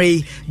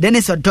enanwumre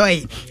Dennis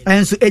Odoy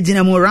enso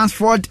ejina mu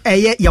Ransford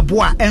eye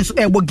yeboa enso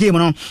e bo game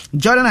no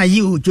Jordan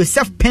Ayew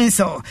Joseph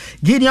Pencil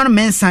Gideon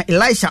Mensah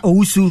Elisha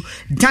Owusu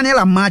Daniel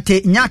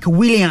Amate, Nyak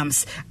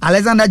Williams,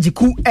 Alexander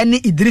Jiku, and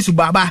Idrisu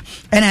Baba,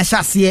 and I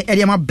shall see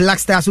Ediama Black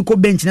Stars who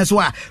could bench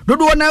Neswa.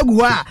 Dodo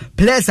Nagua,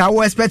 players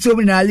are expect to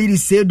win a lead,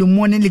 say the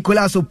morning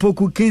Nicolas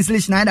Opoku, Kingsley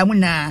Schneider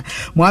Muna,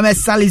 Mohamed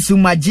Salisu,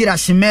 Majira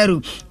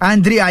Shimeru,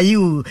 Andre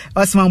Ayew,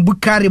 Osman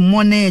Bukari,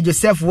 Mone,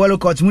 Joseph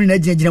Wallocott, Muna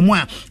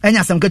Jinjamua, and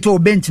Yasam Kato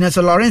bench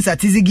Neso Lawrence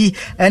Atizigi,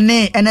 and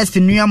Ernest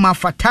Nuyama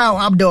Fatao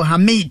Abdul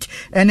Hamid,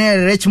 and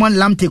Richmond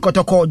Lamte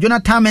Kotoko,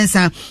 Jonathan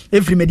Mensa,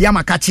 Efri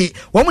Mediama Kachi,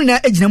 Womuna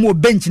Ejinamu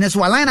bench na so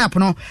line up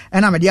no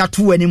na me dia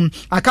to anim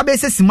akabe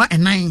se sima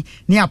enan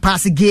ne a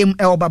pass game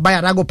e obaba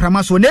ya rago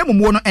prama so na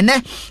emumo no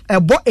ene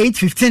ebo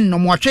 8:15 no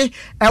moatwe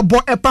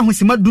ebo epa ho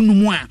sima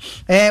dunumu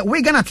a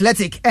Wigan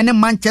Athletic and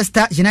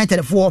Manchester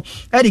United for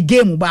the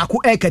game ba ko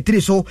e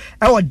katiri so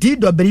e o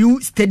DW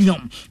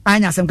Stadium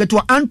anya sem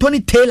keto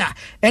Anthony Taylor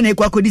ene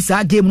ekwa kodi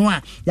sa game no a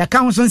ya ka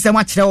ho so nsem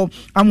a kire wo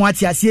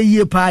amoati ase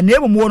yie pa na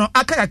emumo no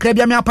aka kakra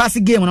bia me pass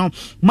game no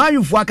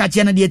mayufu aka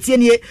che na de tie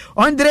nie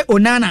Andre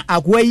Onana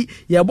akwai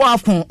ye bo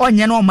AFCON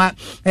onye no ma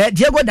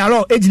Diego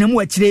Dalot ejina mu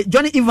akire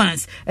Johnny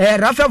Evans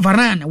Rafael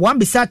Varane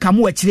Wan-Bissaka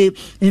mu akire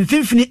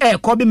mfimfini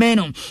Kobe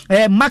Mainoo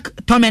Mark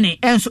Tomini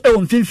enso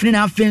mfimfini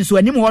na afenso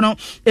anim ho no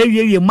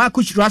ewie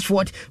Marcus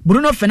Rashford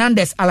Bruno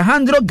Fernandes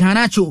Alejandro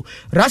Garnacho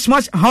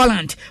Rasmus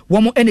Haaland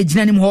wo mo ene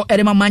jina nim ho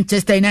edema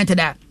Manchester United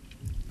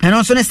and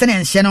also next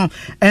and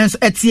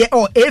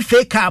it's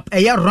FA Cup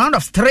round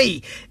of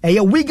 3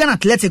 Wigan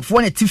Athletic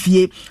for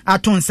Tifie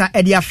atonsa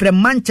edia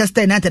from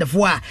Manchester United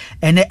for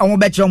and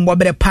omobetron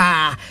bobere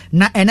pa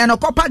na enano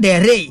Copa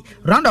del Rey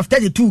round of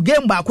 32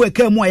 game back we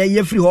came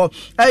ye free ho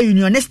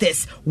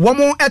Unionistas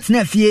womo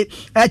etnefie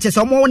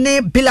chesomo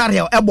ne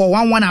Villarreal ebo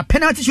 1-1 a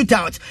penalty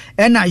shootout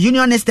and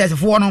Unionistas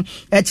for no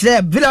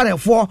Villarreal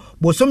for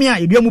bosomia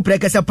eduamu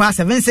prekese pa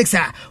 7-6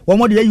 a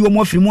womo de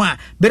yuomo frimu a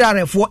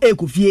Villarreal for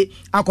ekufie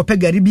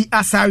akopega bi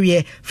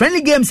asawie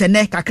friendly games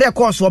ene kakra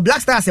course for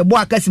Black Stars ebo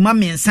akasima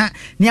mensa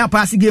ni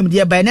apasi game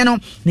de ba ne no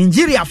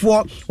Nigeria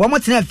for womo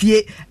tena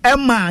fie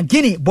Emma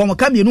Guinea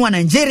bomoka mienu a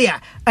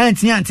Nigeria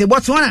anti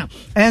Botswana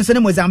enso ne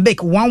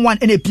Mozambique 1-1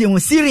 ene pie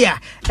Syria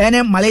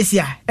ene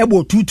Malaysia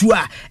ebo 2-2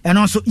 a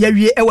eno so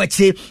yawie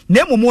ewache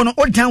na momo no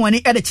odan wani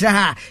ede kire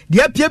ha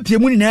de pie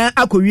mu na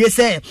akowie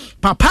se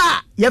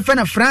papa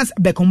yefena France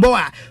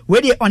Beckenbauer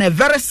we on a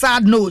very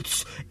sad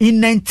note in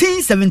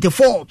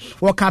 1974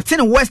 wa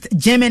captain West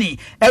Germany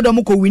edo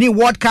ko winning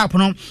World Cup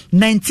no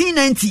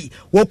 1990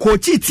 wo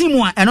coach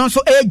team a eno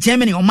so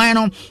Germany o man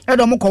no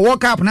edo ko World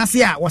Cup na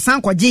se a wo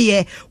san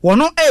kwagiye wo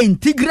no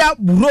integral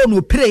buro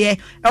no prayer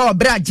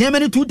bra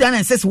Germany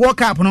 2006 World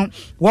Cup no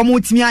wo mo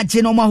timi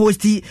age no ma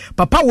hosti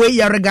papa we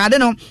ya regard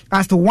no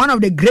as to one of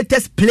the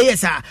greatest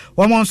players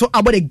wo mo so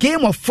about the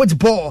game of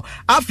football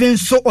afin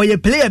so oye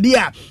player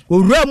bia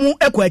owura mu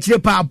ekwa akire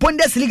pa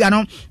Bundesliga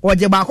no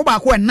oje baako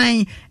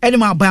 9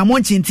 edema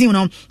Bayern team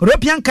no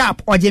European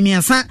Cup oje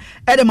miensa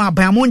edema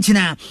Bayern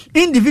na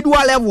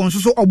individual level nso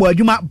so obo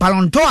adwuma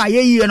Ballon d'Or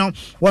ayeyi no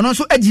wono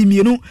so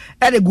agimienu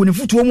ede guni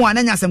futuo mu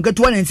ananya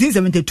samketo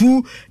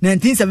 1972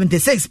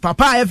 1976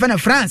 papa FN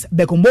France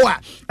Beckenbauer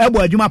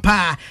ebo adwuma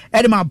pa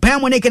edema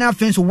Bayern Munich na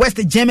fence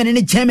West Germany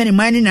ni Germany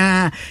man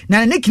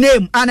na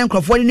nickname anan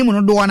krofo ni mu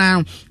no do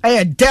na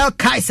Der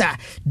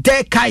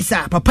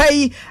Kaiser papa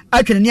yi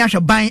atwene ni ahwe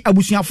ban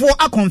abusuafo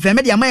akonfirm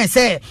de amaye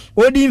se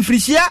odi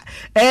mfirihia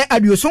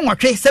adioso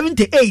nwatwe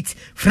 78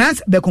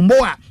 France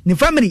Beckenbauer ni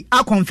family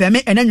akonfirm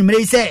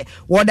enanwumre se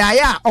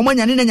wodaya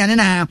omanyane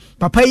na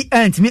papa yi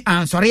antimi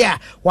ansore a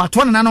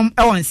wato nanom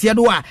ewonse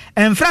do a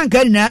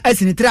enfranka na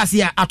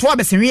asinitrase a ato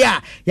abesenwe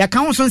a ya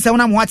kan so nsem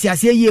na mwate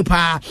ase yie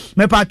pa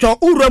mepato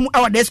uram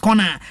this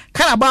corner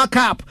Carabao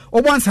Cup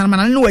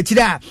obonsanmana ne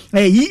wachira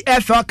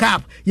EFL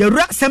Cup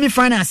yewura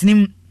semi-finals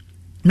nim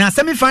na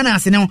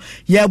semi-finals no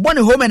ye born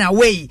home and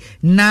away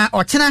na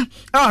ochena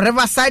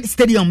Riverside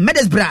Stadium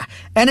Middlesbrough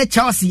ene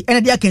Chelsea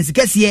ene dia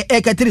kensikese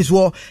ekatiri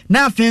so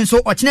na afin so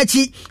ochena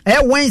chi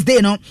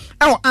Wednesday no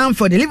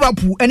Anfield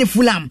Liverpool ene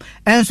Fulham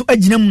enso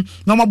aginam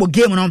no mabo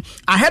game no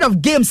ahead of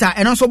games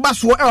and also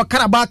baso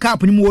Carabao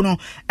Cup ni mu no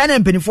ene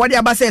mpenifo de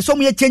abase so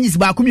mu ye changes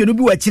ba akumienu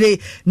bi wachire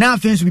na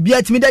afin so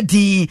bibia timi da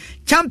din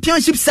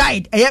championship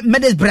side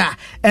Middlesbrough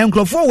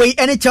enklofo we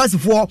ene Chelsea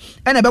for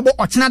ene bebo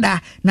ochena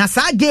da na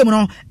sa game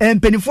no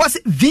Force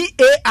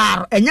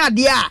VAR enya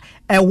dia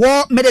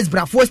war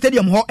Middlesbrough for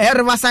stadium ho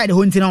Riverside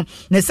ho ntino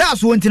ne sa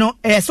so ntino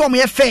so mo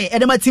ye fair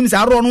edema teams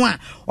aro no a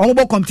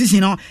omo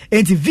competition no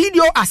enti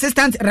video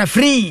assistant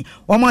referee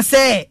omo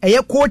say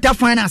quarter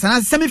finals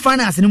and semi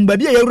finals ni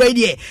mbabi e yewura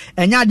die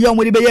enya dia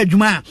omo de be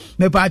adwuma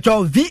me pa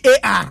cho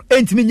VAR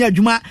enti me nya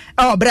adwuma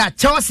bra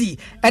Chelsea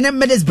ene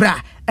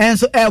Middlesbrough and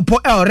so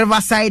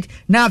Riverside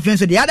now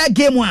so the other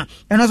game one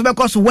and also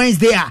because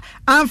Wednesday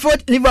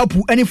Anfield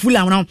Liverpool any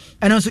Fulham now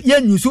and also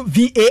yen use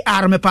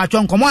VAR me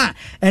patron come on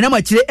and I'm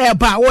actually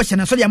ba wo hye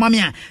na so de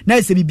mamia na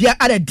se bibia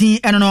ada din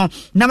eno no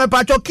na me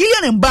patro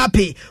Kylian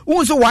Mbappe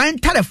unso wa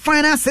enter the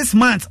final 6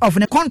 months of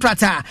the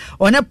contract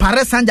on a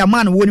Paris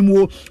Saint-Germain woni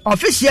mu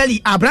officially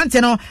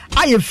abrante no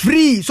aye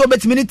free so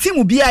betimi ni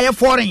team bia aye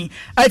foreign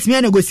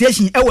atimi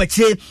negotiation e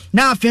wachire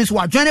na afenso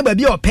wa join ba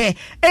bia ope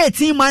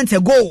 18 months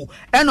ago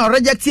and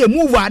reject a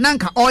move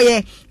nanka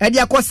oye e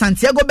dia ko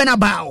Santiago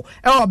Bernabeu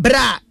e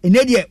bra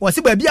enedie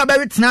wose ba bia ba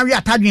wetena wi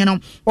atadwen no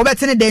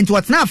obetene dent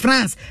wotena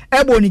France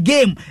e bo ni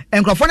game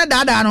enkrofo ne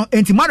dada no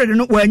enti Madrid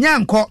no wanya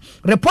nko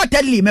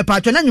reportedly me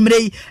patro na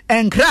nwumre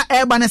enkra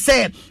e ba ne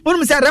se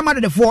unum se Real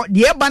Madrid for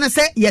the e ba ne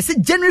se yes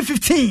January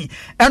 15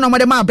 e no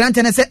mode ma branch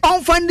ne se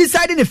on fan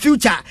decide in the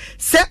future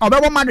se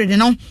obebo Madrid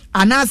no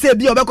ana se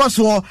bia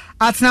obekoso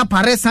atena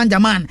Paris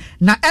Saint-Germain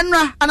na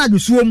enra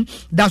anadusuom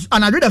da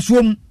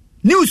anadwedasuom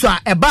news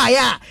a ba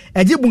ya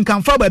ejibu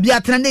nkamfa ba bia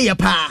atena ne ye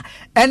pa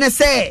ene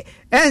se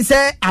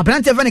ense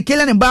abrante van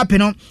Kylian Mbappe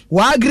no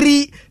wa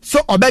agree so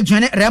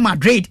obedwane Real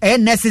Madrid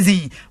next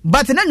season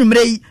but na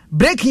nwumre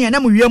breaking na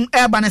muwiem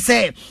ba na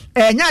se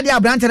nya de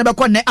abrante na be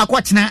ko ne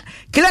akwachena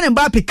Kylian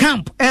Mbappe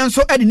camp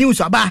enso the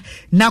news aba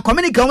na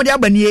communicate mo de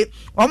abanie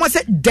omo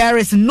say there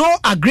is no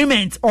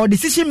agreement or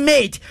decision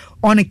made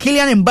on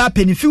Kylian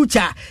Mbappe in the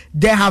future.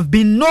 There have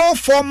been no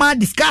formal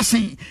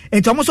discussion.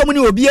 And almost so many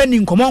will be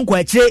in common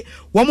quache.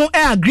 One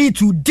agree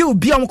to deal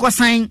beyond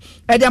sign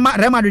Edema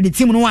Real Madrid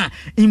team no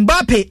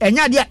Mbappe and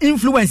their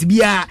influence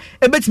be a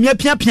bit me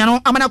piano.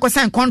 I'm not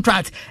sign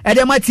pre-contract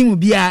edema team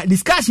bia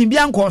discussion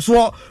bia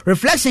nkoso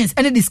reflections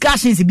any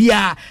discussions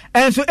bia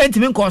enso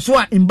entime nkoso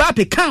a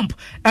Mbappe camp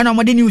and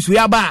omode news we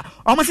aba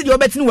omo se de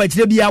obeti no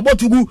wachire bia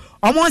botugu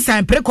omo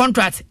sign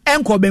pre-contract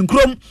enko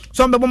benkrom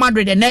so mbebo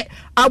Madrid ne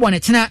abone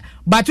chena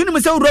but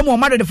unu se Roma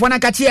Madrid fo na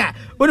kache a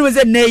unu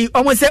se nei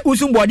omo se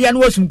usumbode an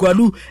wasum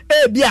kwadu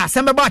bia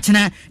sembeba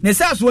chena ne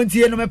sa so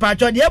ntie no me pa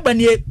cho de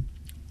abanie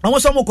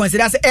almost some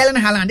consider Ellen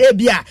Haaland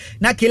ebia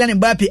na Kylian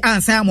Mbappe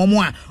ansan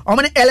momo a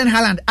omo Ellen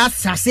Haaland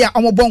asase a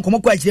omo bon komo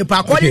kwa chire pa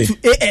according to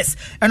AS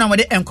and omo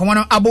de enkomo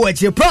no abo wa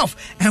chire prof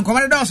enkomo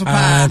de do so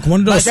pa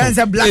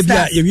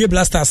ebia ye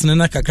blasters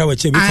na kakra wa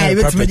chire bit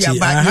property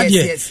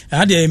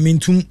hade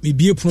mintum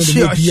bibie puno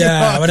de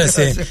bia what I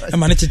say e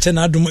ma ne cheche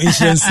na adum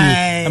insurance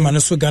e ma ne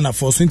so Ghana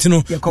for so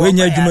ntino we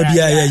nya adwuma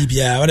bia ya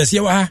bia what I say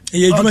wa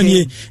ye adwuma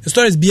ni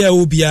stories bia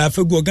o bia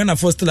fa go Ghana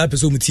for still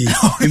episode muti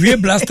we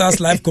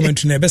blasters live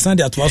commentary na be send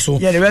so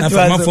but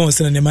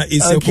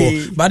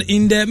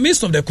in the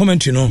midst of the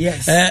commentary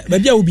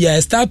maybe I will be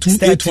a star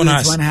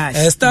 281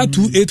 star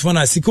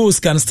 281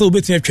 Siko can still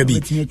bet me a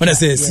when I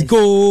say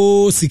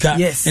Siko Sika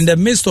in the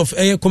midst of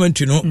a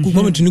commentary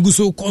commentary go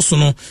so cost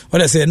no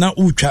what I say now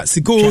ucha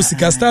Siko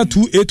Sika star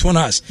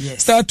 281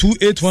 star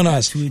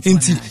 281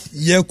 inti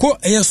yeko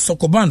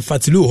Sokoban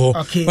Fatilu ho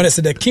what I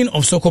say the king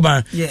of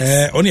Sokoban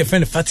only a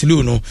friend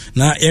Fatilu no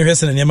na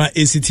ehwese na nema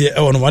ACT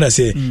on what I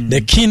say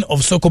the king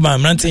of Sokoban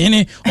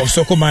Mantini of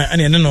Sokoban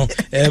and no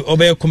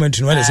obey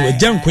comment no say we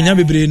jam konya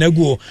bebre na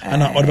guo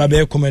ana odba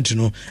be comment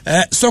no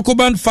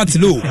Sokoban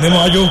Fatilo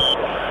memo ajo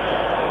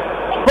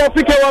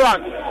Profike wala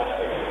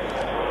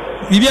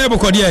bibia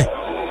bokode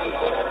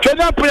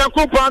Kenya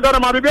Priyanku Panda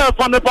na bibia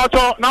fa me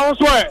pato na won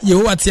so ye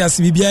wo atias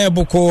bibia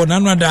boko na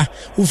noada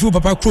ufu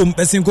papa krom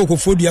pesin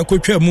kokofodu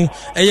akotwa mu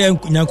eye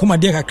nyankoma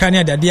de kakra ne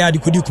adade ade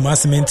kodi kuma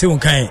semente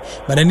wonkan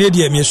but na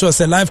dey me sure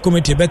say live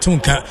committee beto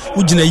nka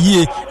ugina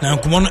yie na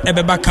nkomo no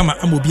ebeba kama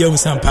amobia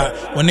musampa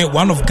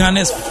one of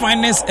Ghana's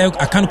finest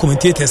account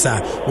commentators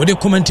we dey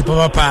comment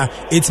papa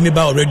etimi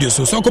ba radio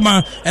so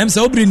koma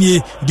emsa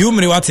obrenie di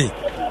umre wate.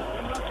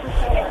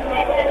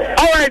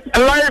 Alright,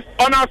 live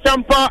on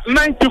Asampa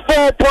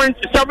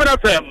 94.7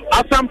 FM.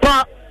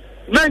 Asampa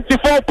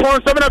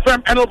 94.7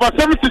 FM and over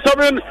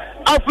 77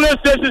 affiliate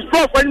stations.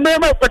 Prof, when you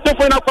remember the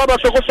telephone of Baba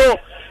Sokoso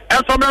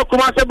and from El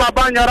Kumase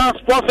Babanyara,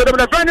 sponsored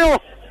the venue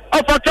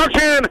of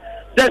attraction,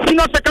 the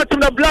senior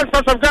secretary of the Black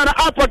Stars of Ghana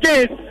up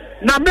against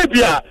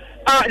Namibia.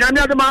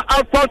 Nyamiadama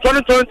Alpha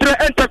 2023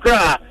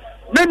 Entakra.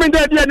 Maybe the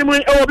idea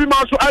will be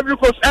Masu Ivory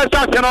Coast,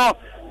 Esasino.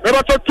 There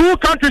are two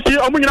countries here,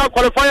 Omunina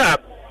qualifier.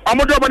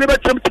 Amodo Maniba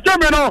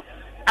Chimano.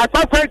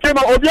 Akwa came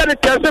obi ade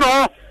tese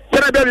no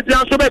sene be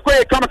bia so be ko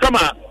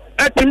kama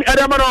etim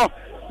edamano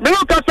me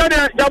lo ka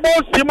sene yabo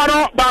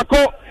simano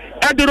bako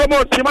edi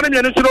romo simano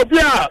me no so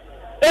bia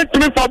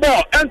etimi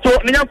fabo ento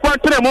ne yankwa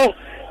tere mu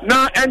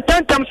na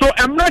ententam so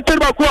emna tere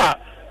bako a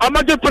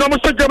amade promo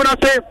so gamna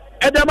se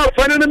edama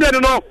fane no me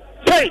no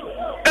say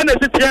ene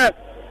sitie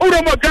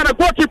uromo Ghana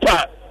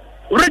goalkeeper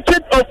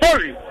Richard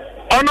Ofori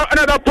ono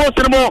another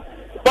post mo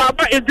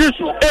Baba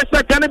Idrisu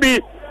esa can be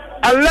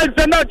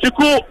Alexander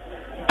Chiku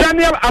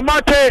Daniel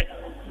Amate,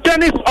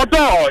 Dennis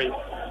Odoy,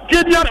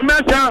 Gideon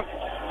Mensah,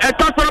 and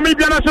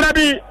Namibia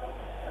Nationabi.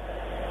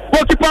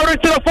 Goalkeeper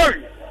Richard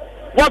Ofori.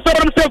 What's up,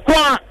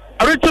 Mr.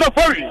 Richard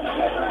Ofori.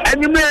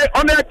 And you may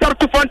on the attack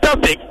to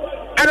fantastic.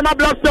 And my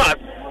Black Stars.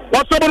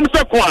 What's up,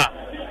 Mr.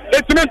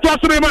 It's meant to us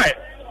to be mine.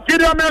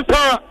 Gideon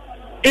Mensah,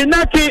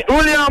 Inaki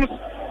Williams,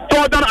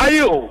 Jordan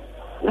Ayew,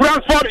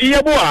 Ransford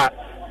Iyebua,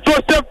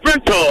 Joseph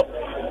Pinto,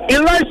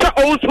 Elisha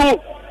Osu.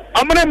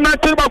 I'm going to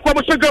mention about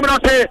Mr. Governor.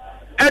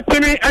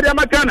 Etimi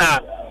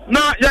Adamakana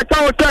na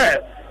yakaote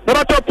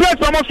but to place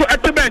almost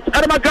at the bench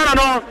Adamakana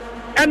no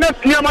and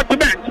that's near the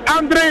bench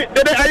Andre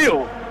Dede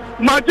Ayew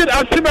Majid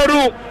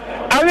Asimeru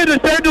Ali de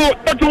Seydou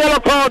Etuwala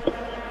Court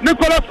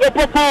Nicholas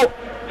Opoko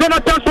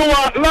Jonathan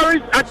Sowa Larry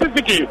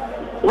Atifiki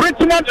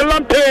Richmond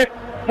Lampe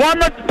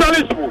Mohamed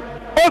Salisu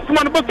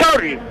Osman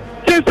Bukari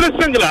Kingsley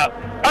Singler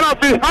and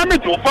Afi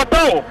Hamidou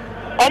Fatao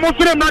almost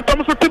to the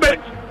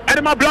bench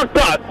Adama Black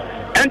Stars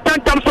and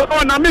 10 times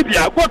on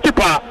Namibia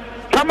goalkeeper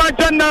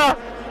Kamajana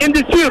in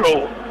the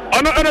zero.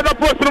 Another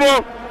person,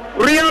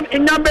 Rian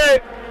Inyambe,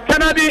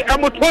 Kennedy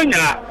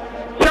Amutonya,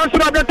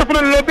 Chancellor of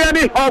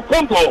Lobeni of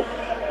Congo,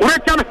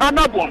 Rican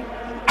Hanabun,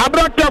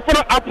 Abrata for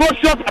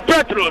Apostle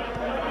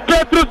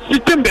Petrus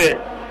Sitimbe,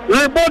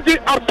 Lebodi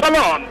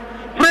Absalon,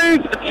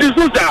 Prince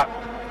Chizuza,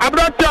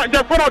 Abrata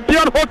Jaforo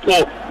Dian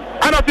Hoto,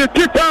 and of the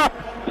Tita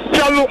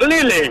Shalu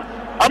Lili.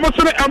 I'm not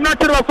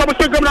sure of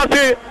Commission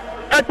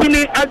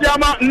Etimi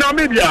Adama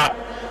Namibia.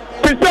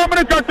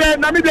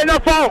 Namibia na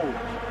foul.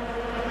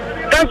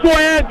 That's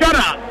why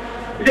Ghana.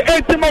 The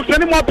 18th of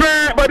January,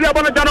 but we are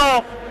going to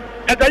Ghana.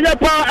 At the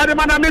Yapa,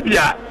 Adama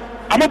Namibia.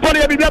 I'm upon the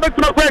Abia to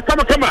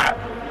come. I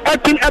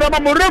think Adama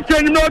Moroka,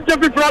 you know,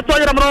 Jeffrey Frato,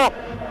 Yamro,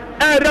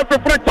 and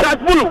referee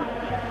Charles Bulu.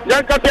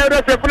 Yanka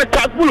referee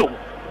Charles Bulu.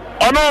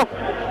 Oh no,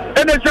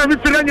 and the Jeremy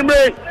Filangi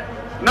May.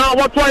 Now,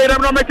 what's why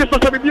I'm not making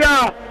social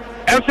media?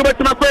 And so,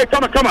 come. I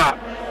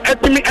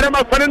think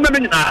Adama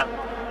Fanina.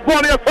 Go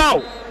on your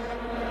foul.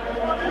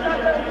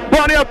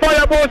 Bonnie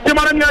fire both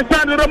Simon and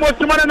San Ramos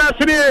Simon and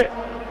Ashley.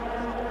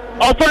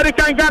 Offer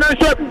can get a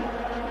ship.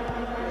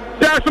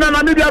 Jackson and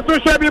Namibia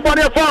to Shabby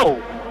Bonnie Fowl.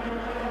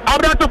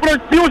 Abra to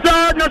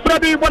producer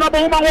Nasrabi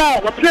Bonaboma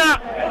Wall.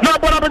 Now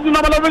Bonabu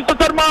Namalovin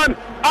Sutterman.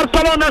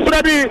 Absalom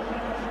Nasrabi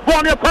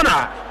Bonnie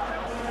Kona.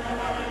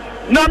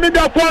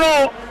 Namibia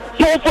follow.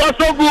 So far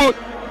so good.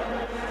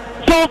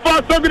 So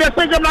far so good. The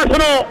second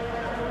national.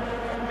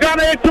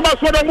 Ghana too much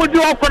for the wood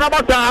you open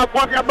about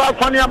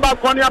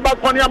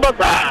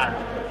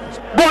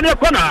Bonnie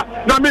Kona,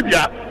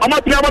 Namibia. I'm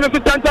up here on the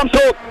 10 times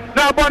so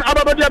now Bon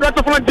Ababadi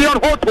Abrata from Dion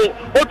Hoto.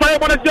 Oto I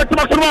want to see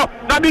Maximo,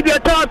 Namibia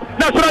chance,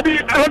 Nasrabi,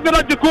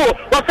 Hondurajiku,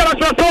 Wakala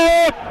Shaso,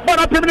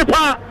 Bona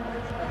Piminipa,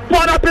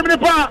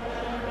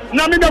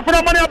 Namibia for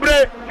a money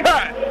abre.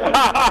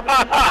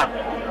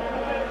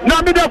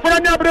 Namibia for a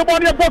Nabre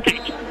Bonnie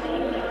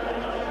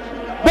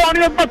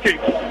Bucky.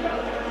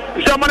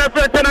 Jamana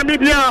Fete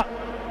Namibia.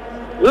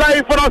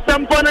 Live for us,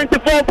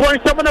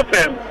 94.7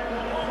 FM.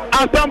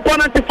 And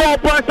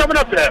 94.7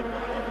 FM.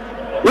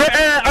 We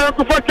are a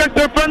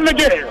Pre-AFCON Friendly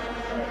game.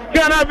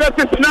 Ghana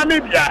versus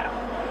Namibia.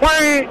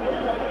 Why?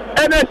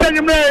 And I say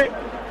you may.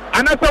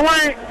 And that's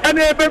why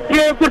any big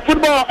play good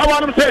football. I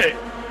want to say.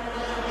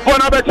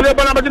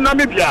 Bonabachi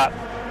Namibia.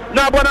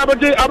 Now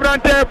Bonabachi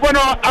Abrante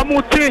Bono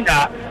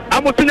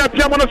Amutinya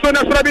Piamono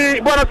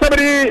Sonasrabi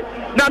Bonasabri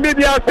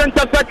Namibia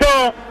Center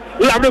Circle.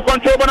 Lovely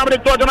control, but I'm the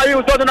Georgia. I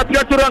use Georgia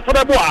appear to run for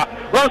the bois.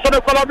 Run for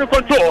the color of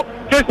control.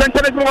 Just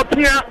entered the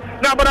appear.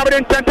 Now, but I'm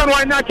in Tenton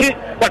Wainaki.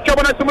 But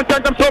Chabana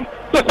Sumutantum,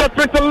 so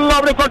Prince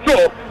lovely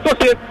control. So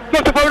for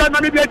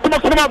Namibia, to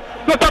maximum.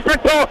 So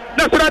Prince,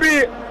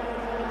 Nasrabi,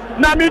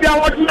 Namibia,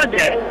 what's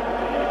Nage?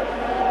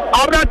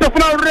 Abraham to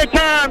Flow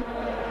Rekan,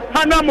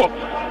 Hanamu.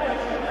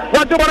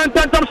 What do you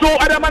Tentum so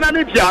Adama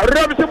Namibia?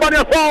 Robinson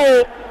Bonnie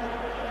Fall.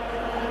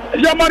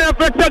 Yamania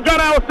Vector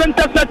Ghana,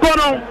 Center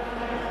Secono.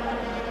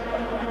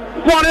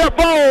 Bonnie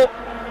Fall.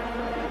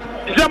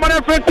 Yamania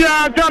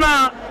Vector Ghana.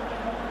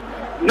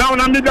 Now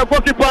Namibia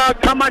goalkeeper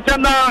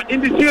Kamachana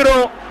in the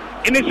zero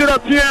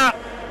Pierre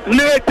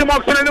ne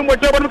Timoxon mo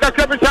jobo ka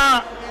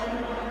kapita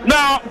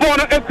now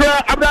Bona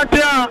Ekra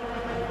Abrantia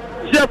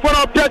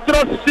Jeforo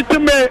Petros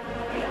Sitimbe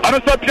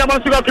also Pierre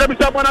Suga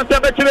kapita Bona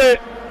Sebetire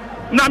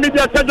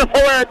Namibia center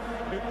forward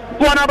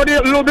Bona Badi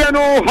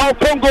Lubeno how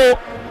Congo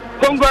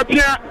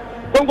Pierre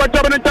Congo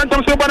Jabon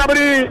Tantam so Bona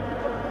Badi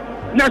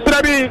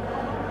Nasrabi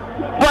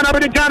Bona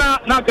Badi Ghana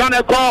na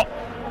Ghana ko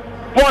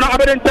Bona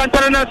Abadi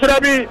Tantam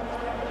Nasrabi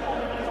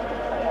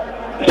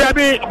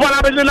Shabi,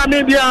 Bona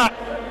Namibia,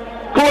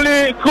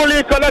 Kuli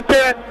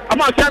collected. I'm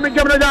not coming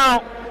down.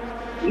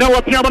 Now,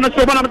 a Piabana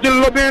Sobana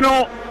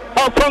Lobeno,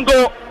 or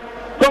Congo,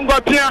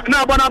 Pia,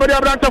 now Bonabadi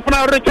Abranta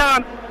from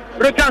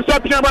Rekan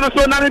Shop Piabana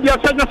so Namibia,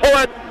 second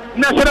forward,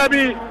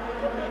 Nasrabi,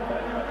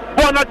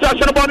 Bona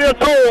Tasha Bonio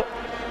Toe,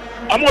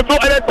 Amoto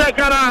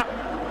Electacana,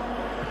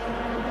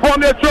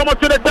 Bonio Tomo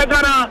to the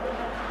Tagana,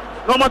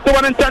 no matter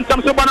 1 and 10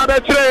 times to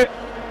Bonabetre,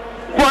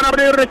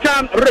 Bonabadi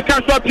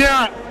Rekan Shop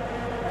Pia.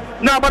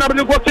 Now,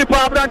 Banabadi goalkeeper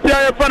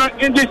Abrantia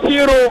in the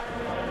zero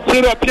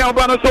Pierre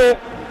Banaso.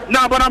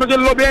 Now, Banabadi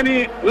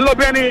Lobeni,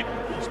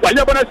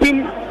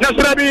 Wayabanasim,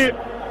 Nasrabi,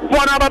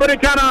 Bona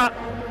Babaricana,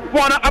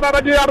 Bona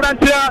Ababadi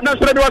Abrantia,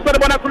 Nasrabi was the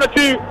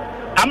Bonacunachi,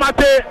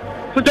 Amate,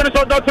 Sujanis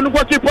Dawson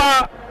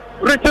goalkeeper,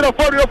 Richard of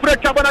Forio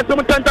Fred Cabana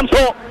Sumutantam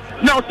so.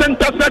 Now,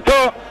 center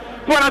circle,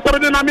 Bona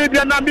Sabadi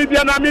Namibia.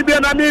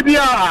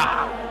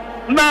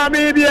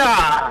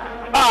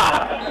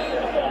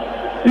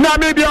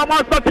 Namibia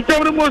must start to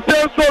come to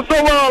so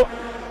well.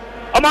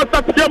 I must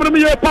start to come to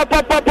me,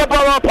 Papa.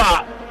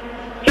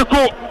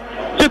 Chico,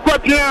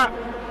 Pierre,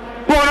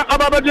 Bona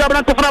Ababadi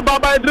Abranta from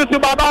Baba Idris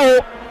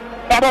Babao.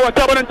 Baba was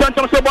having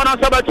intention so Bona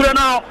Sabatri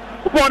now.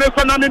 Bona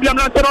for Namibia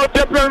National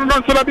Champion,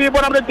 Ransulabi,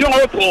 Bona de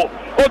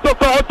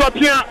Otto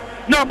Pierre.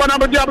 Now Bona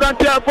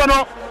Abrantia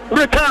Fono,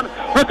 Rekan,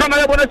 I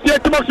want to see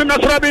it to Motion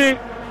Nasrabi.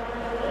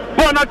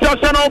 Bona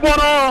Chasano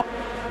Bono,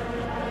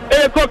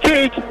 Eco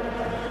Kick.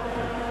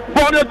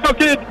 Bonnet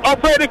Bucket of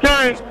Freddy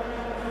Kind,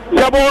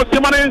 Yabo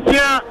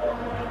Simanencia,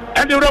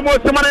 and the Ramo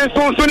Simanen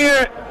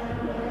Sunsunia.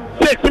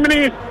 6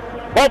 minutes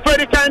of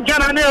Freddy Kind,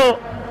 Ghana nil,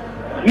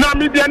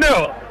 Namibia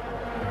nil.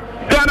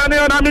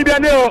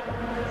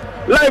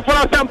 Live for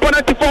us,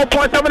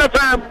 94.7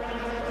 FM.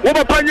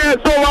 Wubapanya,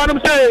 so Adam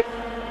say,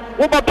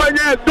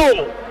 Wubapanya, so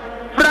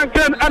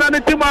Franklin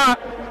Ananitima,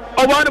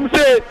 of Adam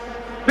say,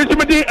 this is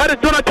the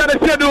Arizona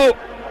Tanasedo,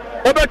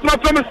 Obatma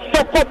from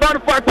Soko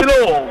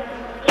Banfatilo.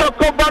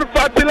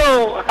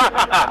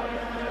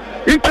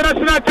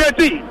 International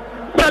 30.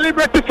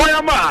 Celebrate the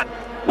fireman.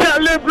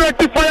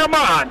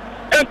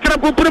 And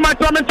Krabu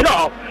Primatamento.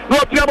 No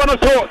Piabano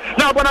so.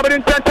 Now, when I've been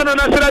intentional,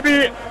 I should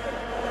be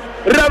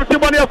Rabsi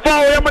Bonia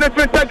Fowl, Yamane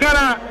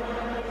Tagana.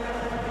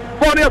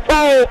 Bonia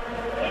Fowl,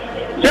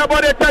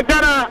 Jabode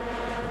Tagana.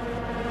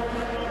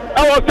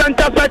 Our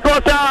Santa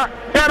Sacosa,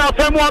 Ghana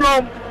Femono.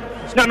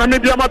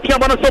 Namibia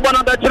Piabano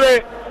Sobana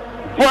Batre.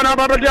 Bona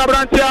Babadia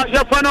Brantia,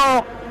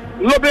 Jafano.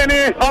 Lobeni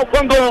au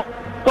Congo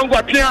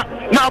Pia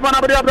na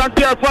Banabria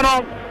Brantia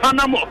Fono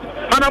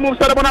Hanamu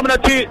Sarabana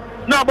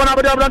Now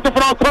Bonabadi Abranto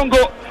from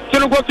Congo. To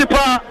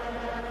goalkeeper.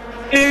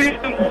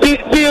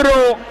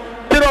 0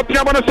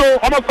 Piamono, so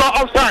almost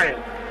offside.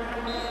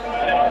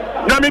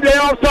 Namibia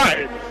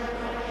outside.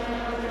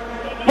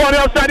 For the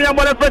outside, I'm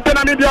going to put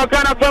Namibia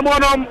Ghana from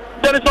one of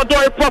Dennis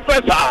Odoi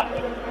Professor.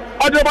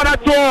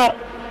 Odobanato.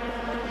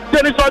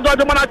 Dennis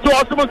Odobanato.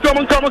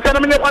 Someone come, and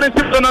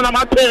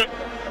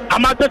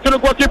Amate to the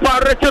goalkeeper,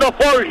 Retiro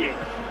Fori.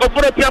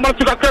 For the Piamono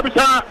to the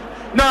Krebisa.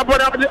 Now,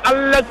 Bonabadi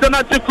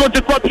Alexander to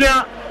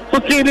Copia.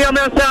 Fukinia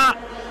Mensa.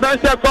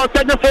 Mensa for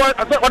second forward.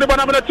 I said,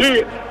 Odobanato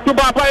to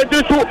Baba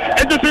Edisu.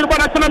 Edisu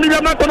Namibia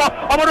Natano.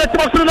 I'm going to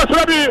put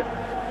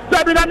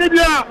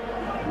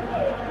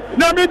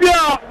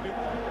Namibia.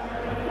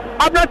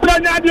 I'm not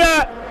trying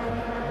Nadia.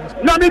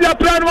 Namibia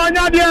plan one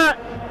Nadia.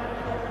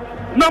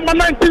 Number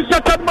 19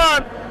 second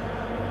man.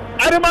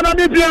 Arima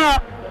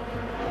Namibia.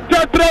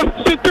 Petros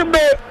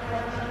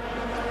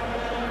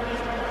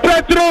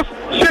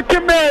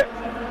Shikimbe.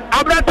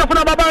 Abrata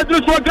from Baba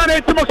Idris was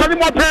going to Mosali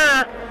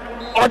Mope.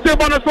 Or they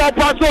want to swap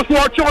passes,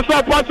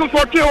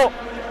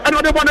 and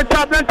they want to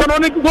tap and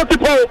only go to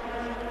Paul.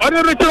 I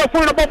didn't reach a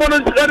phone about one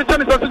of the tennis.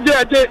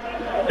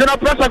 Then I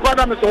press a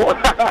quadam so.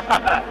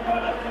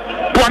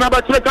 One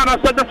about Trekana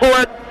second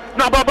forward.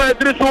 Now Baba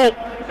Idrisu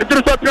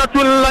appear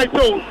to like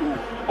those.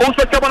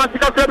 Also,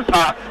 Kabanasika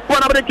Krebsa.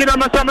 One of the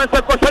Kidamasa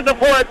second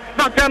forward.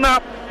 Now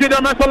Kana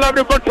Kidamasa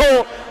level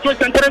control. So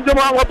it's entering the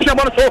one of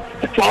Piamono.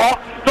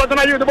 So then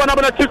I use the one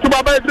about the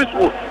Baba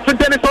Idrisu. So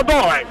Dennis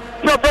Odoi.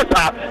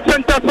 Professor.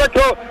 Center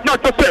circle.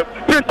 Not to save.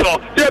 Pinto.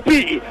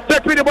 JP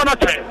the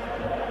Bonate.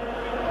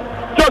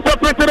 Joseph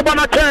Pinto the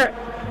Bonate.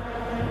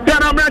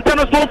 Ghana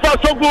maintenance so far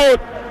so good.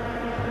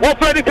 What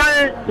Freddy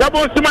Kai,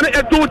 Yabo Simani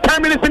at 2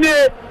 10 minutes in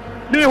here.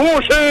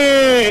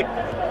 Nihushi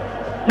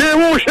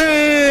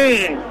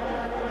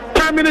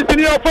 10 minutes in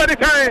here, Freddy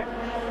Kai.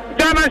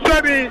 Ghana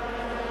Shabi,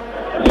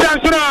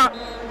 Sansura,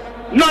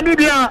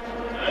 Namibia.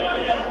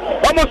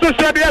 Almost so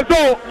Shabi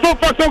so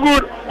far so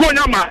good. Go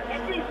Yama.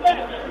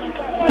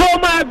 Go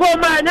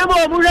my, Nemo,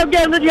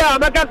 Muragan,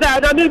 Makasa,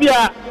 Namibia.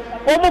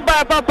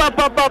 Omuba,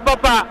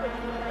 Papa.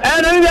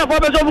 And Namibia for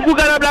the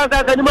Gugana Blast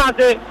and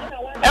Mate.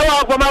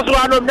 Ewa from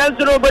Aswano,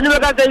 Nansoro, but never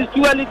got is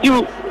too early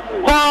to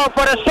call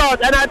for a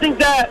shot. And I think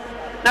that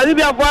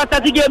Namibia for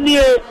 30 game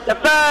near the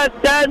first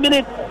 10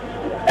 minutes,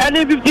 and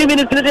then 15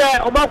 minutes in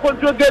there, Oma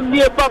control game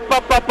near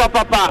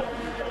Papa.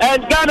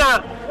 And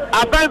Ghana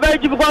are very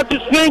difficult to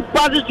swing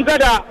passes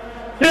together.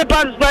 3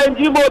 passes by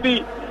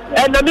Njimobi,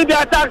 and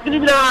Namibia attacks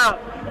in now.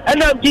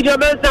 And then Gideon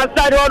Mensah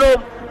side on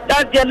him.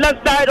 That's the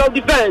left side of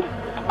defense.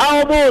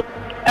 Aomo,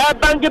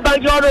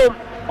 Bangi on him.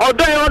 Or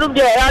do on him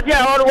there,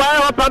 on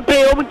wire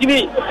Pampe,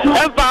 Omutimi,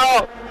 and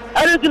Fao.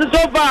 Everything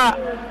so far,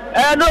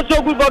 not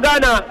so good for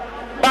Ghana.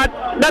 But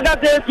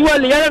Nagate,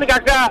 Tuali, and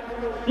Kaka,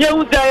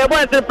 Yehusa,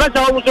 was the pressure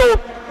also.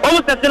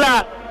 Almost a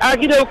Silla,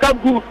 Agino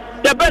Kampu,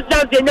 the best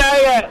chance in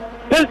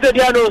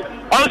Pennsylvania,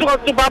 also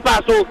got to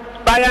Papa, so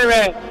by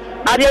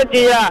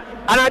Adientia,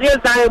 and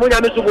Adien time when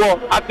I'm Misubo,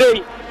 I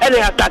pay, and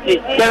they have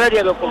started.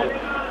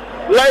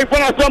 Live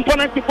on some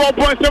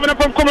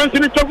 94.7 from comments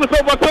in the chocolate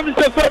over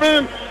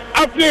 77.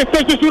 After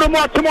station to the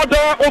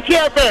Martimota of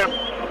KFM.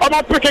 I'm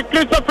a pretty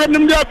clear from the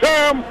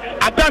FM.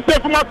 I can't say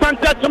from my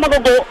Santa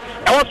Chamago.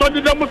 I was on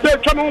the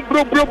Muslim channel,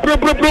 bro.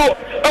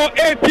 Oh,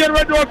 8 year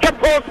radio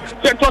campus.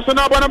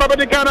 Sentosana,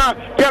 Bonabadicana,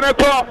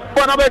 Canada,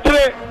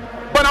 Bonabatre,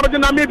 Bonabadi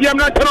Namibia,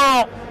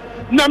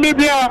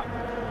 Namibia,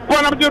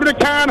 Bonabadi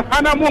Can,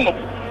 Hanamu.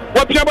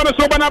 What Piabana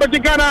so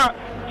Bonabadicana.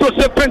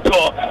 Joseph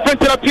Pinto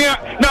appear,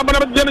 now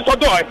Dennis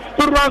Odoi,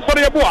 to run for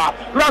the bois,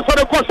 run for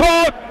the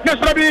crossroad,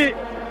 Nesrabi,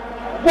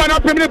 one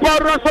up in the bar,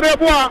 run for the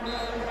bois.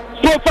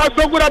 So far,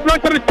 so good, I've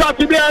learned to start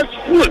to be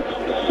smooth.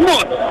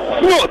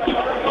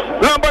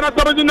 Lambana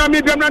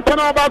Namibia,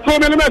 Nantana, about 2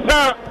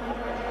 millimeters.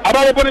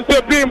 About opening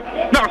the beam,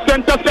 now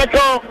center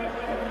circle.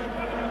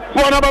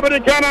 One of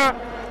Ghana,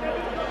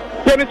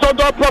 Dennis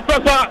Odoi,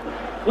 Professor,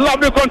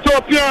 lovely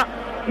control here.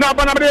 Now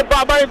Banabri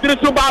Baba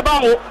Idrisu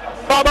Babao.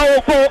 Baba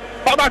Oko,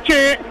 Baba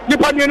Chi,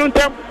 Nipanian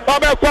Tem,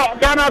 Baba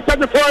Ghana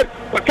 74,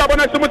 but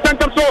Cabernet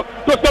Center, so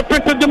Joseph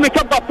Pinto, Jimmy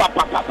Papa,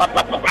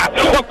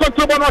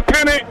 Control on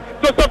Kenny,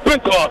 Joseph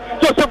Pinto,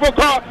 Joseph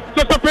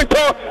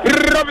Pinto,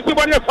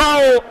 Ravitubania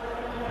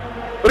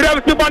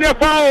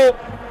Fowl,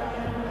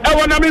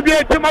 Ewa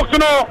Namibia,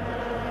 Timoxono,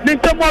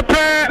 Nintemo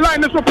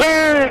line is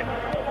repair.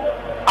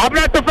 I'm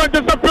not the first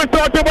Joseph Pinto,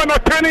 Jimmy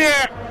Kenny,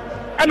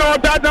 and all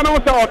that, and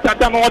also, I'm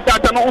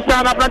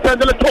not the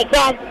little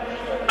farm.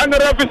 And the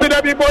referee said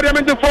everybody I'm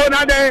in the phone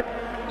and they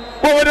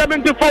put them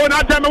in the phone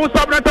and them who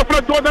submit the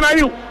front door than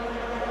you.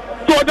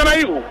 What you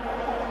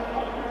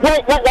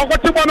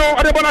want to know?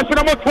 I want to see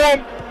them phone.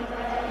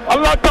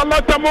 Allah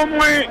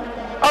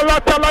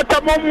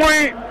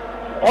Mumwe.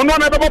 On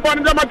one of the Boban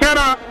in the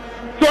Makana.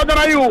 So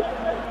than you.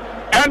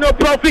 And the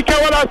Prophet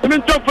Kawala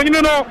Smith for you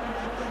know.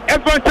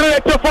 Every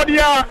for the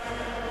year.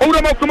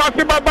 Udamo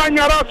Kumasi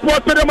Babanya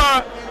Sports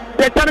Cinema.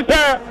 The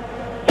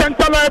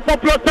Central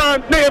Popular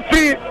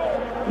Free.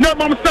 No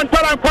mom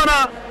central and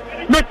corner.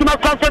 Make my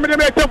confirm the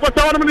make for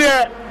 1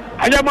 minute.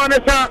 I am on the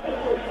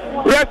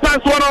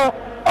restaurant one.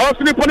 I was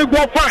sleeping on the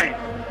goal fine.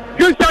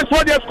 Houston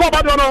for the score,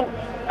 I don't know.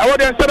 I was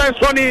the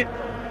 720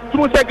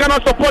 through the Ghana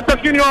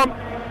supporters union.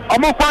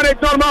 I'm going to find it.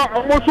 I'm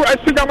also a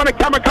singer on the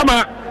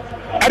camera.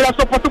 And I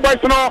support the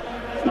boys now.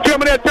 Give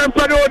me the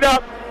temporary order.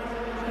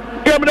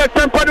 Give me the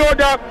temporary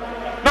order.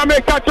 Now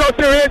make a choice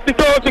to raise the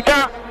close.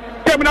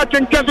 Give me that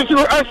chance to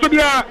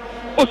Australia.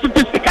 Also,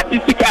 Tisika.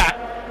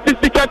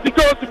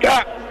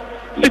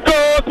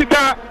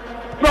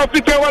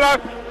 Profite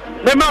Wallace.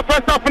 The map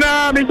first of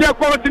now. Media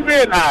quality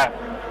winner.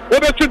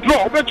 Over to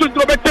draw.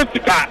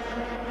 Tisika.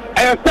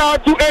 And star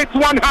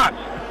 281 hash.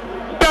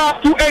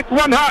 Star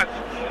 281 hash.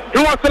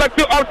 You want to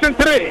select option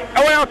 3.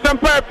 Away on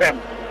Sampa FM.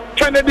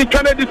 Kennedy,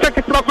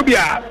 second to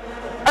Makubia.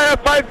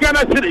 5 Ghana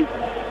cities.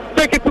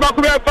 Second to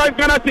Makubia, 5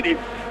 Ghana cities.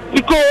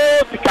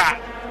 Sika.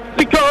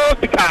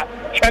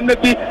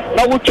 Kennedy,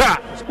 Nawucha,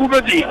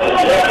 Ubeji.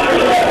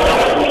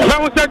 Now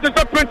we said just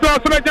a print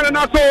of Selection and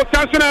also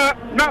Sansona,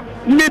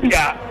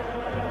 Namibia.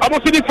 I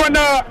was in the front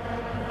of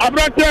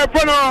Abrante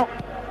Prono,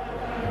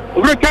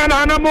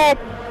 Ricana Anamo.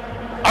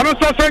 I don't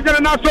saw Selection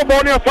and also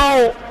Borneo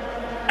Fowl.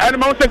 And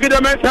Mount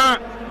Sekidamenta.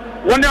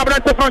 One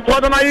Abrante from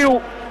Jordan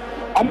Ayu.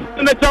 I'm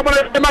in the trouble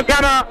of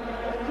Makana.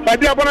 My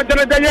dear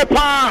Bonatana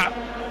Pa.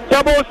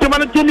 Tabo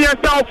Simon Jimmy and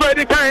South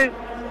Friday kind.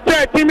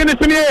 30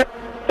 minutes in here.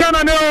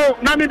 Ghana no,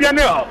 Namibia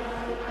no.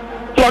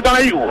 Jordan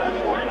Ayu.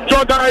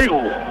 Jordan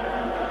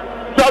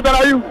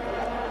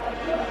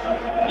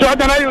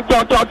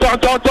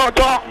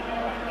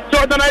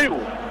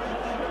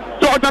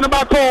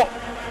Bako.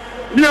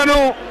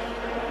 Miano.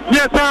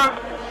 Yesa.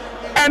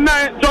 And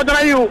 9. Jordan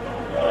Ayu.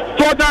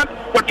 Jordan.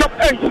 What's up?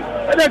 Hey.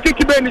 They kick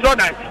Ben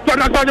Jordan.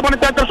 Jordan Sanjay on the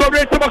center. So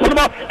raise the box. And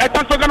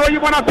that's what you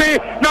want to say.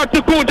 Now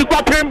to go to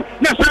stop him.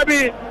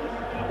 Nesabi.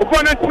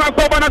 Opponent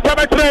Transformer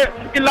Sabatre.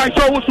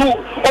 Elisha Usu.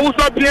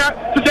 Also bien.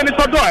 To Jenny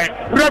Sodoy.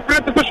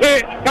 Reference to Shea.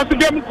 As the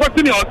game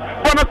continues.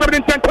 Bona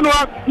 17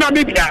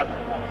 Namibia.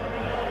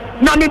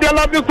 Namibia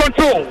love you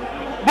control.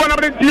 Bona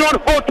Dion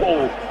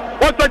Hoto.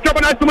 What's the job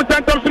on Iceland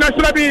Thompson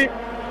Nesabi?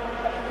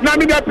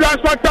 Namibia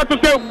plans for to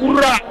say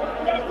Gura.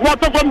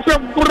 What of them say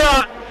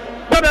Gura?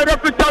 But I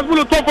represent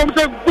will talk from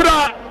say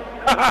Gura.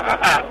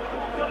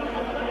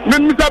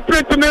 Mr.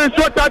 President,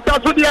 short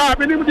atAsudia,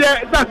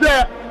 that's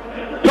it.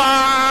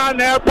 Pan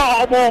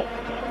Palmo,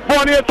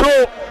 Bonito,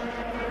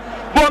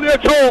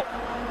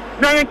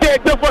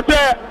 98 for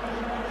say.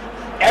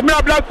 And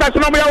my blood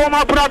station, I want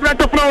my problem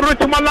to flow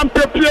Richmond Lamp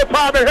to play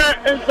power here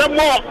and some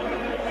more.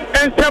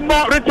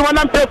 Richmond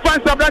Lamp to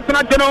find some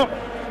national.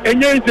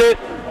 And yes,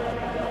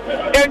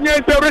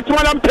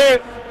 Richmond Lamp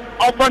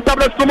of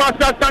Fantabulous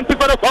Kumasa Santi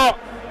for the call.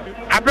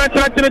 I branch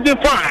like to the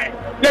fine.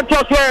 Get to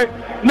us way.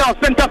 Now,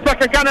 center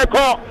back again. I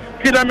call.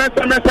 Kida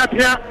Mesa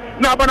here.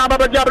 Now,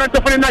 Banaba Jabran to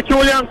find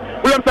William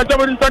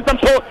Sajab in Santam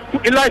show to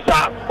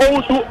Elisha.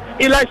 Also,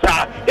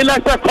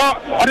 Elisha call.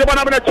 Or the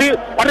Banabana,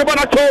 or the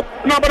Banato.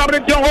 Now, Banabana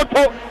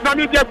Hoto.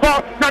 Namibia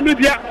call.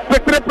 Namibia.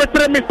 Petre,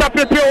 Mr.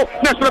 Petro.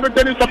 National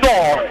Tennis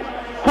Store.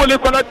 Fully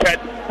collected.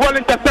 Well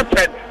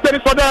intercepted.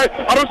 Tennis for the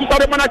Arosu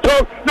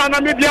Manato. Now,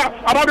 Namibia.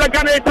 About the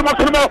Ghana to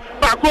Maximo.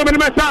 Back home in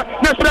Mesa.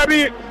 National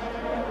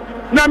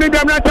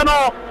Namibia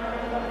National.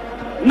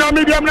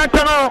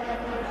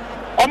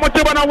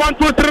 Omotebana 1,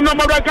 2, 3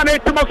 number Ghana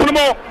to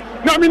Maximo.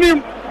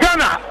 Naminim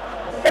Ghana.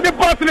 And the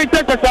person in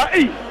Texas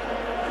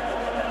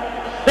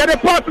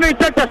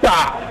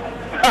are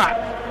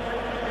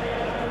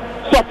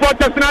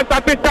supporters now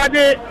started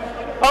Saturday.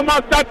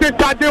 Almost started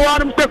Saturday.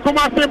 One Mr.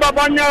 Kumasi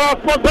Babanya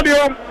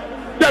Sponsorship.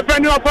 The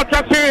venue of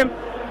attraction.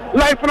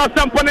 Life on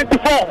Sampa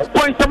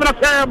 94.7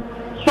 FM.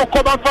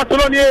 Sokoba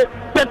Fatoloni.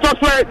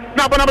 Way,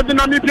 now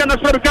Namibia and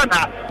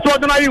Ghana.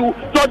 Jordan Ayu,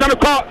 Jordan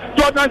Call,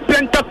 Jordan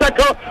Center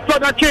Circle,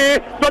 Jordan K,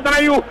 Jordan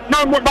Ayu,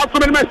 now back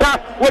from the Mesa,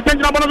 we're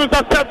changing our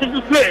self to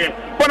display.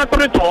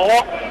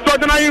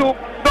 Jordan Ayu,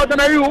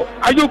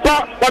 Ayuka,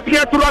 or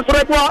Pierre to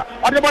Rasorebois,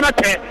 or the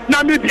Bonate,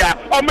 Namibia,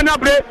 or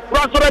Manabre,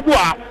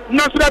 Rasorebois,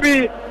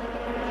 Nasrabi.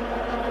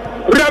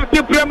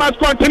 Relative play must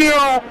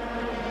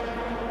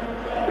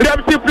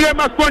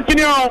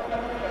continue.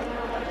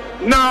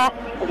 Now,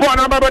 for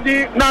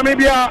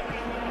Namibia.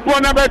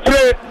 One number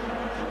 3.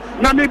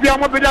 Namibia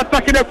will be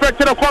attacking the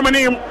fracture of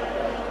Commoning.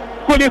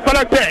 Fully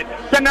selected.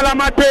 Senela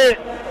Mate.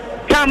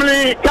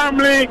 Kamli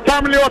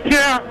up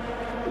here.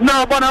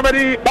 Now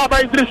Bonabadi Baba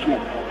Idris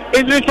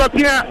up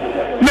here.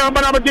 Now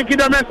Bonabadi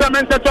Kida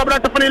Mensa Sobra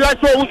to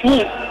Elisha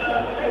Usu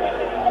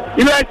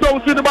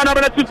the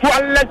Bonabadi to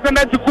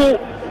Alexander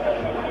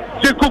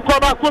Chiku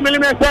Koba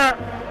Kumilimesa.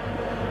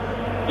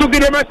 To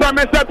get the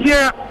Mesa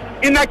here.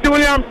 Inaki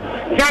Williams.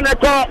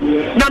 Kaneko.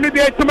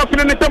 Namibia is to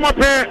Makin the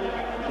Tomape.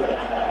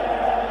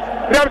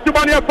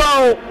 Rabsubania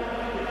Fowl.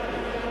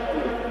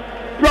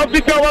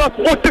 Profika was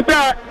what is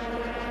that?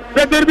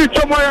 The Derby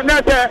Chomoya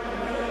Nata.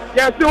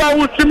 Yes, you are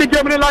what you make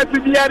a life to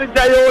be added.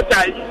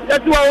 Yes,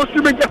 you are what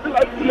you make a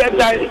life to be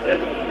added.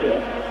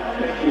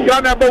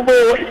 Ghana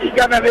Bobo,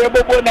 Ghana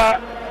Bobona.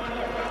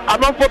 I'm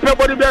not for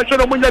property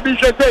version of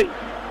Munyabisha say.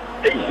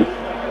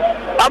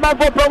 I'm not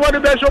for property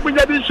version of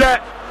Munyabisha.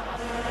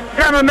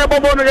 Ghana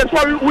Nebobona, that's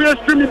why we are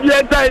streaming the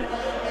entire.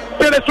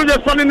 There is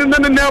just one in the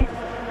name.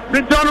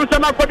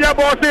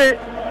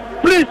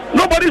 Please,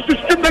 nobody should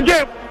strip the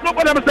game.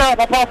 Nobody say,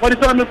 Papa, for the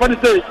time, for the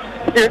say.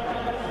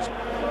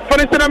 For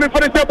the time, for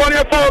the say,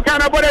 Bonnie, for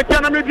Ghana, Bonnie,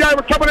 Namibia,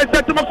 Cabinet,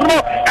 set to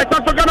Maximo, and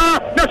Ghana,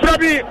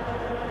 Nasrabi.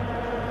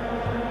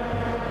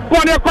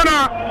 Bonnie,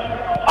 Kona,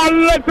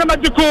 Alexander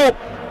Duko.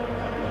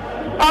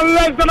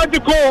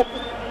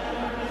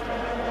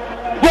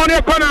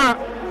 Bonnie, Kona,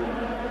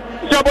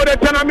 Jabo de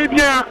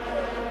Namibia.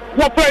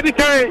 What for the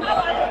K?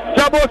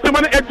 Jabo,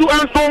 someone at 2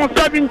 and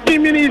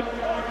 17 minutes.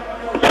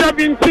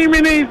 17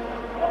 minutes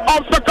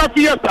of soccer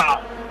fiesta.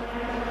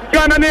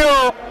 Ghana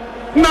nil,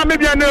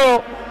 Namibia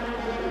nil.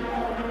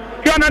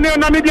 Ghana nil,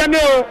 Namibia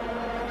nil.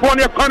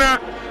 Bonnie Kona,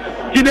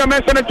 Gideon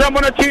Mesa, and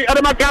Jamonachi,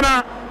 Adama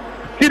Ghana,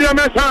 Gideon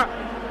Mesa.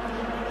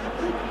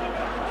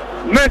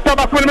 Mesa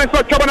Bakun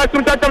Mesa, Kabana,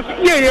 sometimes,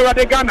 yeah,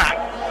 de Ghana.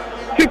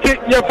 Kick it,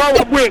 your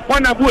power way,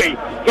 one away.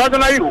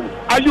 Jordan, are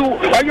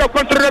you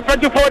considered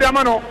reflecting for the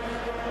Amano?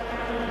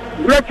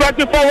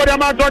 Reflecting forward,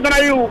 Amano, Jordan,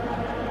 are you?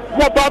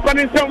 What happened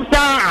in some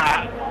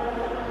star?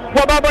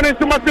 What happened in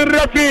some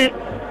referee?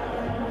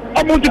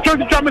 I'm going to turn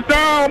the cameras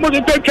down. I'm going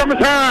to take cameras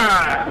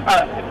down.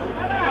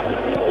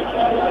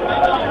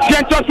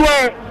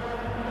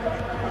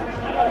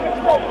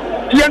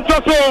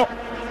 Yentoso,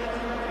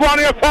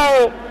 Bonnie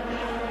Fowl,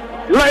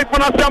 live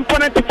on a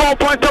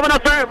 94.7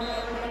 FM.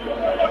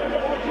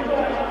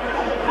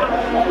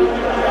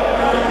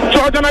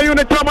 Jordan, are you in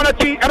the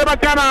Tamanati,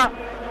 Arabacana?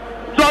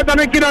 Jordan,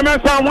 and Gideon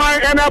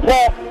wine and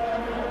apple.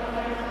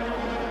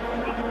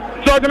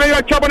 Jordan, you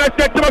are Cabinet,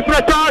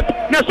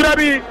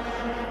 Nasrabi,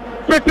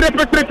 Petri,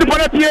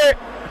 Ponetier,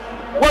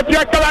 what you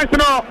are calling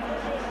now?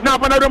 Now,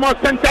 when I remember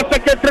Santa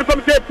Secretary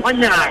from the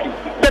Panyai,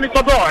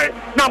 Senator Boy,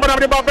 now, when I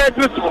remember what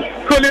you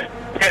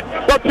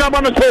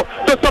want to do,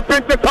 the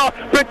Supreme Court,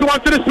 21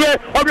 to this way,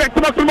 or react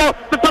to Maximo,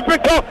 the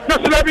Supreme Court,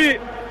 Nasrabi,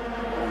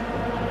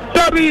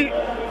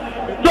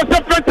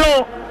 Joseph Pinto,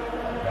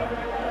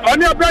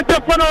 on your branch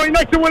of Fano, in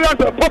Nation Williams,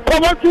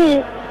 Papa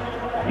 2,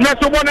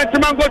 National 1 and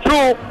Timango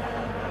 2.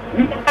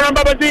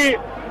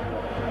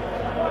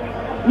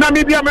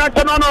 Namibia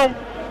Machanono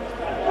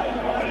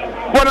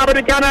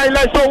Bonamericana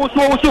Eleso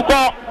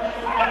Usuko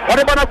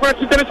Oribana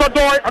President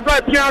Sotoy, a guy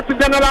Pian to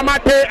General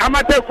Amate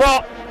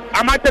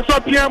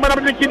Sopia,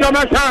 Bonabri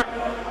Kidomasa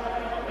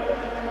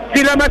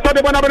Kilamasa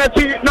de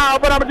Bonabrachi, now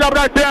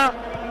Bonabratia,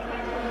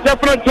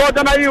 Jeffrey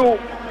Jordan, are you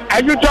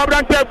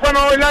Jabran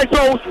Fano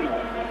Eleso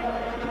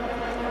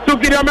to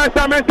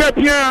Kidomasa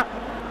Mesapia,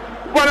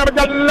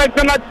 Bonabra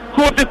Legend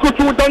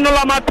Kutu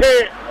Donolamate.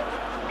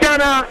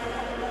 Ghana,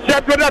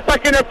 j'ai pu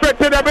attaquer les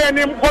fêtes de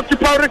Benin, quand tu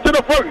parles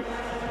de feu.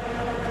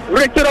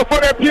 Richard de feu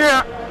est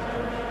bien.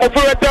 On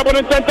peut être abonné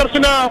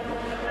international.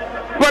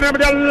 Voilà,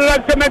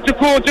 du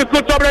coup, tu as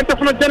un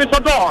peu de tennis au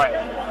dos.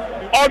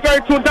 Although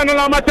tu donnes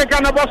la matière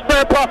Ghana was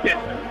fair profit.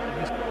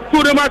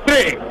 Tout de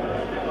matré.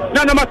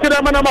 Nana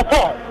matière manama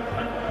fort.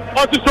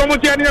 On se somme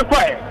bien ni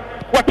quoi.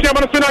 What tu as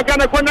mentionné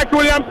Ghana, Konak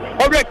Williams,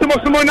 ou directement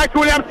sur Monak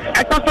Williams,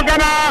 et quand tu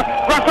Ghana,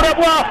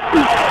 Rassure-moi.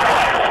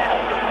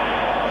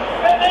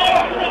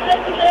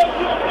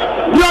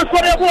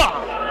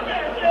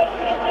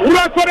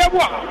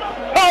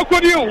 How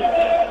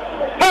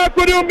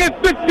could you miss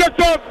this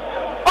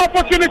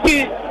opportunity?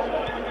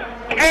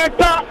 And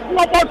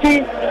opportunity.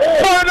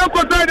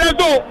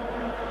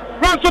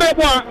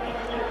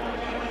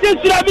 This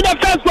should have been the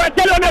first one.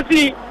 Tell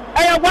honestly, I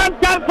have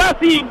one-time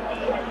passing.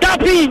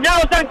 Tapi now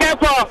thank you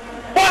for.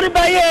 What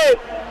by you?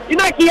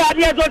 Inaki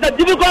ideas was a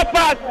difficult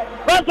pass.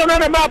 First one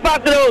on the map pass.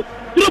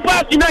 Through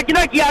pass,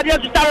 Inaki ideas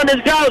to start on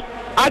his ground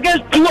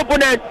against two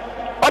opponents.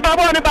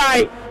 Obama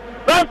by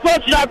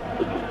Rashford should have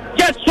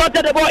just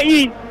shotted the ball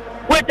in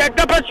with a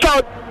double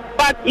shot,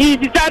 but he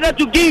decided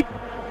to give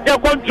the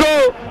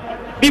control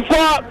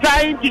before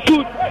trying to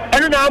shoot.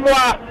 And now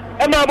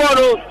Emma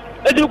Bono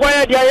is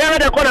required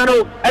the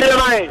corner at the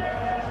line.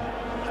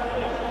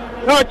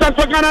 No chance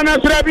for Ghana,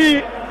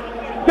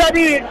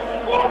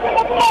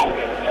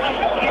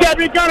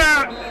 Debbie Ghana.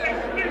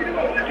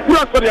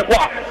 Cross for the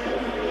ball.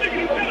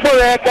 For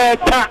a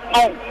tap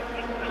on.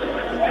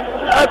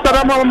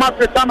 Asarama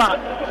Maketama,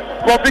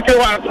 Bobike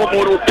was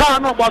for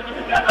Tano, but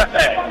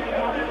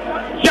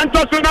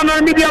Santos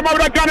Namibia,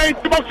 Mauritania,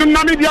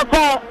 Namibia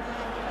call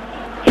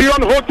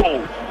Sion Hoto,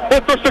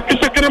 Hoto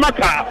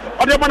Sekimaka,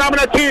 or the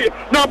Bonamati,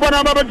 no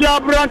Bonamabia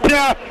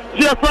Brantia,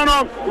 Giafano,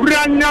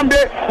 Ranyambe,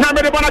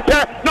 Namede Bonate,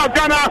 no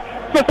Ghana,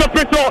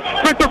 Sosopeto,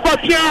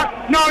 Petofia,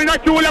 now in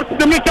actual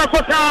the Mika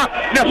Costa,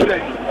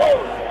 yesterday.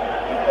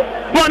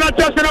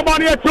 Bonatas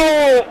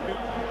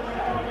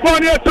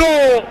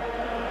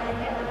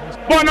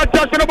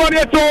and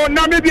Bonieto.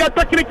 Namibia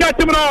technical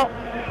team.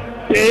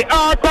 They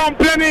are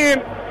complaining.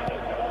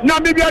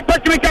 Namibia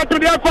technical team,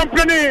 they are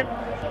complaining.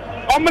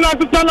 I'm going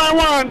to tell you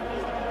one.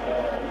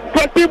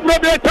 Petit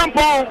brother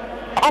tampon.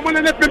 I'm going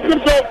to let people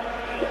so.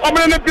 I'm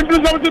going to let people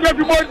so to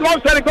every boy to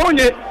outside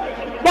Kaunye.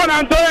 Bon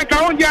Antoine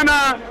Kaunye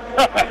na.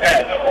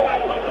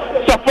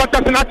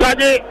 Supporters na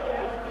taje.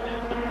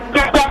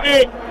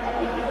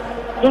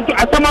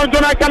 Asama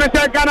Jona can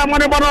say Ghana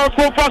money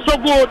so far so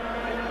good.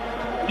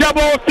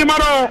 Jabo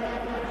Simaro.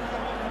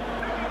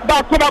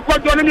 back over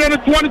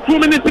 22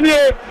 minutes in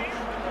here.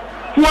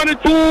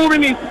 22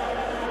 minutes.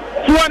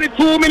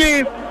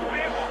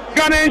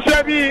 Ghana and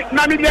Shabby,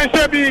 Namibia and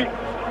Shabby.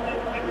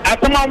 As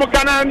a mama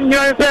can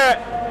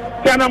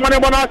Money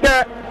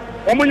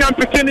Omunyan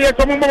Pikini,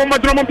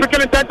 Madroman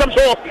Pikini, Tantam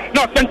Show,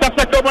 no Santa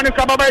Sector, one in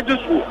Kababa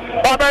Drisu,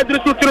 Baba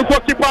Drisu to the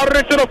goalkeeper,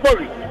 Richard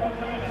Ofori.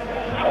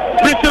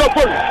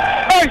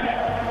 Hey!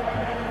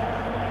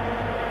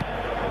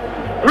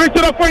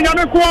 Richard Ofori,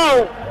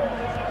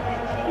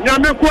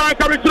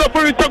 Yamekwa, Richard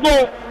Ofori to go.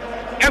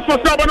 And for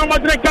Sabano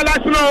Madrid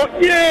Galasno,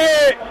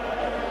 yeah!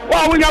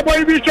 Wow, we have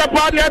a bishop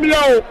party,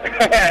 Emilio.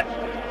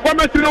 Come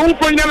to the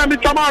Ufo and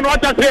Chamano,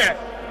 what I say.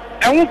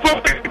 And Ufo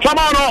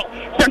Chamano.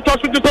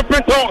 Santos to the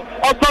printer,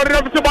 also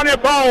to Bonnie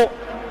Paul.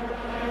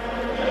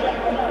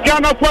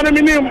 Ghana for the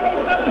minimum.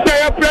 Say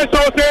a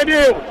presso, say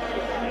you.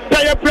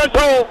 Say a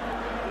presso.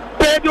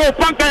 Say you,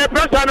 Funka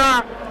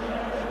Pressana.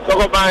 So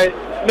go by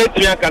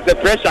Metriak as a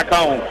fresh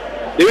account.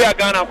 The way I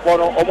Ghana for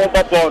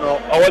Omobono,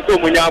 or also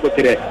Munyabu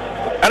today.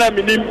 And I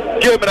mean,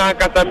 Gilman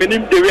Casa,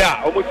 Minim de Ria,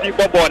 almost see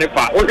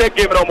Bobonifa, or they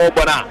gave them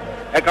Mobona.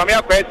 And come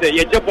here, question,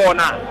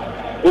 Yajabona.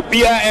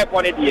 Ubia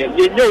airport here.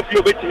 You know if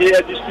you bet me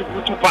a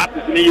distribute two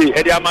parties in here,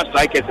 and they are much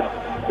like it.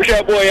 We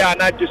shall boy,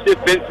 not to say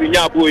fence in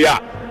Yabuya.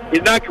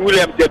 It's not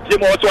Williams, the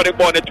team also the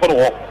born at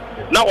Tono.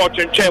 Now,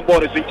 watching chain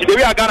bonus in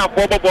Chile. Are gonna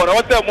form a born.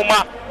 What's the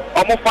Muma?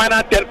 I'm a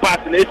final 10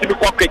 parts in 80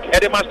 quick, and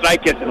they must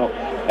like it, and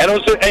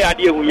also a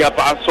idea we have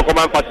so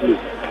command facility.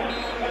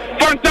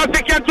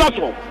 Fantastic and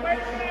also.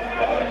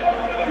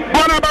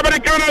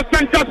 Bonababricana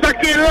Santa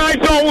Saki,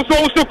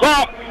 also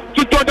call.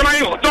 To Jordan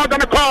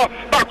call,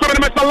 back to the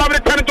Mr. Lovely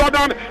Penny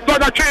Jordan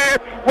Chair,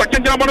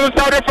 watching the Amano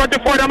Saudi for the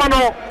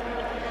Fordamano.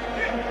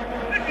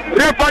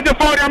 Refer the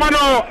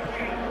Fordamano.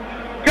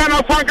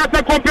 Ghana Franca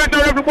compared to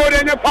everybody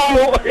in the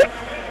power.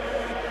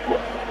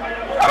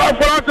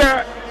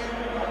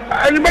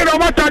 And you made a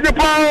matter of the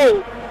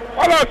power.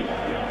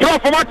 Throw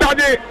for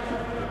Matadi.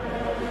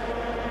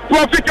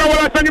 Profit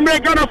will send you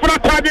make Ghana for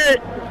Matadi.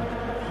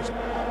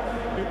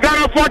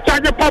 Ghana for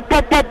Tadi pop.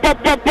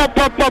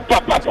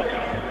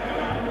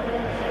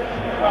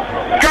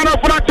 Ghana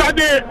for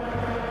Tadi.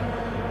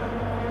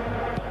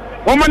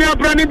 Woman, you're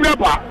brand new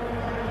blabber.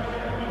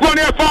 Go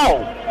near foul.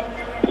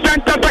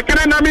 Center second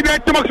and Namibia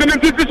to Maximum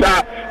Tisa.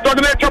 So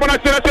the next one I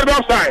said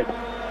outside.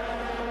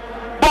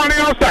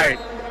 Bonnie outside.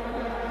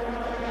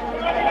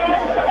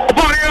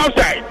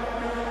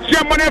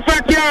 Germany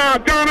Fatia,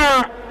 Ghana.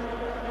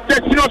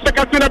 Destino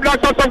second to the Black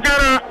House of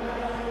Ghana.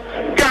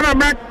 Ghana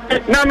Mac,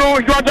 Nano,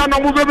 Jordan,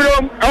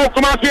 Mubim,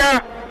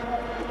 Okumafia.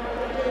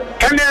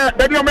 And the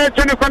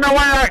Diomation in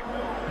Kanawai.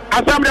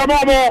 Assembly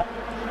Momo.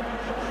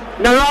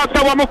 The last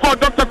one for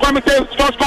Dr. Kwame says,